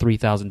like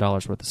 $3,000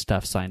 worth of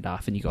stuff signed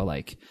off. And you go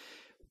like,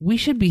 we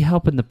should be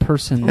helping the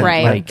person that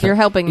Right. like You're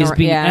helping is the-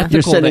 being yeah. ethical,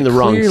 You're sending that the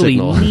wrong clearly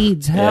signal.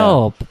 needs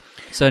help.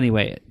 So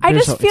anyway, I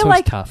just it's feel always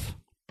like- tough.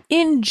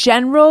 In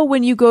general,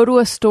 when you go to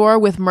a store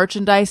with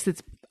merchandise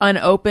that's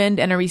unopened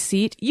and a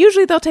receipt,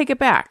 usually they'll take it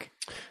back.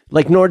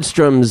 Like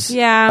Nordstrom's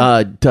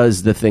Yeah.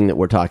 does the thing that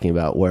we're talking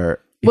about where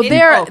Well,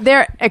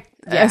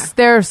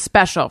 they're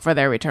special for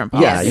their return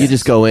policy. you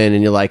just go in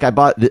and you're like, I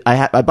bought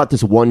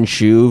this one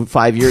shoe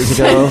 5 years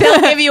ago.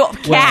 They'll give you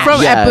cash.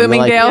 From Yeah, at and they're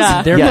like- Bloomingdale's.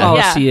 Yeah. Their Yeah.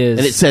 policy is,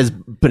 and it says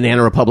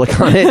Banana Republic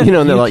on it, and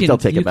they're like, they'll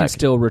take you it can back.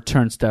 still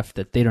return stuff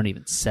that they don't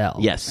even sell.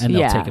 Yes. and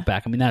they'll Yeah. take it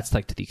back. I mean, that's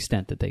like to the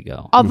extent that they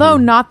go. Although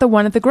not the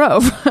one at the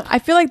Grove. I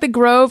feel like the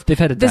Grove. They've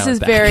had to this dial it is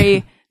back.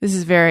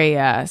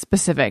 very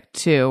specific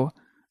to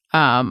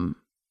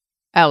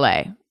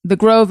L.A. The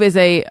Grove is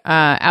a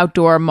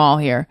outdoor mall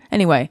here.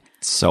 Anyway,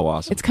 So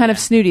awesome. it's kind of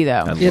snooty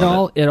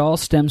though. It all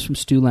stems from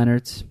Stu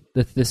Leonard's.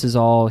 This is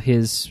all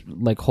his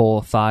like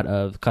whole thought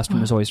of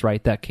customers always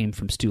right. That came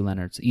from Stu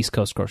Leonard's East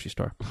Coast grocery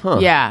store.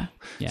 Yeah.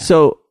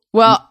 So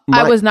Well,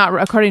 My- I was not.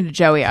 According to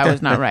Joey, I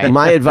was not right.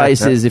 my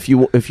advice is if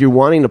you're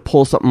wanting to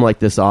pull something like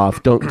this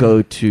off, don't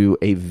go to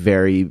a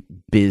very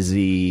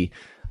busy,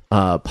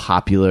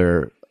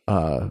 popular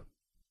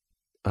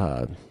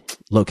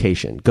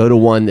location. Go to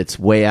one that's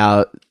way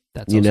out.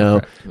 That's also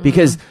correct.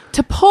 Because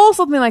To pull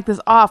something like this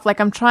off, like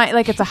I'm trying,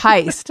 like it's a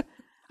heist.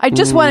 I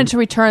just wanted to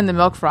return the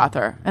milk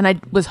frother, and I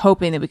was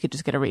hoping that we could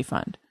just get a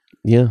refund.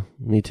 yeah,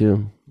 me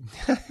too.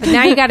 But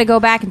now you got to go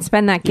back and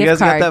spend that You gift guys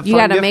got card. that You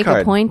fun got to gift make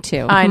card. a point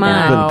to. I Come know.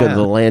 on. Go to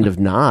the land of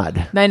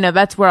Nod. I know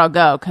that's where I'll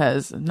go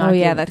because.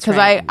 That's because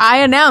right. I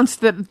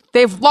announced that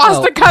they've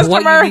lost Oh, a customer.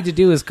 What you need to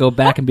do is go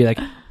back and be like,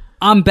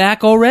 I'm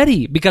back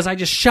already because I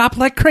just shop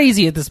like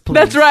crazy at this place.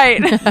 That's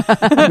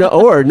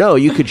right. no,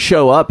 you could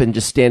show up and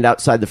just stand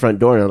outside the front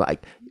door and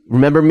like,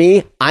 remember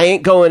me? I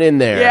ain't going in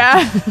there.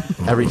 yeah.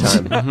 Every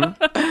time.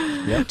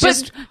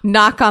 Just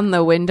knock on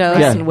the windows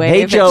Yeah. and wave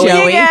Hey, at Joey.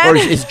 Joey. Yeah. Or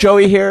is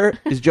Joey here?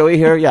 Is Joey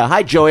here? Yeah.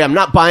 Hi, Joey. I'm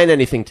not buying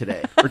anything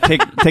today. Or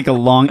take a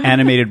long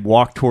animated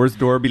walk towards the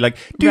door, be like,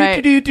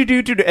 Right. do,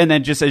 and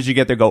then just as you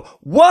get there, go,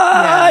 what?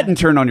 Yeah. And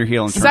turn on your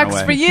heel and turn Sucks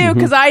away. for you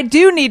because I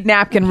do need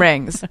napkin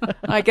rings.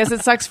 I guess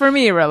it sucks for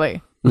me,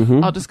 really.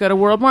 I'll just go to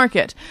World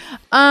Market.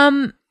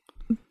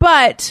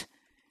 But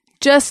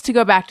just to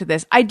go back to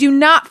this, I do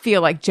not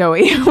feel like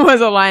Joey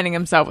was aligning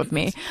himself with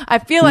me. I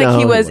feel like No,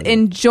 he was he wasn't.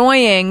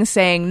 enjoying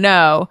saying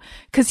no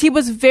because he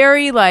was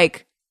very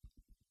like,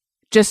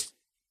 just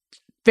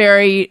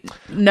very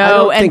no I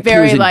don't and think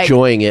very he was like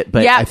enjoying it,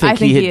 but Yeah, I think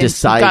he had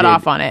decided. got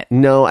off on it.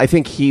 No, I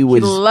think he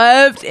was. He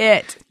loved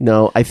it.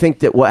 No, I think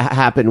that what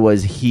happened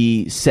was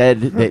he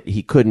said that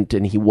he couldn't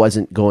and he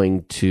wasn't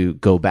going to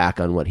go back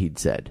on what he'd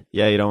said.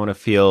 Yeah, you don't want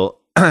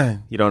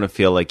to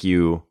feel like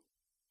you.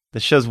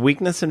 This shows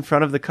weakness in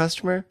front of the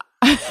customer,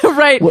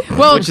 Right.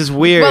 Well, which is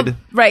weird. Well,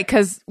 right,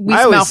 because we I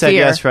smell always said fear.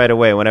 yes right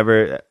away.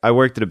 Whenever I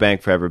worked at a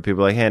bank forever, people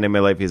were like, "Hey, I need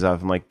my late fees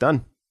off." I'm like,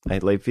 "Done.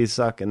 Late fees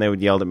suck," and they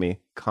would yell at me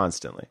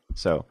constantly.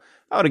 So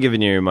I would have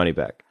given you your money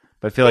back.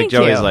 But I feel like Thank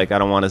Joey's you. like, I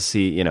don't want to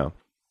see.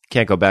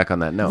 Can't go back on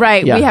that. No.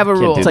 Right, Yeah, we have a can't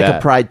rule. do It's like that.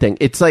 a pride thing.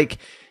 It's like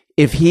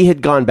if he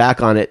had gone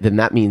back on it, then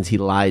that means he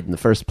lied in the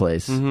first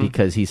place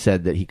because he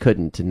said that he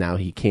couldn't and now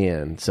he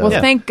can. So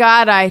Well, thank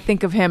God I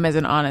think of him as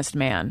an honest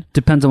man.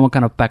 Depends on what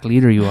kind of pack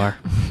leader you are.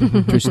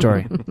 True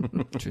story.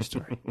 True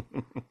story.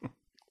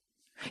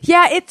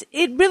 Yeah,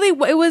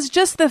 it was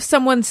just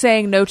someone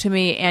saying no to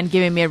me and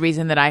giving me a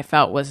reason that I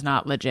felt was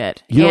not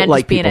legit. You don't and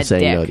like just being people a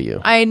saying dick. no to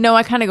you. I know.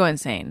 I kind of go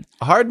insane.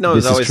 A hard no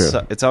This is is always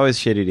true. it's always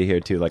shitty to hear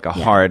too. Like a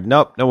hard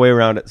nope, no way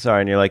around it.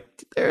 Sorry, and you're like,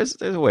 there's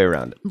a way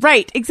around it.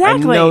 Right.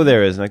 Exactly. I know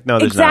there is. Like no,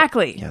 there's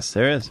Exactly. not. Yes,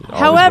 there is. There's always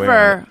a way around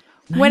However,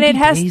 when 90 it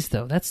has, days,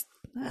 though, that's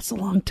a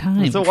long time.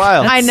 it. It's a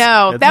while. I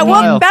know It's that. a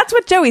Well, while. that's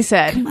what Joey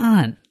said. Come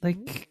on,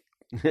 like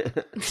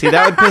See,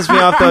 that would piss me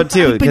off though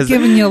too I've been because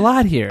giving you a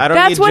lot here. I don't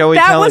That's need what- Joey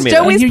that telling was me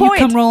Joey's Here point.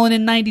 you come rolling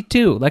in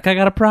 92. Like I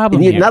got a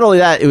problem And here. not only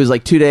that, it was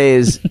like 2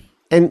 days.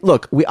 And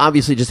look, we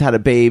obviously just had a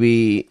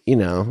baby,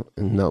 and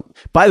no.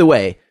 By the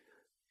way,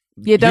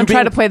 You don't You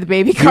try being- to play the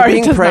baby you card. It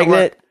being does not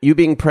pregnant,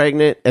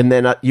 work. and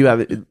then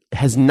it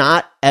has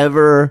not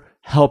ever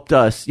helped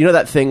us. You know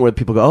that thing where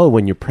people go, "Oh,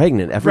 when you're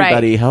pregnant,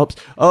 everybody helps."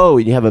 Oh,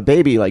 when you have a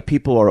baby, like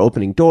people are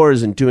opening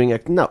doors and doing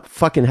it. No,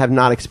 fucking have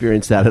not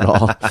experienced that at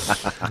all.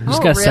 You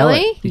just gotta sell it.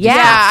 Really? You just Yeah.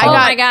 gotta sell Oh it.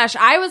 my gosh.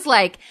 I was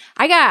like,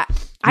 I got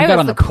I got was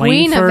on the the plane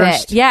queen of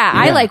first? it. Yeah,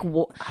 I Yeah. like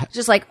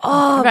just like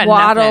got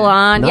waddle nothing.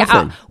 on. Yeah,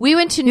 Nothing. we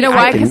went to You know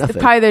why? Because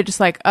nothing. probably they're just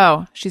like,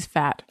 oh, she's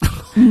fat.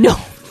 No,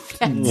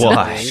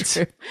 What?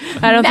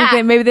 I don't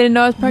think maybe they didn't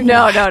know I was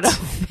pregnant. no.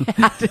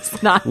 That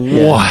is not.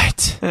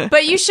 What?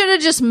 But you should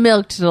have just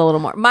milked it a little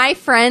more. My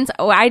friends,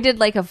 I did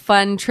like a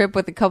fun trip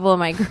with a couple of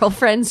my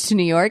girlfriends to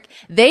New York.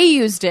 They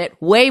used it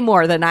way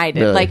more than I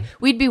did. Really? Like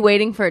we'd be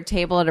waiting for a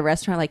table at a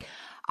restaurant. Like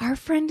our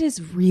friend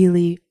is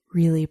really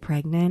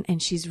pregnant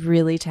and she's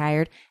really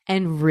tired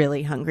and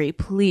really hungry.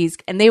 Please.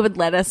 And they would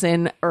let us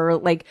in or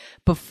like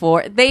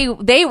before they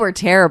were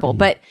terrible,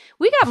 but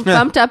we got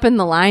bumped up in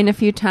the line a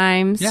few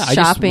times. Yeah, I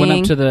shopping. just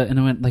went up to and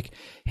I went like,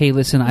 "Hey,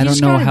 listen, I don't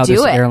just know gotta how do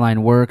this it.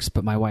 airline works,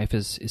 but my wife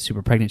is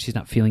super pregnant. She's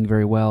not feeling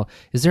very well.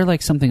 Is there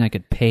like something I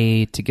could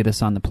pay to get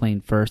us on the plane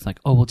first? Like,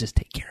 oh, we'll just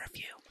take care of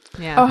you."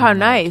 Yeah. Oh, how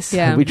nice.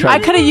 Yeah. We I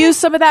tried. could have used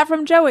some of that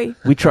from Joey.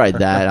 We tried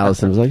that.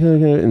 Allison was like,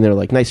 okay. And they're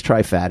like, nice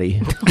try,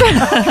 fatty.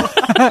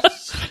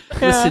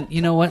 Listen,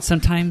 you know what?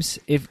 Sometimes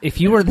if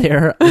you were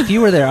there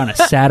on a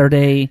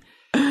Saturday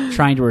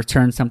trying to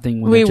return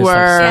something, when We they're just, were. like,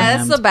 Yeah,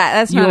 that's slammed, the bad.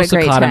 That's you not a also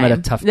great caught time. him at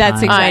a tough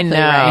That's time. exactly I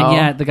know. right. And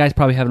yeah, the guy's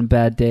probably having a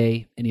bad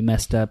day, and he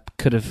messed up.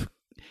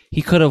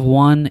 He could have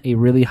won a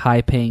really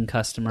high paying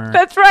customer.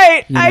 That's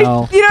right. You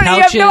know, you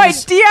have no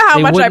couches, idea how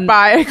they much I wouldn't-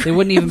 buy. They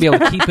wouldn't even be able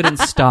to keep it in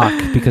stock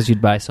because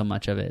you'd buy so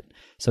much of it.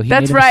 So he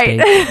That's made a right.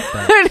 mistake,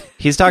 but-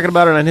 He's talking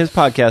about it on his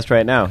podcast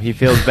right now. He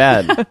feels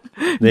bad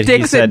that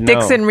he said no.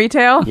 Dixon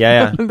Retail.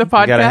 Yeah. The You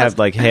podcast. gotta have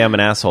like, hey, I'm an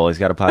asshole. He's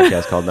got a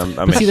podcast called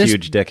I'm a see, there's-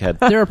 huge dickhead.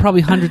 there are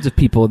probably hundreds of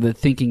people that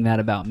thinking that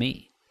about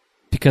me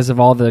because of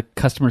all the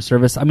customer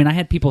service. I mean, I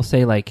had people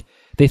say like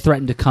they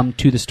threatened to come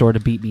to the store to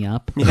beat me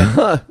up.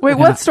 Wait,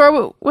 what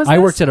store was I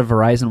this? worked at a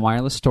Verizon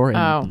wireless store in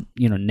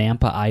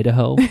Nampa,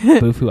 Idaho,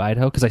 Bufu,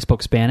 Idaho, because I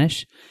spoke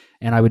Spanish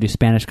and I would do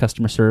Spanish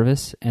customer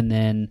service. And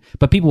then,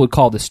 but people would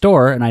call the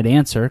store and I'd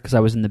answer because I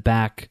was in the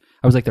back.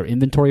 I was like their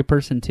inventory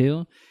person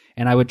too,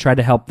 and I would try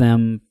to help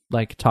them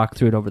like talk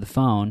through it over the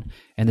phone.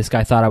 And this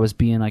guy thought I was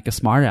being like a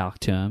smart aleck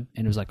to him,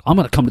 and he was like, "I'm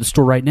gonna come to the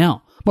store right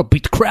now. I'm gonna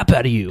beat the crap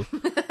out of you."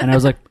 And I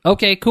was like,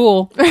 "Okay,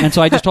 cool." And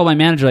so I just told my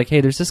manager like,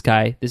 "Hey, there's this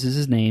guy. This is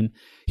his name.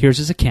 Here's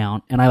his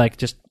account." And I like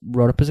just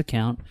wrote up his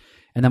account.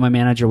 And then my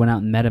manager went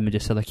out and met him and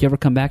just said like, "You ever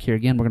come back here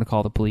again, we're gonna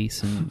call the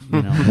police." And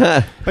you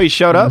know, Oh, he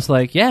showed I up? was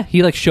like, "Yeah."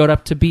 He like showed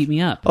up to beat me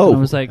up. Oh, and I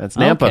was like, that's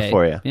Nampa okay.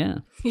 for you. Yeah.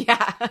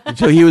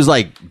 So he was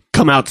like,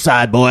 come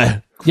outside,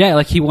 boy. Yeah,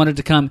 like he wanted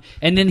to come,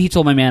 and then he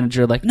told my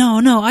manager, like,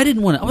 no, I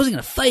didn't want to. I wasn't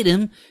going to fight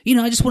him. You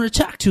know, I just wanted to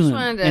talk to him.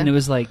 wanted to- And it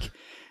was like,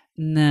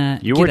 nah.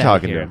 You get were outta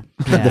talking to here. him.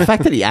 Yeah. The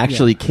fact that he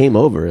actually came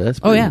over, that's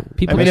Oh pretty- yeah,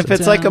 people. I mean, just if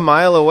it's sit like a down.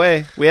 mile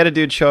away, we had a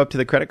dude show up to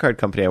the credit card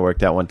company I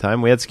worked at one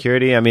time. We had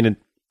security. I mean, it's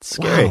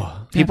scary.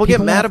 Wow. People Yeah,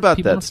 get mad want- about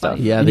people that want to stuff.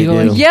 fight. Yeah, And they you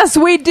go do. like, Yes,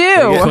 we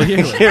do. They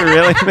get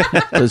really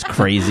mad. Those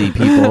crazy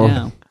people.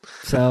 Yeah.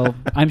 So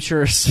I'm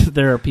sure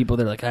there are people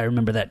that are like, I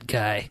remember that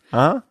guy,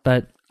 Huh?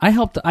 but I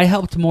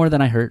helped more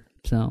than I hurt.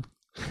 So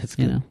That's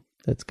you good. know,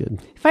 That's good.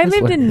 If I That's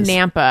lived what in it is.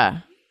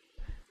 Nampa,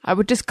 I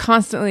would just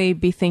constantly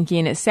be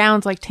thinking, it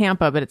sounds like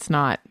Tampa, but it's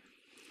not.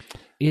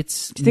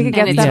 it's. Do you think it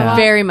And gets it's that a lot?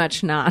 very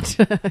much not.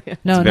 No, very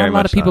not a lot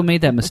much of people not.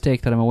 made that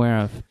mistake that I'm aware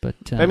of. But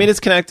I mean, it's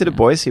connected to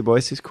Boise.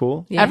 Boise's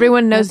cool. Yeah,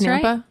 Everyone knows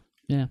that's Nampa. right.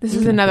 yeah. This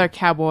is another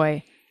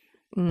cowboy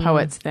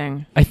poets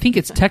thing. I think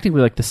it's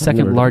technically like the never heard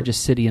second of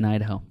largest city in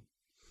Idaho.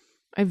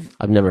 I've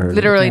I've never heard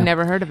literally Yeah.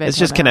 never heard of it. It's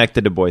just till now.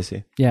 connected to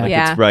Boise. Yeah,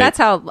 Yeah, It's right. that's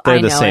how They're I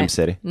know the same it.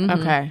 city.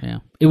 Okay. Yeah.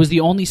 It was the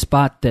only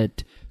spot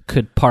that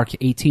could park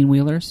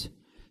 18-wheelers.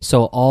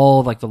 So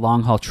all like the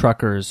long haul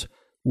truckers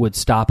would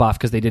stop off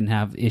because they didn't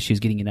have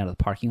issues getting in and out of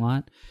the parking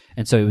lot.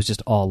 And so it was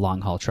just all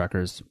long haul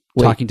truckers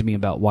talking to me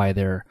about why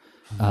their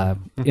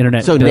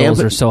internet So bills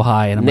Nampa- are so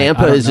high. And I'm like, I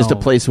Nampa don't is just a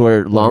know. place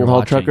where long haul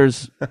watching.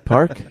 truckers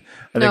park.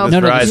 I No, think it was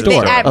no, the Verizon.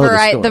 store. At Oh,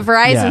 the store. the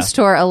Verizon Yeah.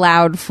 store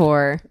allowed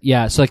for.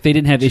 Yeah, so like they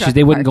didn't have issues. Truck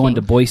They wouldn't go parking.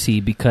 into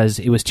Boise because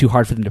it was too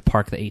hard for them to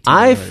park the 18-wheelers.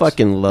 I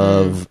fucking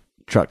love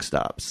truck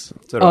stops.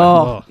 So do I.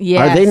 Oh,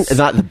 yes. Are they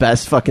not the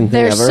best fucking thing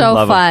They're ever? so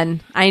Love 'em.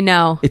 fun. I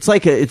know. It's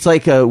like a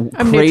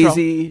I'm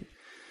crazy.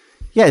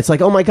 Yeah, it's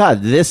like, oh my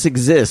god, this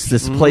exists.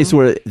 This place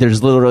where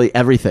there's literally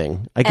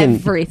everything. I can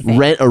Everything.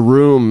 rent a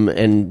room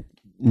and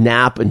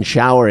nap and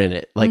shower in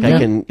it. Like I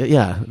can,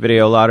 yeah.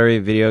 Video lottery,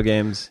 video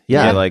games.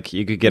 Yeah. Like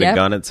you could get Yep. a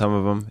gun at some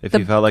of them if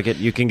you felt like it.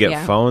 You can get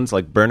Yeah. phones,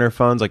 like burner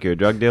phones, like you're a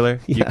drug dealer.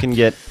 You can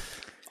get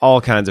all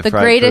kinds of The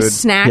fried greatest food,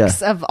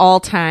 snacks of all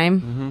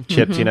time.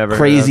 chips you never heard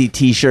Crazy of.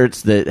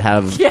 T-shirts that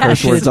have Yes.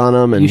 curse words on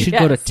them, and You should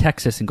go to Yes.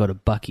 Texas and go to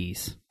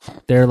Buc-ee's.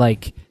 They're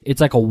like,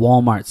 it's like a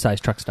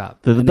Walmart-sized truck stop.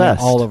 They're the And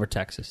best. all over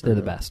Texas. They're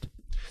the best.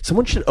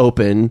 someone should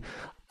open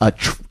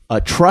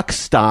a truck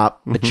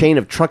stop, a chain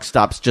of truck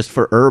stops just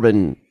for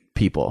urban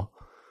people.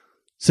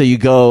 So you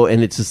go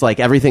and it's just like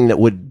everything that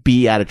would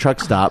be at a truck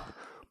stop,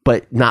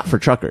 but not for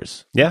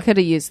truckers. Yeah. Could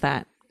have used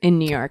that in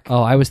New York.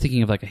 Oh, I was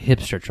thinking of like a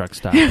hipster truck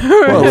stop. Well, It's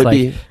it would like,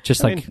 be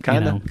just I like, mean,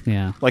 kinda.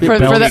 yeah. Like For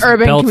belts. the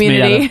urban belts made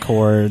community. out of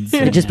cords.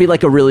 it'd just be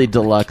like a really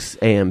deluxe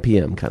AM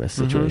PM kind of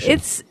situation.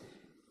 It's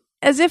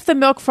as if the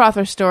milk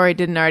frother story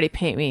didn't already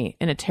paint me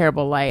in a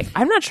terrible light.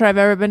 I'm not sure I've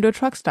ever been to a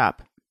truck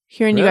stop.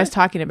 hearing you Really? guys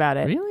talking about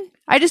it. Really?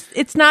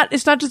 It's not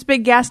just a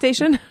big gas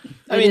station.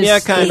 I mean, yeah,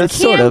 kind of.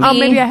 Sort of. Oh,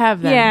 maybe I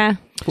have then. Yeah.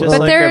 Just But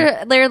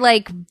like they're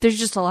like, there's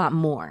just a lot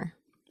more.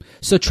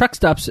 So truck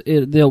stops,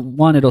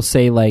 it'll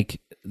say like,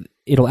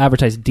 it'll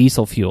advertise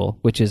diesel fuel,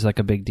 which is like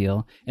a big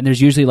deal. And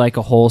there's usually like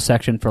a whole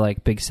section for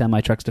like big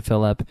semi trucks to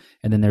fill up.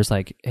 And then there's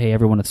like, hey,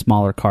 everyone with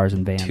smaller cars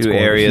and vans. 2 go over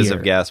areas here.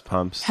 of gas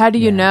pumps. How do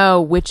you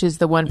know which is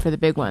the one for the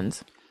big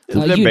ones?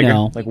 They're you bigger,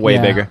 know. like way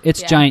Yeah. bigger.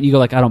 It's giant. You go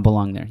like, I don't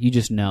belong there. You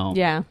just know.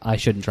 Yeah. I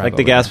shouldn't drive Like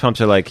the over gas there.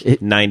 pumps are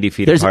like 90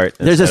 feet There's apart.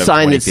 a instead of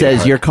sign 20 that feet says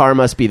apart. your car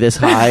must be this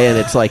high, and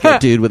it's like a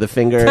dude with a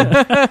finger.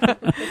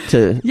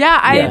 Yeah,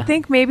 I Yeah.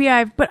 think maybe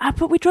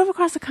but we drove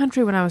across the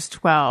country when I was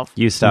 12.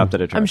 You stopped at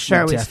a truck. I'm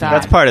sure we Definitely. stopped.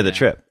 That's part of the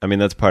trip. I mean,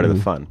 that's part of the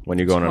fun when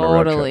you're going on a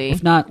road trip. Totally.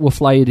 If not, we'll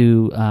fly you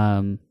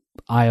to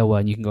Iowa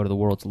and you can go to the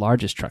world's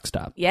largest truck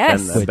stop.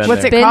 Yes. I've been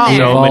What's there. it called? Been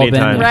So We've all many been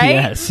times. there. Right?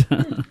 Yes.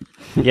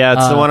 Yeah,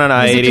 it's the one on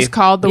Is it I-80. just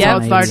called the Yeah.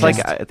 world's It's largest? It's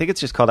like I think it's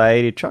just called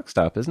I-80 truck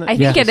stop, isn't it? I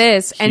think Yes. it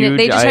is. And Huge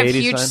they just have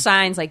I-80 huge sign.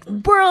 signs like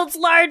world's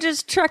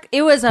largest truck.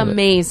 It was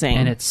amazing.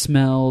 And it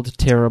smelled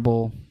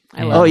terrible.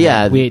 I And, love Oh,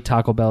 yeah. We ate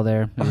Taco Bell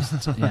there. It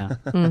was, yeah.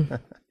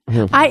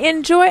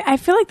 I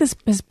feel like this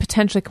has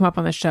potentially come up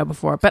on the show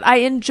before, but I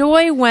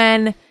enjoy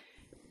when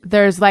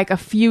there's like a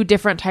few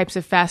different types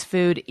of fast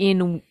food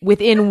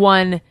within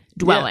one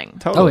dwelling.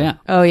 Totally. Oh, yeah.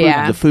 oh,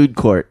 yeah. The food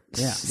court.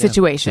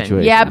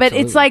 Situation. Yeah, but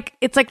it's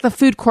like the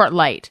food court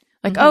light.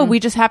 Like, oh, we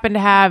just happen to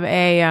have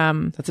a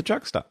That's a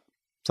truck stop.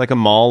 It's like a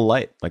mall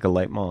light, like a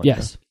light mall.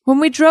 Yes. when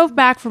we drove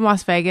back from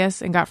Las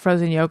Vegas and got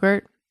frozen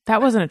yogurt,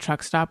 that wasn't a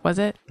truck stop, was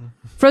it?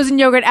 Frozen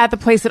yogurt at the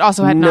place that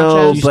also had No,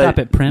 nachos. Did you but stop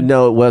at Prim?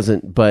 no, it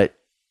wasn't. But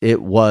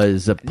it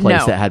was a place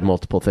No. that had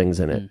multiple things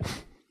in it.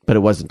 But it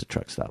wasn't a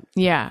truck stop.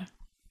 Yeah.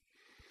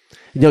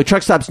 No,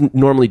 truck stops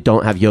normally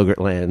don't have yogurt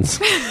lands.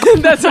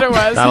 That's what it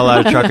was. Not a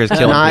lot of truckers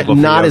killing people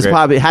for not as yogurt.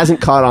 popular. It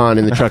hasn't caught on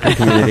in the trucker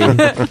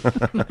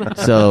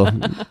community. So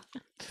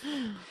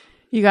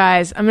You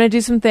guys, I'm going to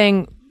do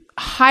something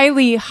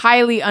highly,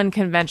 highly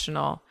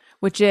unconventional,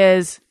 which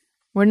is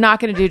we're not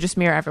going to do Just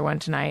Mirror Everyone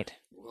tonight.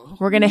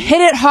 We're going to hit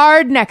it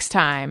hard next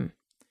time.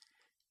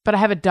 But I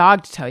have a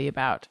dog to tell you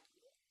about.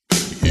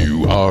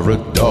 You are a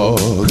dog.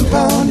 Poop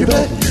on your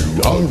butt.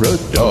 You are a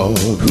dog.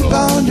 Poop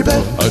on your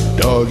butt. A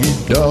doggy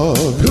dog.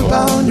 Poop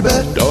on your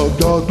butt. Dog,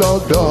 dog,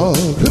 dog, dog.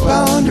 Poop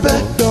on your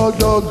butt. Dog,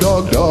 dog,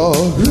 dog, dog.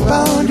 Poop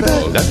on your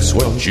butt. That's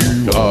what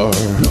you are.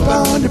 Poop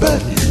on your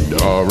butt. You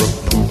are a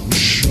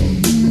pooch.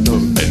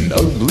 An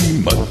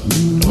ugly mutt.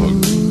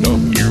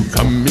 You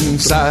come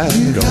inside.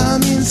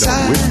 Come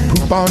inside. With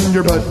poop on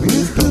your butt.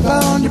 With poop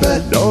on your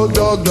butt. Dog,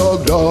 dog,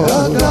 dog, dog.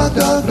 Dog, dog,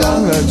 dog,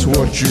 dog. That's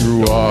what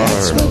you are.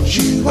 That's what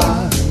you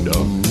are.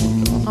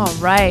 All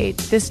right.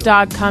 This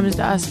dog comes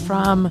to us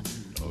from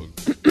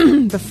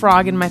the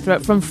frog in my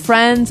throat, from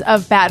Friends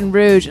of Baton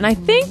Rouge. And I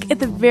think at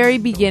the very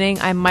beginning,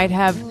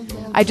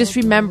 I just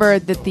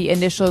remembered that the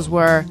initials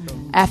were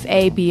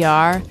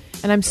FABR.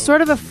 And I'm sort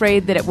of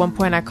afraid that at one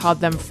point I called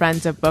them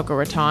Friends of Boca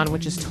Raton,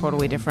 which is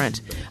totally different.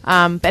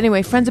 But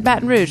anyway, Friends of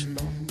Baton Rouge.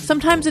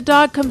 Sometimes a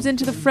dog comes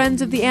into the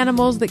Friends of the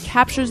Animals that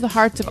captures the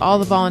hearts of all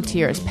the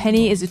volunteers.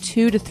 Penny is a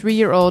 2 to 3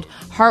 year old,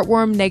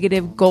 heartworm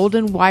negative,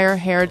 golden wire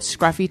haired,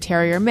 scruffy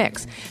terrier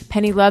mix.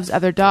 Penny loves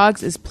other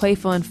dogs, is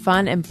playful and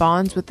fun, and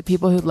bonds with the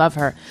people who love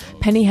her.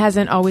 Penny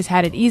hasn't always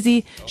had it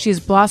easy. She is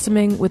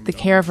blossoming with the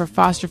care of her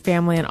foster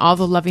family and all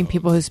the loving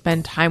people who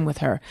spend time with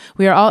her.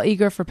 We are all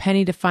eager for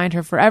Penny to find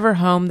her forever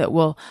home that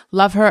will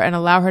love her and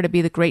allow her to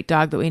be the great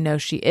dog that we know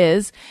she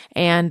is.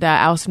 And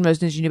Alison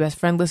Rosen is your new best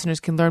friend.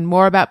 Listeners can learn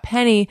more about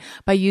Penny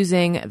by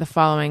using the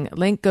following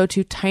link. Go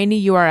to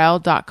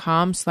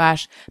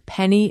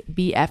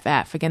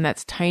tinyurl.com/PennyBFF. Again,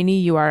 that's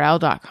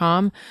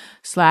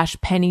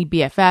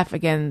tinyurl.com/PennyBFF.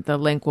 Again, the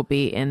link will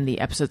be in the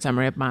episode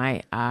summary of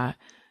my on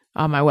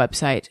my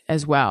website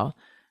as well.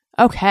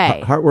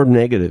 Okay, heartworm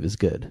negative is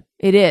good.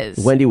 it is.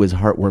 Wendy was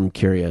heartworm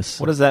curious.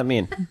 What does that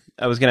mean?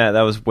 I was gonna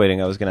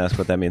ask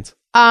what that means.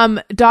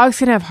 Dogs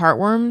can have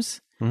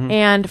heartworms,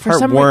 and for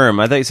some reason,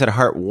 Heartworm. I thought you said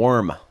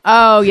heartworm.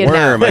 oh yeah,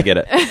 Worm, no. I get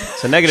it.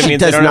 So negative means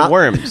does they don't have not-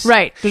 worms.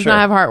 Right, does Sure. not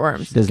have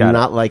heartworms. Does Got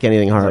not like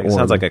anything heartworm.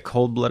 Sounds like a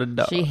cold-blooded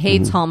dog. She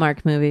hates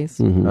Hallmark movies.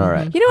 All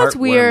right. You know what's Heartworm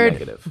weird?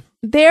 negative.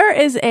 There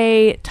is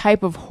a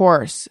type of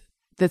horse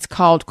that's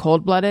called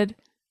cold-blooded,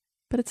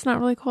 but it's not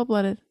really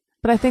cold-blooded.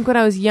 But I think when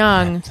I was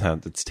young,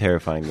 It's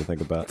terrifying to think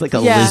about. It's like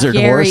a Yeah. lizard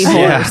Scary horse.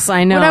 horse.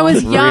 I know. when I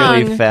was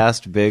young, really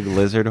fast, big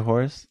lizard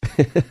horse.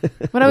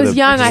 when I was with a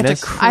young, I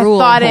penis? Cruel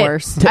thought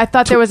horse. I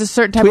thought there was a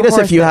certain type Tweet of us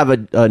horse. if you that-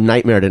 have a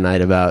nightmare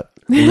tonight about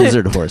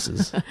lizard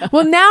horses.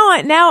 Well,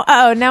 now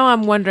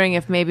I'm wondering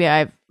if maybe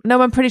I'm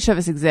pretty sure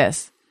this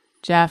exists.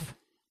 Jeff,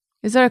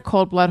 is there a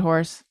cold-blood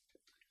horse?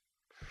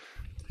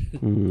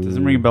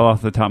 Doesn't ring a bell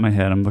off the top of my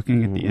head. I'm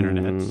looking at the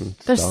internet.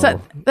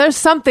 There's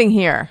something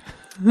here.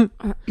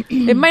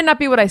 It might not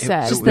be what I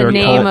said. Just They're the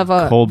name cold- of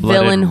a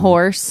cold-blooded- villain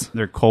horse.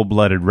 They're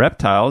cold-blooded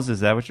reptiles.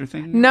 Is that what you're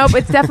thinking? Nope,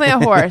 it's definitely a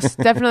horse.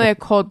 Definitely a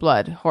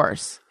cold-blood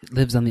horse. It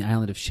lives on the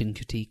island of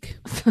Shinkutik.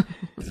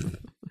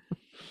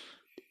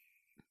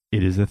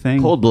 It is a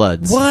thing. Cold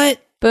bloods. What?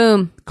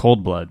 Boom.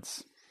 Cold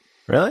bloods.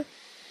 Really?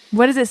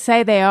 What does it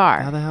say they How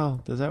are? the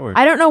hell does that work?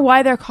 I don't know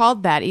why they're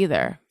called that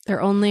either.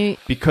 They're only.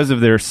 Because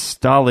of their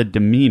stolid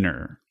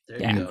demeanor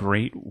and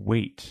great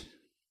weight.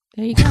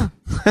 There you go.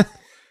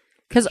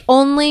 Because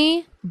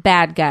only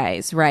bad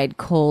guys ride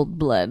cold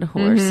blood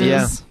horses.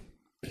 Yeah.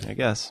 I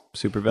guess.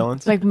 Supervillains.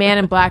 It's like Man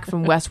in Black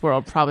from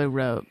Westworld probably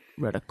wrote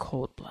a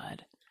cold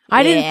blood.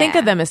 I didn't think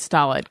of them as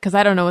stolid because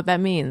I don't know what that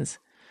means.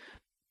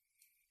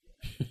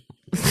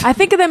 I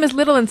think of them as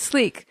little and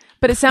sleek,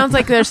 but it sounds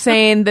like they're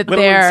saying that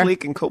Little they're and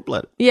sleek and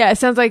cold-blooded. Yeah, it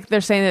sounds like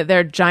they're saying that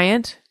they're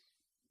giant.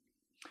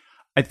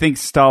 I think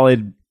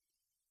stolid.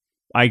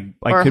 I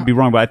Or could be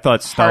wrong, but I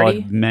thought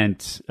stolid hardy?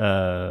 meant,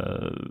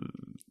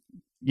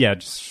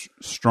 just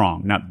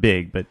strong, not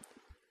big, but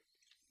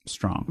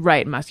strong.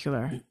 Right,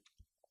 muscular.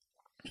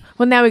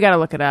 Well, now we got to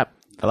look it up.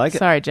 I like it.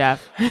 Sorry,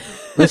 Jeff.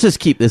 Let's just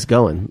keep this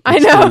going. I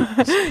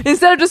know.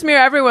 Instead of just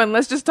mirror everyone,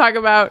 let's just talk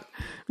about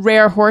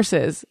rare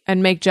horses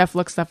and make Jeff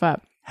look stuff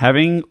up.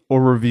 Having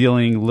or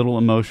revealing little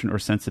emotion or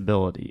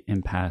sensibility,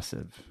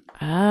 impassive.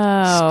 Oh,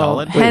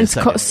 Stolid? Wait a hence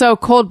second. so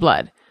cold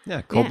blood.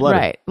 Yeah, cold-blooded.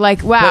 Right.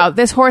 Like, wow,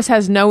 this horse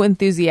has no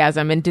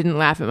enthusiasm and didn't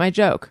laugh at my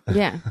joke.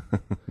 Yeah.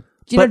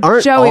 You know,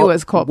 aren't Joey all-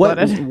 was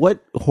cold-blooded. What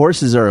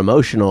horses are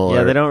emotional?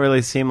 Yeah, or- they don't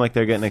really seem like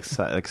they're getting like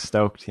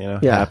stoked, Yeah.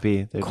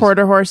 happy. They're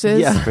Quarter horses.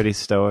 Yeah. just pretty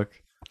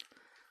stoic.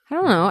 I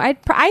don't know.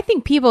 I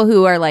think people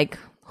who are like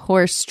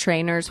horse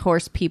trainers,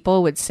 horse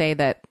people would say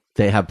that.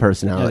 They have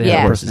personality.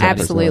 Yeah, Horses have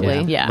absolutely.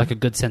 personality. Yeah. Like a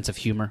good sense of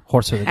humor.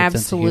 Horse with a good sense of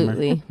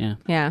Absolutely. humor.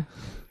 Yeah. Yeah.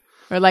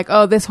 Or like,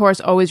 oh, this horse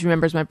always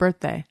remembers my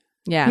birthday.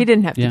 Yeah. He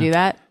didn't have to Yeah. do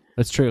that.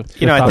 That's true. I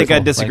think Thoughtful.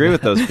 I'd disagree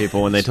with those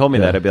people when they told me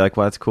that. I'd be like,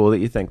 well, that's cool that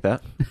you think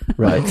that.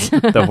 Right.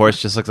 The horse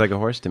just looks like a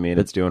horse to me, and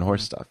it's doing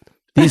horse stuff.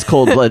 These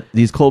cold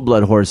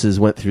blood horses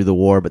went through the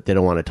war, but they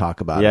don't want to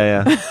talk about it.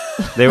 Yeah.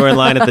 They were in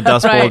line at the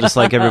Dust Bowl Right. just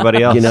like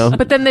everybody else. You know?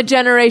 But then the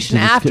generation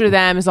after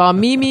them is all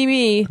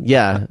me.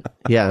 Yeah.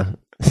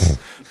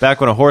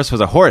 Back when a horse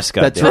was a horse,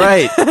 That's goddamn.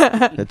 right.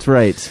 That's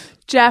right.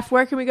 Jeff,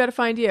 where can we go to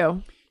find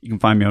you? You can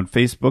find me on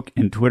Facebook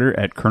and Twitter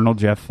at Colonel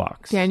Jeff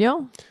Fox.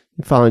 Daniel?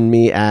 Following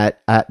me at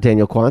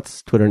Daniel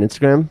Quantz, Twitter and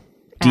Instagram.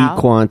 D Al?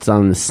 Quantz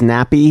on the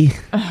Snappy.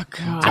 Oh,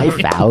 God. I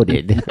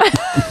fouted.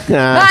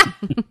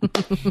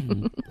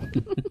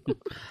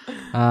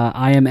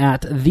 I am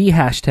at the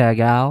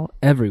 #Al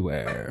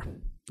everywhere.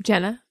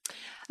 Jenna?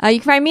 You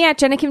can find me at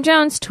Jenna Kim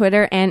Jones,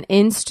 Twitter and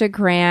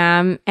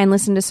Instagram, and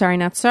listen to Sorry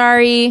Not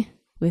Sorry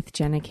with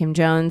Jenna Kim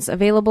Jones,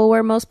 available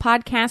where most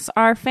podcasts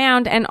are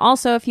found. And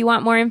also, if you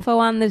want more info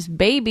on this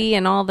baby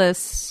and all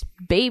this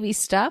baby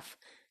stuff,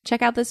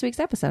 check out this week's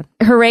episode.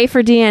 Hooray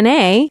for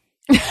DNA.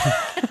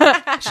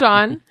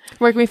 Sean,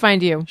 where can we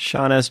find you?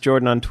 Sean S.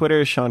 Jordan on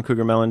Twitter, Sean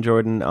Cougar Mellon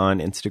Jordan on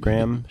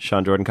Instagram,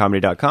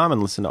 SeanJordanComedy.com,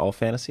 and listen to All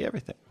Fantasy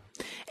Everything.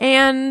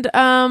 And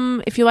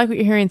if you like what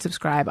you're hearing,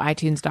 subscribe,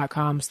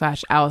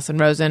 iTunes.com/Alison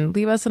Rosen.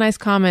 Leave us a nice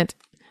comment.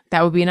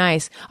 That would be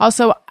nice.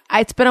 Also,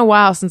 it's been a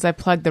while since I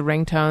plugged the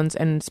ringtones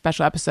and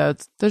special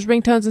episodes. There's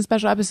ringtones and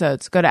special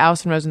episodes. Go to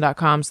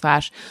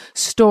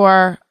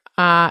AlisonRosen.com/store.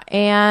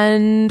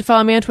 And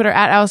follow me on Twitter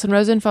at Alison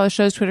Rosen. Follow the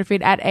show's Twitter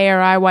feed at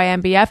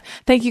ARIYMBF.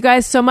 Thank you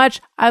guys so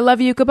much. I love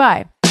you.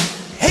 Goodbye.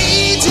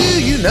 Hey,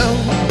 do you know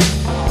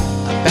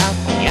about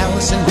the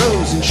Alison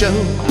Rosen Show?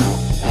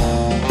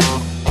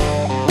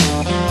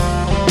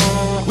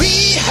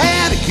 We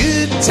had a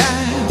good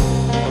time,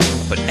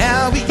 but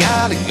now we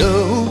gotta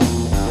go.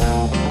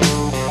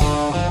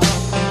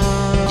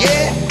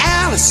 Yeah,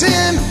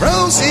 Alison Rosen.